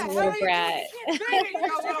What is the a hell little are you brat. doing?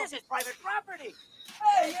 This is private property.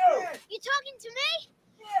 Hey, you! You talking to me?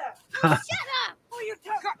 Yeah. Shut up! Who are you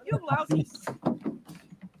talking? You lousy.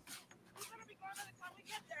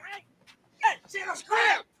 Hey, Santa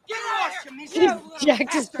Scram! Get lost, you He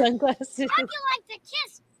jacked his sunglasses. How'd you like to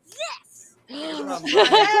kiss this?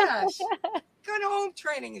 Yes. What kind of home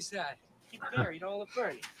training is that? Keep it there. You don't look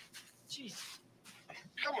Bernie. Jeez.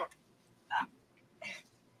 Come on.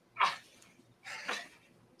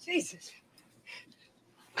 Jesus.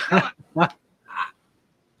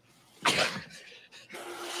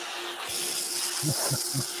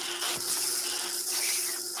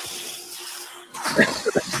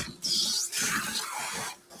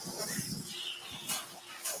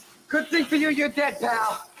 Good thing for you, you're dead,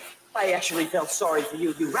 pal. I actually felt sorry for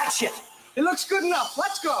you, you rat shit. It looks good enough.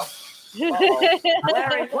 Let's go.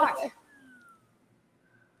 Larry, what?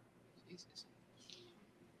 Jesus.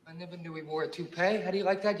 I never knew he wore a toupee. How do you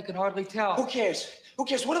like that? You can hardly tell. Who cares? Who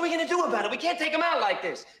cares? What are we going to do about it? We can't take him out like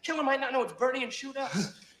this. Killer might not know it's Bernie and shoot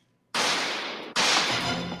us.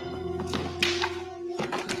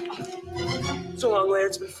 So long, Larry.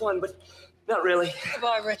 It's been fun, but not really.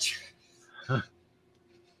 Goodbye, Rich.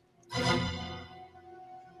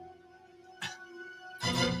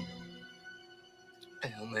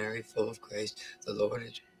 Hail Mary, full of grace, the Lord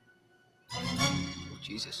is.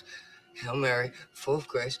 Jesus. Hail Mary, full of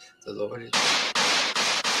grace, the Lord is...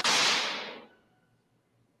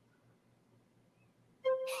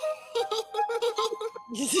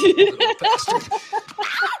 Little bastard.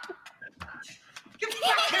 Get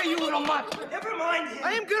back here, you little mutt! Never mind him.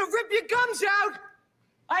 I am gonna rip your gums out!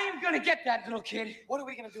 I am gonna get that little kid. What are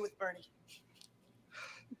we gonna do with Bernie?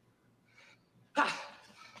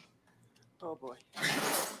 Oh boy.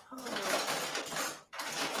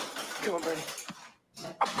 Come on, Bernie.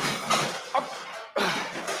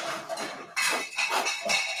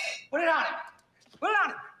 Put it on him. Put it on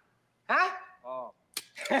him. Huh? Oh.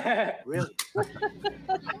 Really?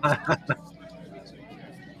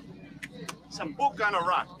 Some book on the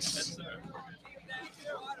rocks.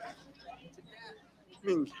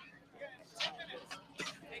 Ming.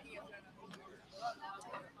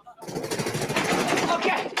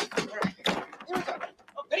 Okay.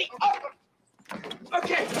 Ready? Up.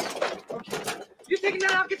 Okay. You take it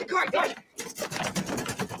now, I'll get the car. Go.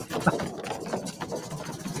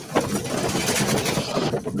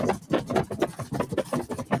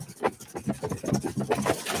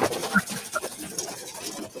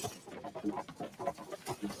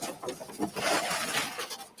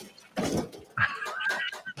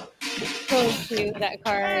 So cute. That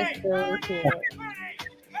car is so cute.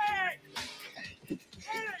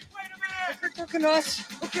 They're talking to us.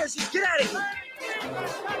 Who cares? Just get out of here.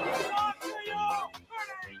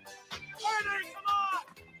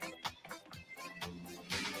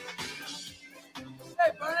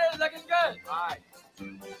 Hey, Bernie, looking good. Hi.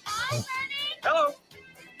 Hi, Bernie. Hello.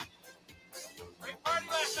 Great party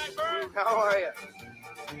last night, Bern. How are you?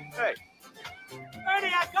 Hey.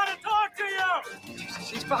 Bernie, I gotta talk to you.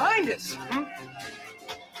 She's behind us.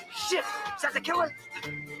 Shit. Is that the killer?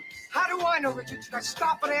 How do I know, Richard? Should I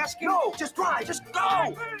stop and ask him? No, just drive. Just go.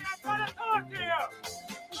 Hey, Bernie, I gotta talk to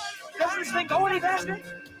you. Doesn't this thing go any faster?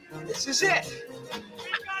 This is it. We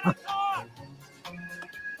gotta talk.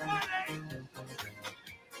 Bernie.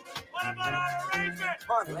 What about our arrangement?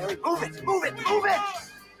 Come on, Larry. Move it. Move it. Move it.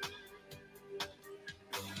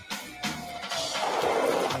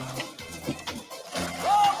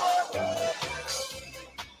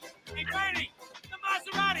 Hey, Bernie, the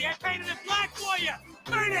Maserati. I painted it black for you.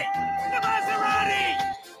 Bernie, the Maserati.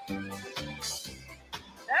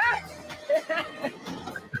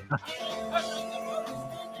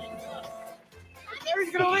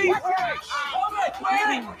 Larry's gonna leave. Wait.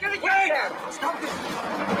 We're gonna get there. Stop this.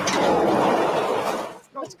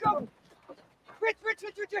 Let's go. Rich.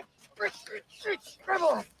 Grab a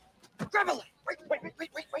light.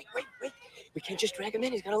 Wait. We can't just drag him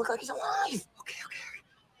in. He's gonna look like he's alive. Okay.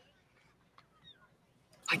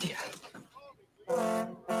 Idea.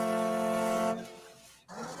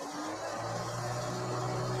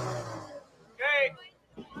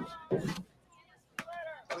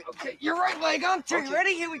 Okay, your right leg on three. Okay.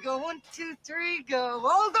 Ready? Here we go. 1, 2, 3, go.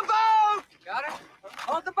 Hold the boat. Got it?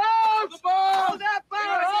 Hold the boat. Hold that boat.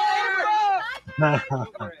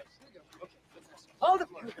 Hold the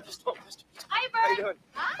boat. Hi, How you Bern. doing?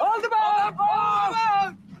 Hold the boat.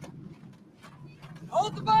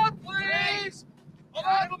 Hold the boat, please. Hold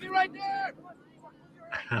on, we'll be right there.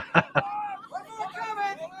 One more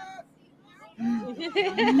coming. Here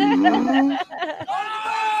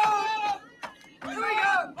we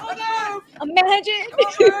go. Hold on. Imagine.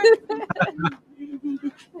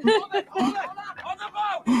 Hold the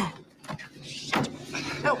boat.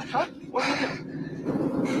 No, huh? What are you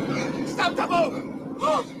doing? Stop the boat.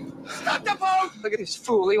 Stop the boat. Look at this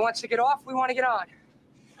fool. He wants to get off. We want to get on.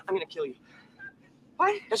 I'm gonna kill you.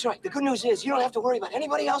 What? That's right. The good news is you don't have to worry about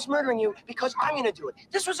anybody else murdering you because I'm gonna do it.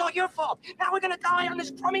 This was all your fault. Now we're gonna die on this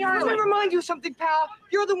crummy Let me island. remind you something, pal.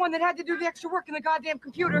 You're the one that had to do the extra work in the goddamn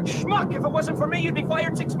computer. Schmuck! If it wasn't for me, you'd be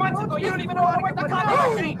fired 6 months ago. You don't even know how to work the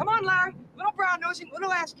goddamn thing. Come on, Larry. Little brown nosing,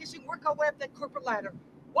 little ass kissing, work our way up that corporate ladder.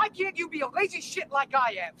 Why can't you be a lazy shit like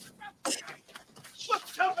I am? Look,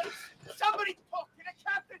 somebody talk to the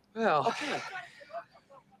captain. Well, Okay.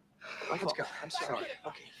 let's go. I'm sorry.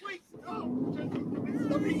 Okay. Please, no.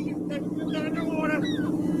 Somebody get that underwater.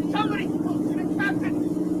 Somebody talk to the captain.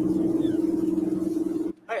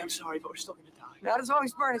 Hey, I'm sorry, but we're still gonna die. Not as long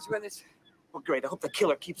as Bernie's with us. Well, great. I hope the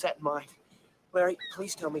killer keeps that in mind. Larry,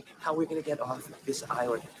 please tell me how we're gonna get off this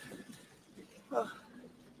island.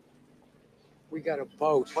 We got a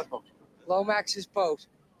boat. What boat? Lomax's boat.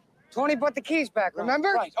 Tony put the keys back,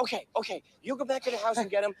 remember? Right. Okay. You go back to the house and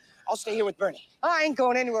get him. I'll stay here with Bernie. I ain't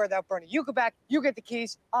going anywhere without Bernie. You go back, you get the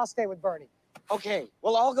keys, I'll stay with Bernie. Okay.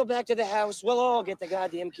 We'll all go back to the house. We'll all get the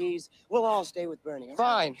goddamn keys. We'll all stay with Bernie. All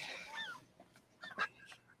right?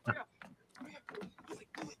 Fine.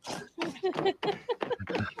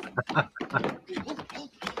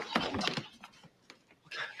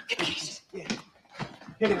 Get the keys. Yeah.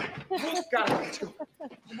 Anyway, got it. Let's go.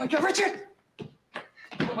 Oh my God, Richard!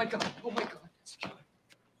 Oh my God. Oh my God. It's a killer.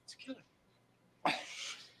 It's a killer.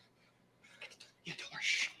 Yeah, don't worry.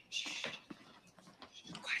 Shh. Shh.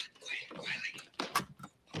 Quietly.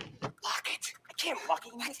 Lock it. I can't lock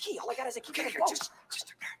it. You need a key. All I got is a key. Okay, just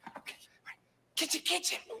okay. Right.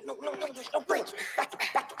 Kitchen. No, there's no bridge. Back door.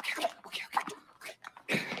 Come on. Okay.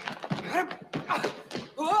 Got him?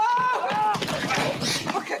 Oh!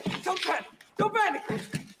 Okay, don't panic.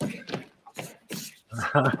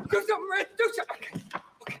 Do something, Rich. Do something.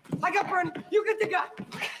 Okay. I got Bernie. You get the guy.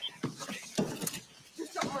 Okay. Do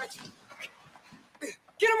something, Rich.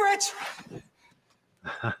 Get him, Rich.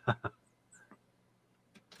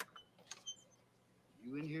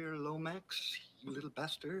 You in here, Lomax? You little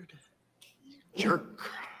bastard. You jerk.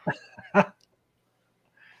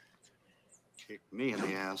 Kick me in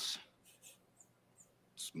the ass.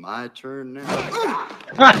 It's my turn now.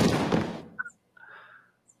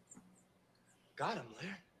 Got him,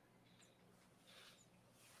 Lair.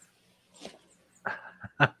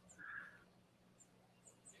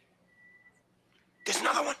 There's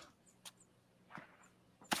another one.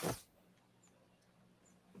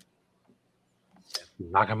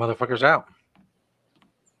 Knocking motherfuckers out.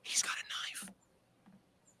 He's got a knife.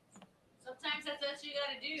 Sometimes that's what you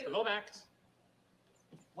gotta do. Lomax.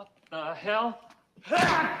 What the hell?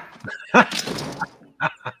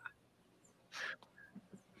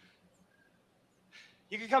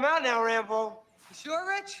 You can come out now, Rambo. You sure,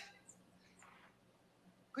 Rich?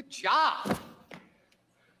 Good job.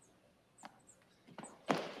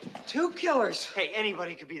 2 killers. Hey,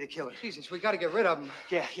 anybody could be the killer. Jesus, we gotta get rid of them.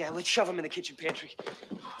 Yeah, let's shove them in the kitchen pantry.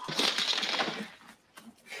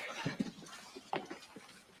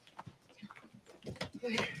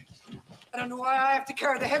 I don't know why I have to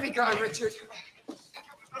carry the heavy guy, Richard.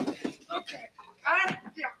 Okay.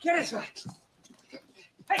 Yeah, get his way.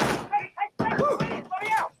 Hey, let me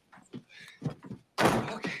out.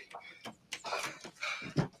 Okay.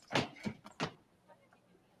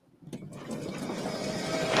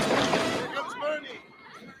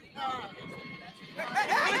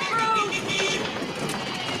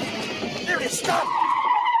 There it is. Stop.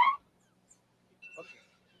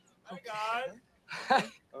 Okay.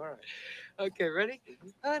 All right. Okay, ready?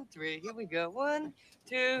 On 3. Here we go. 1,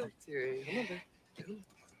 2, 3. Come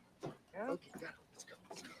on, baby. Okay, got it. Let's go.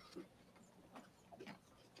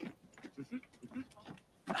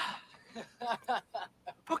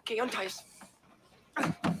 Okay, untie us.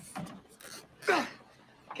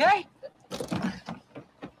 Okay?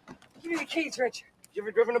 Give me the keys, Rich. You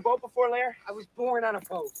ever driven a boat before, Lair? I was born on a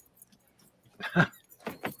boat.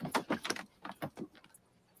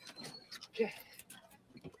 Okay.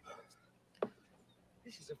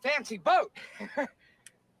 This is a fancy boat.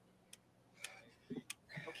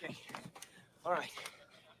 Okay. All right.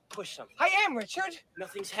 Push something. I am, Richard.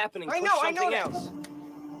 Nothing's happening. I know something else.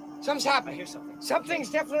 Something's happening. I hear something.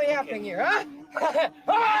 Something's definitely happening here, huh?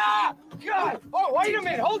 Ah! God! Oh, wait a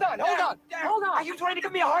minute. Hold on. Are you trying to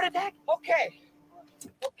give me a heart attack? Okay.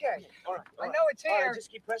 All right. I know it's here. Right,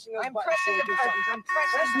 just keep pressing those buttons. Pressing the buttons. I'm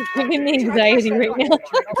pressing. It's giving me anxiety right now.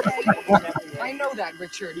 Okay. I know that,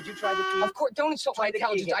 Richard. Did you try the key? Of course. Don't insult my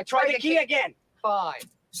intelligence. I tried the key again. Fine.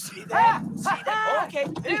 See that? See that? Okay.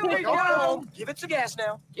 Here we go. Give it some gas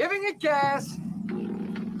now. Giving it gas.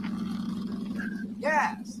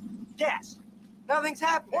 Gas. Nothing's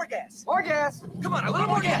happening. More gas. Come on, a little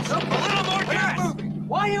more gas. A little more gas. Moving.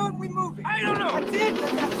 Why aren't we moving? I don't know. That's it.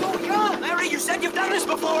 That's going on. Larry, you said you've done this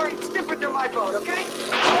before. It's different than my boat, okay?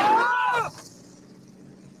 Oh!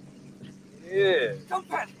 Yeah. Don't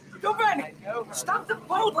panic. Stop the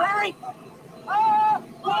boat, Larry. Oh,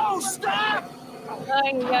 whoa, stop. We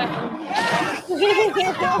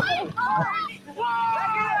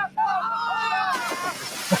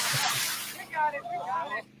got it.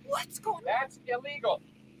 What's going on? That's illegal.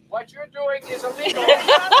 What you're doing is illegal.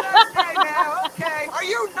 Okay. Are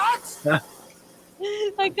you nuts? That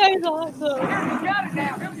guy's awesome. Here, we got it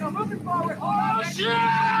now. Here we go. Moving forward. Oh, shit!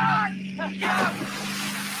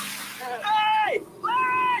 Hey!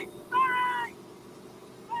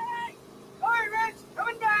 All right, Rich.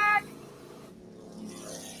 Coming back.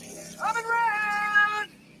 Coming round.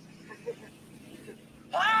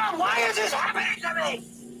 Ah, why is this happening to me?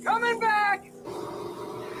 Coming back.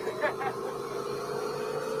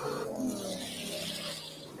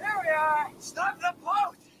 There we are. Stop the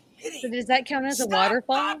boat. So does that count as a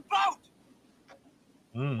waterfall?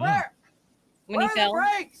 Mm-hmm. When he fell?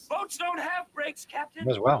 Brakes? Boats don't have brakes, Captain.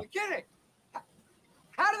 As well. You're kidding.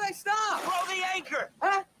 How do they stop? Throw the anchor.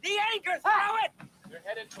 Huh? The anchor, throw it. You're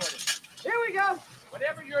headed toward it. Here we go.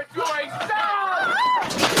 Whatever you're doing, stop!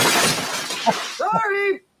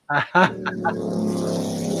 Sorry.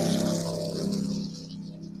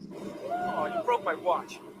 Oh, you broke my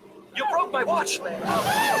watch. You broke my watch, man.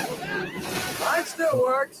 Mine still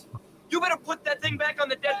works. You better put that thing back on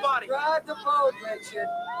the dead body. Drive the boat, Richard.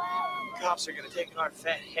 Cops are gonna take our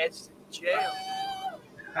fat heads to jail.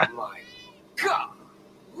 My God.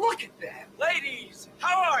 Look at that. Ladies,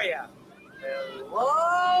 how are ya?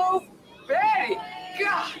 Hello, Betty.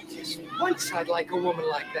 God, just once I'd like a woman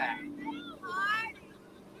like that. Turn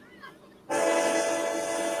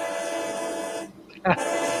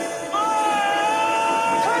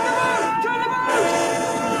the boat! Turn the boat!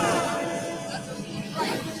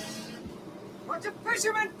 Bunch of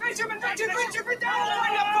fishermen, Richard, down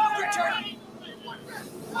on your boat, Richard!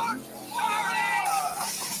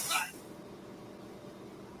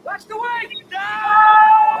 Watch the wing!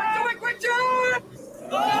 Watch the wing, Richard!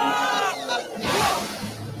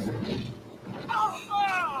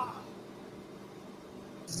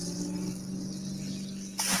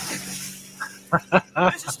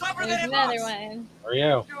 This is tougher than There's it another looks. one. Are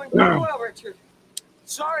you? Doing very well, Richard.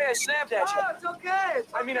 Sorry I snapped at you. Oh, it's okay.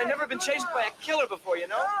 It's I mean, I've never been chased by a killer before, you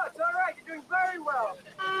know? Oh, it's all right. You're doing very well.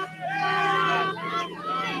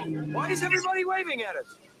 Why is everybody waving at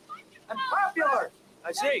us? I'm popular.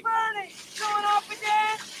 I see. Bernie, going off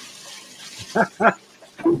again?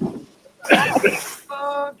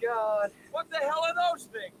 Oh, God. What the hell are those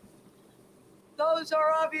things? Those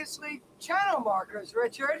are obviously channel markers,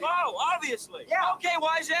 Richard. Oh, obviously. Yeah. Okay,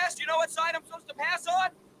 wise ass. Do you know what side I'm supposed to pass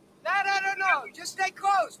on? No. Just stay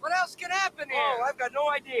close. What else can happen here? Oh, I've got no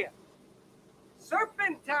idea.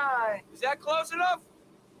 Serpentine. Is that close enough?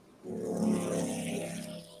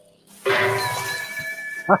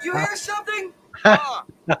 You hear something?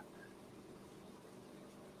 There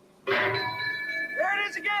it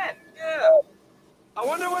is again. Yeah. I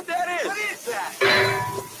wonder what that is. What is that?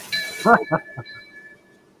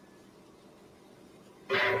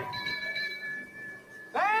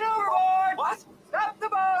 Man overboard. What? Stop the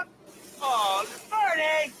boat. Oh,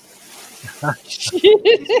 Bernie.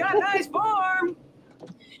 He's got a nice form.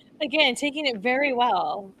 Again, taking it very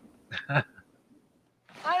well. I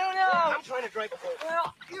don't know. I'm trying to drive a boat.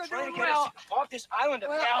 Well, you're Trying doing to get well. us off this island of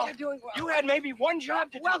Well, hell. you're doing well. You had maybe one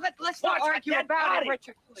job to do. Well, let's not Watch that argue dead about body. it,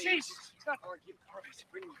 Richard. Please. Jesus. Let's not argue about it.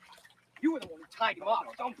 You were the one who tied him up.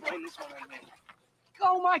 Don't blame this one on me.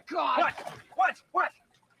 Oh, my God. What?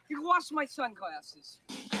 You lost my sunglasses.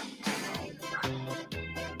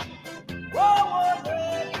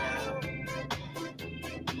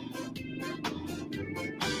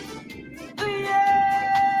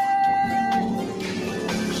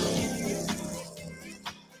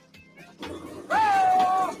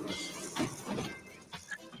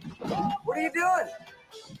 What are you doing?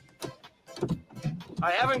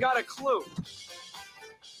 I haven't got a clue.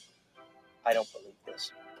 I don't believe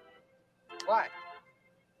this. What?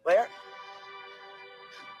 Where?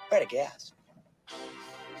 Where to gas?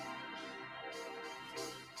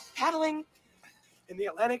 Paddling in the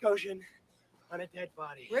Atlantic Ocean on a dead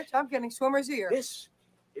body. Rich, I'm getting swimmer's ear. This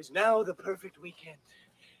is now the perfect weekend.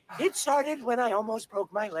 It started when I almost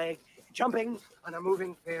broke my leg jumping on a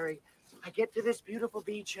moving ferry. I get to this beautiful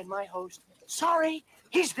beach and my host, sorry,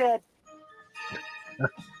 he's dead.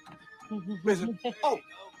 Listen. Oh,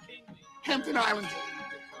 Hampton Island.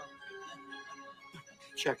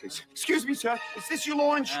 Checkers. Excuse me, sir. Is this your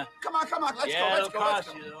launch? Come on. Let's go. Let's go.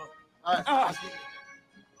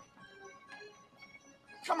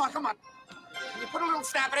 Come on. Can you put a little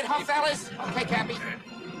snap in it, huh, fellas? Okay, Cappy.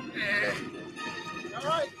 All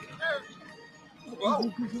right.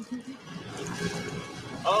 Whoa.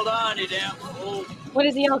 Hold on, you damn fool. What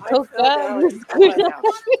is he all I coked fell down up? into the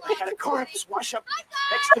lighthouse. I had a corpse wash up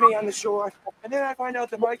next to me on the shore. And then I find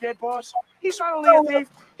out that my dead boss, he's not only a thief,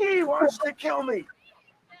 he wants to kill me.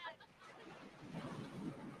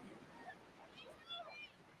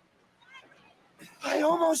 I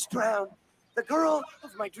almost drowned. The girl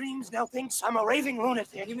of my dreams now thinks I'm a raving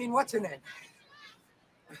lunatic. You mean what's her name?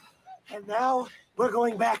 And now we're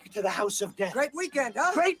going back to the house of death. Great weekend,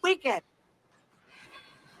 huh? Great weekend.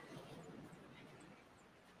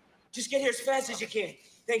 Just get here as fast as you can.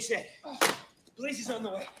 Thanks, Ed. The police is on the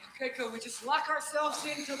way. Okay, good. We just lock ourselves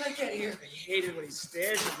in until they get here. I hate it when he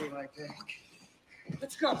stares at me like that.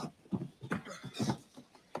 Let's go.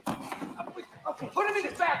 Okay, put him in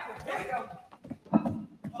the bathroom. There you go.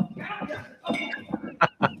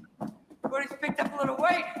 But he's picked up a little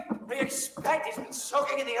weight. What do you expect? He's been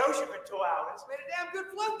soaking in the ocean for 2 hours. Made a damn good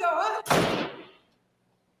float, though, huh?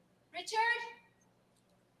 Richard?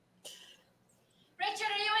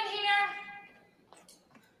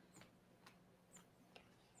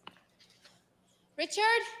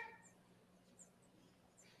 Richard?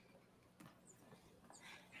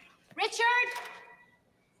 Richard?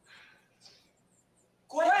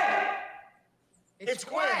 Gwen! It's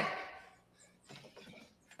Gwen!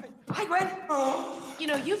 Hi, Gwen! Oh. You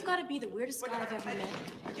know, you've got to be the weirdest guy I've ever met.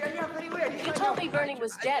 Yeah, pretty weird. You told me Bernie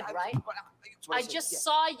was dead, right? I just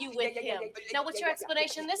saw you with him. Now, what's your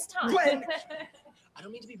explanation this time? Gwen! I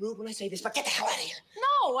don't mean to be rude when I say this, but get the hell out of here.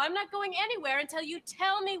 No, I'm not going anywhere until you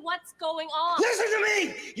tell me what's going on. Listen to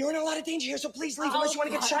me! You're in a lot of danger here, so please leave unless you want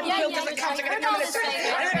to get shot and killed because the cops are going to come in a second.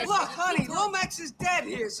 Hey, look, honey, Lomax is dead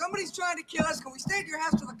here. Somebody's trying to kill us. Can we stay at your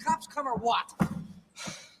house till the cops come or what?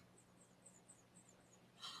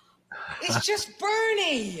 It's just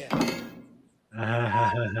Bernie!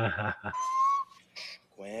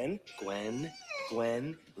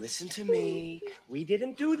 Gwen, listen to me. We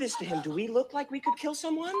didn't do this to him. Do we look like we could kill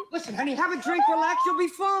someone? Listen, honey, have a drink, relax, you'll be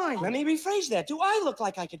fine. Let me rephrase that. Do I look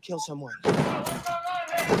like I could kill someone?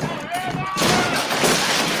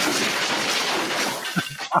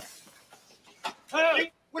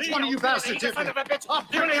 Which one of you bastards hit me?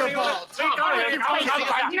 Give me your balls.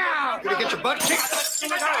 Now! Gonna get your butt kicked?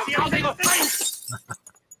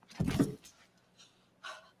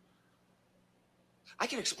 I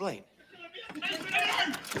can explain.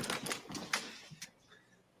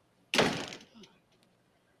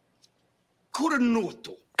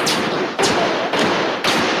 Cornuto.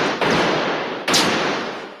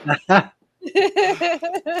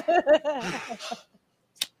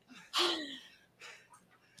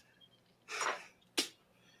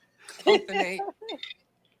 Company.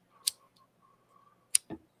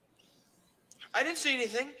 I didn't see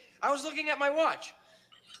anything. I was looking at my watch.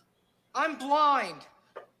 I'm blind.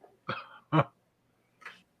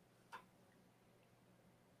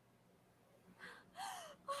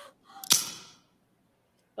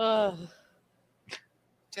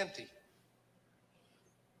 It's empty.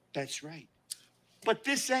 That's right. But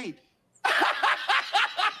this ain't.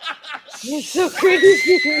 You're so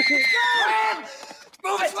crazy.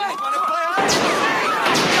 Move it!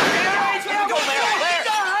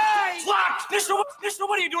 Mister,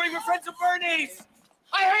 what are you doing? We're friends of Bernie's.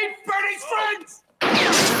 I hate Bernie's friends.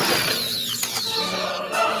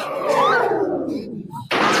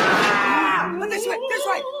 This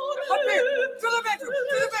way. Up here. Through the bedroom.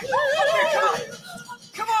 Up here,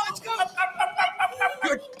 come on, let's go.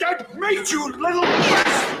 You're dead meat, you little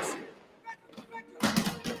bastards!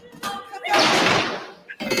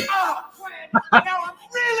 Now I'm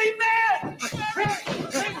really mad!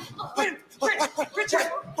 Richard!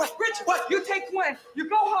 What? You take Gwen. You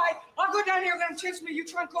go hide. I'll go down here and chase me. You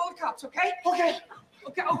try and call the cops, okay? Okay.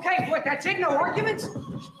 What? That's it? No arguments?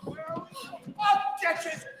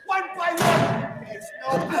 Objections! One by one! There's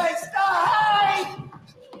no place to hide!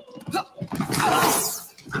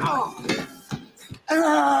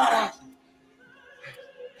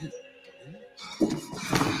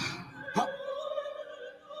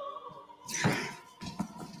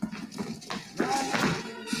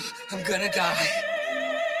 I'm gonna die.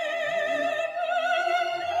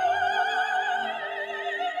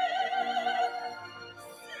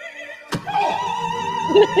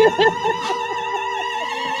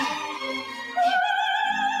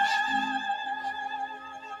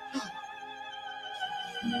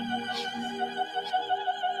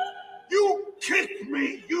 You kicked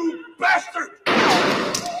me, you bastard!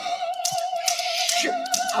 Shit,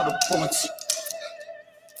 out of bullets.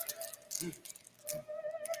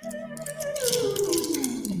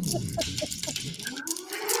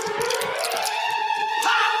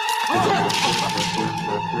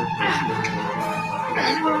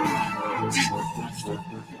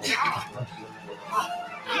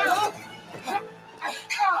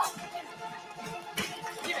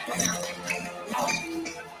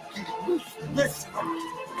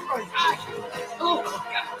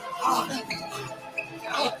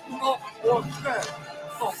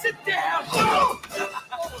 Sit down!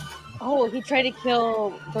 Oh, he tried to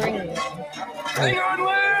kill Bernie. Hang on,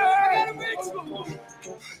 Larry!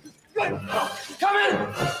 Come in!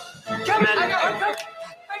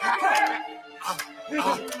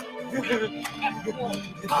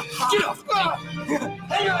 Get off!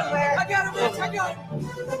 Hang on, Larry! I got him, Rich!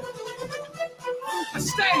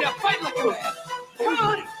 Stand up, fight like a man! Come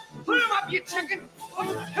on! Put him up, you chicken! Come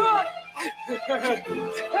on!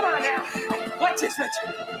 Come on now! Watch this, Richard!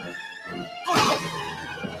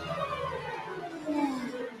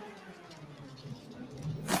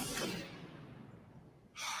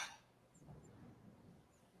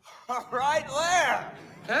 All right, Lair.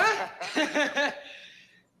 Huh?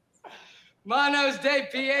 Manos de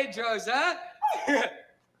Piedros, huh?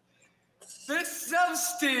 Fists of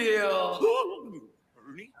steel.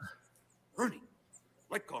 Bernie,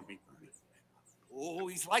 let go of me, Bernie. Oh,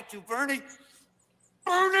 he's like you, Bernie.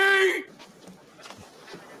 Bernie!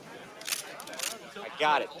 I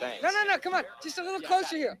got it, thanks. No, come on. Just a little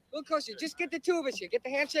closer here. A little closer. Just get the two of us here. Get the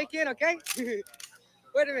handshake in, okay? Wait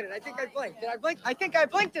a minute. I think I blinked. Did I blink? I think I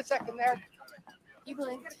blinked a second there. You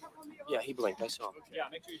blinked. Yeah, he blinked. I saw him. Yeah,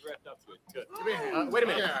 make sure he's wrapped up good. Good. Come here. Wait a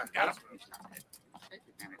minute. Yeah. Got him.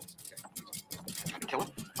 Trying to kill him?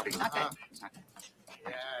 But he's not dead. He's not dead.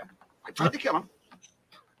 Yeah. I tried to kill him.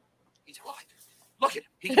 He's alive. Look at him.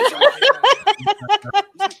 He's alive.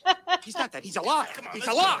 He's not dead. He's alive. He's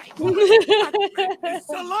alive. He's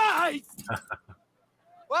alive.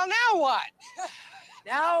 Well, now what?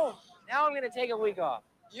 Now I'm gonna take a week off.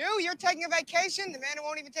 You're taking a vacation? The man who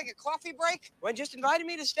won't even take a coffee break? Gwen just invited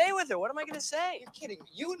me to stay with her. What am I gonna say? You're kidding me.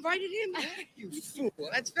 You invited him? You fool.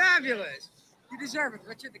 That's fabulous. You deserve it,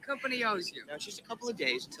 Richard. The company owes you. No, it's just a couple of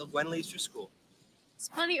days until Gwen leaves for school. There's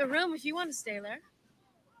plenty of room if you want to stay there.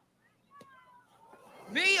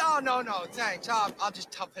 Me? Oh, no, thanks. I'll just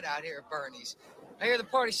tough it out here at Bernie's. I hear the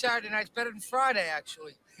party Saturday night's better than Friday,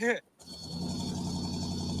 actually. Hey,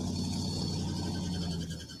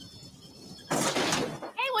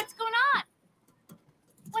 what's going on?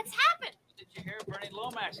 What's happened? Did you hear Bernie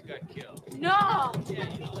Lomax got killed? No. Yeah,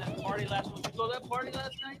 you know that party last night? Did you go to that party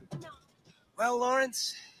last night? No. Well,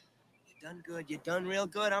 Lawrence, you done good. You done real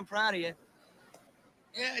good. I'm proud of you.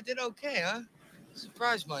 Yeah, I did okay, huh?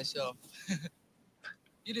 Surprised myself.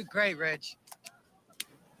 You did great, Reg.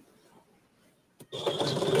 Hi,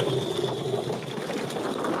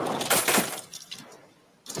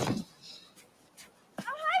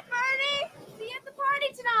 Bernie. See you at the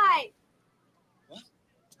party tonight.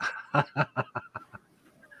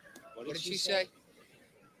 What did she say?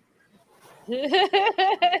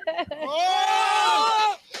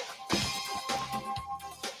 Oh!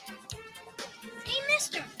 Hey,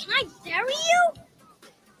 mister, can I bury you?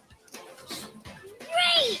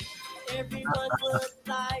 Great! Everyone would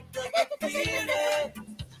like to feel it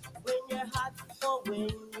when you're hot or when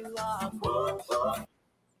you are cold.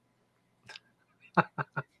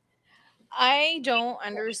 I don't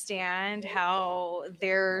understand how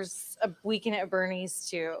there's a Weekend at Bernie's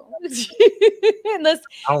too. Unless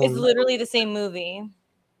it's literally the same movie.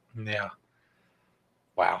 Yeah.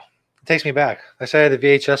 Wow. It takes me back. I said I had the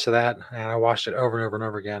VHS of that, and I watched it over and over and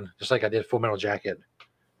over again, just like I did Full Metal Jacket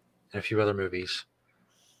and a few other movies.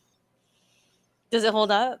 Does it hold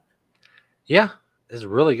up? Yeah, it's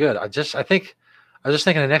really good. I was just thinking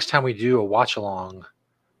the next time we do a watch along,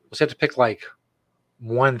 let's have to pick like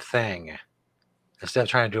one thing instead of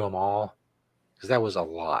trying to do them all, because that was a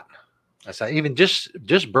lot. That's even just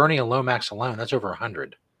Bernie and Lomax alone. That's over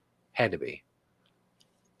 100. Had to be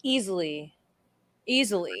Easily.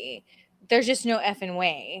 There's just no effing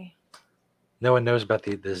way. no one knows about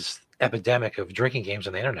this epidemic of drinking games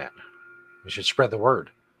on the internet. We should spread the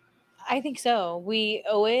word. I think so. We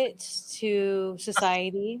owe it to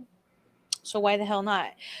society. So why the hell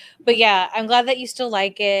not? But yeah, I'm glad that you still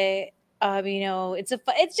like it.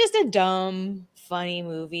 It's just a dumb, funny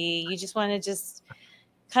movie. You just want to just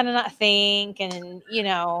kind of not think and,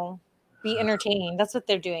 be entertained. That's what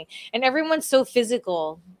they're doing. And everyone's so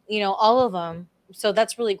physical, all of them. So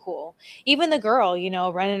that's really cool. Even the girl,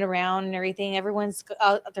 running around and everything. Everyone's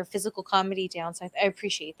got their physical comedy down. So I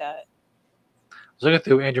appreciate that. I was looking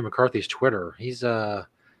through Andrew McCarthy's Twitter. He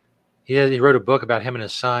wrote a book about him and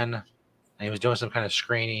his son, and he was doing some kind of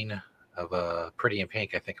screening of Pretty in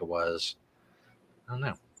Pink, I think it was. I don't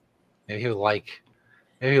know. Maybe he would like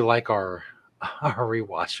our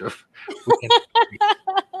rewatch of.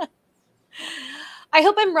 I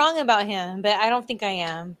hope I'm wrong about him, but I don't think I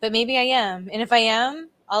am. But maybe I am, and if I am,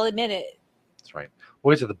 I'll admit it. That's right.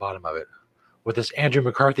 We'll get to the bottom of it. What this Andrew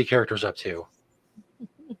McCarthy character's up to.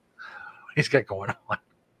 He's got going on.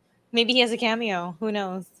 Maybe he has a cameo. Who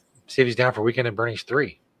knows? See if he's down for Weekend at Bernie's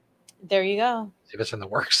 3. There you go. See if it's in the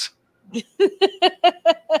works.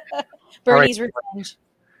 Bernie's right. Revenge.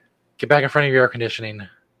 Get back in front of your air conditioning.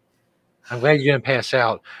 I'm glad you didn't pass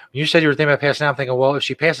out. When you said you were thinking about passing out, I'm thinking, well, if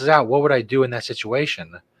she passes out, what would I do in that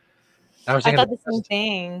situation? I was thinking I thought the same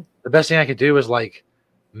thing. The best thing I could do is like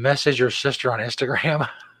message your sister on Instagram.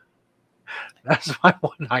 That's my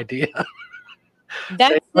one idea.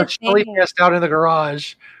 That's the Shelly thing. passed out in the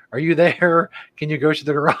garage. Are you there? Can you go to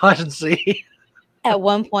the garage and see? At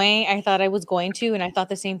one point, I thought I was going to, and I thought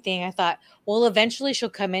the same thing. I thought, well, eventually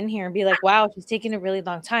she'll come in here and be like, wow, she's taking a really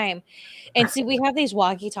long time. And see, we have these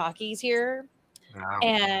walkie-talkies here. Wow.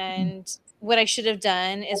 And what I should have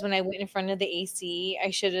done is when I went in front of the AC,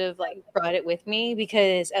 I should have like brought it with me,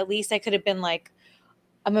 because at least I could have been like,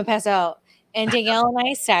 I'm gonna pass out. And Danielle and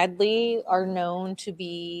I, sadly, are known to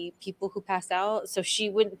be people who pass out. So she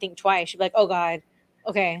wouldn't think twice. She'd be like, oh, God,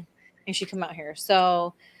 okay. And she'd come out here.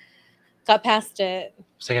 So got past it.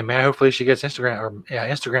 Saying, man, hopefully she gets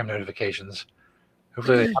Instagram notifications.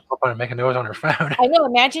 Hopefully they pop up on and make a noise on her phone. I know.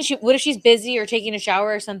 Imagine what if she's busy or taking a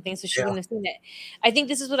shower or something, so she Yeah. wouldn't have seen it. I think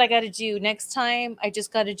this is what I got to do next time. I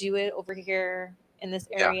just got to do it over here in this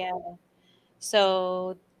area.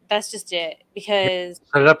 So that's just it, because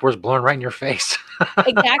Set it up where it's blowing right in your face.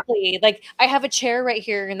 exactly, like I have a chair right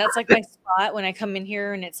here, and that's like my spot when I come in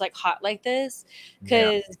here and it's like hot like this,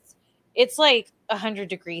 because it's like 100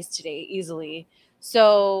 degrees today easily.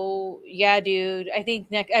 So yeah, dude, I think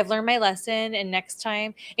I've learned my lesson, and next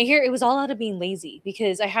time, and here it was all out of being lazy,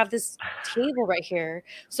 because I have this table right here.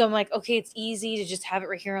 So I'm like, okay, it's easy to just have it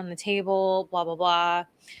right here on the table, blah blah blah.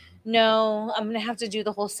 No, I'm gonna have to do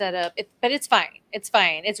the whole setup. But it's fine. It's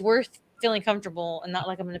fine. It's worth feeling comfortable and not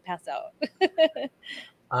like I'm gonna pass out.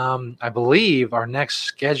 I believe our next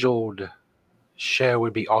scheduled show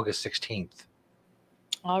would be August 16th.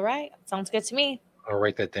 All right, sounds good to me. I'll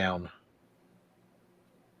write that down.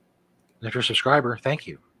 And if you're a subscriber, thank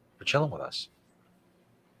you for chilling with us.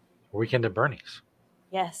 Weekend at Bernie's.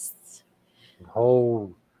 Yes.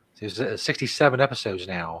 There's 67 episodes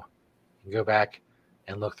now. You can go back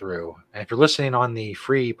and look through. And if you're listening on the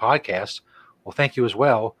free podcast, well, thank you as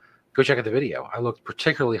well. Go check out the video. I looked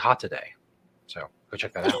particularly hot today. So go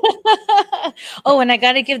check that out. Oh, and I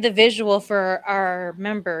got to give the visual for our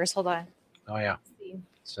members. Hold on. Oh, yeah.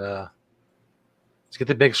 Let's get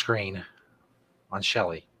the big screen on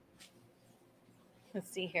Shelly. Let's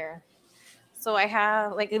see here. So I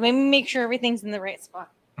have, like, let me make sure everything's in the right spot.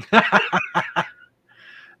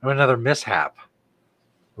 Another mishap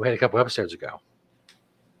we had a couple episodes ago.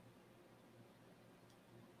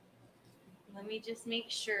 Let me just make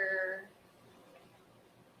sure.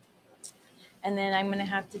 And then I'm going to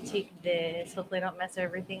have to take this. Hopefully I don't mess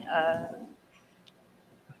everything up.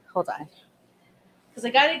 Hold on. Because I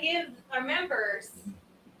got to give our members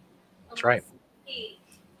That's right.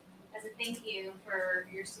 as a thank you for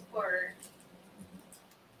your support.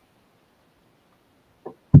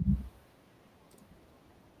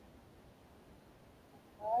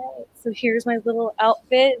 All right, so here's my little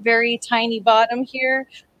outfit. Very tiny bottom here,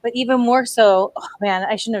 but even more so. Oh man,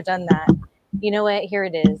 I shouldn't have done that. You know what? Here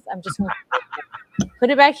it is. I'm just going to put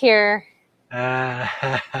it back here.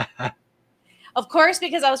 Of course,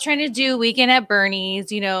 because I was trying to do Weekend at Bernie's,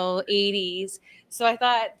 80s. So I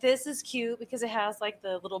thought this is cute because it has like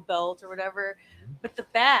the little belt or whatever. But the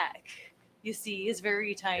back, you see, is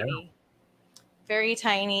very tiny. Yeah. Very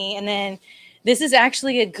tiny. And then this is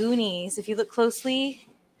actually a Goonies. If you look closely,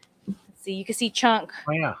 let's see, you can see Chunk.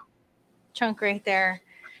 Oh, yeah. Chunk right there.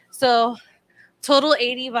 So total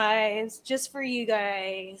 80 vibes just for you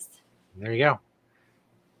guys. There you go.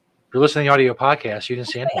 If you're listening to the audio podcast, you didn't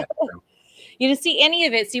see any of it. So. You didn't see any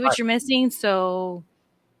of it. See what you're missing. So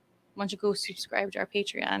why don't you go subscribe to our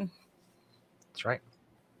Patreon? That's right.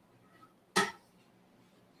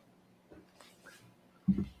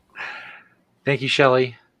 Thank you,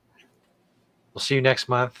 Shelly. We'll see you next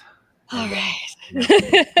month. All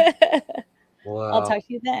right. We'll, I'll talk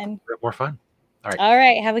to you then. More fun. All right. All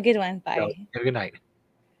right. Have a good one. Bye. Have a good night.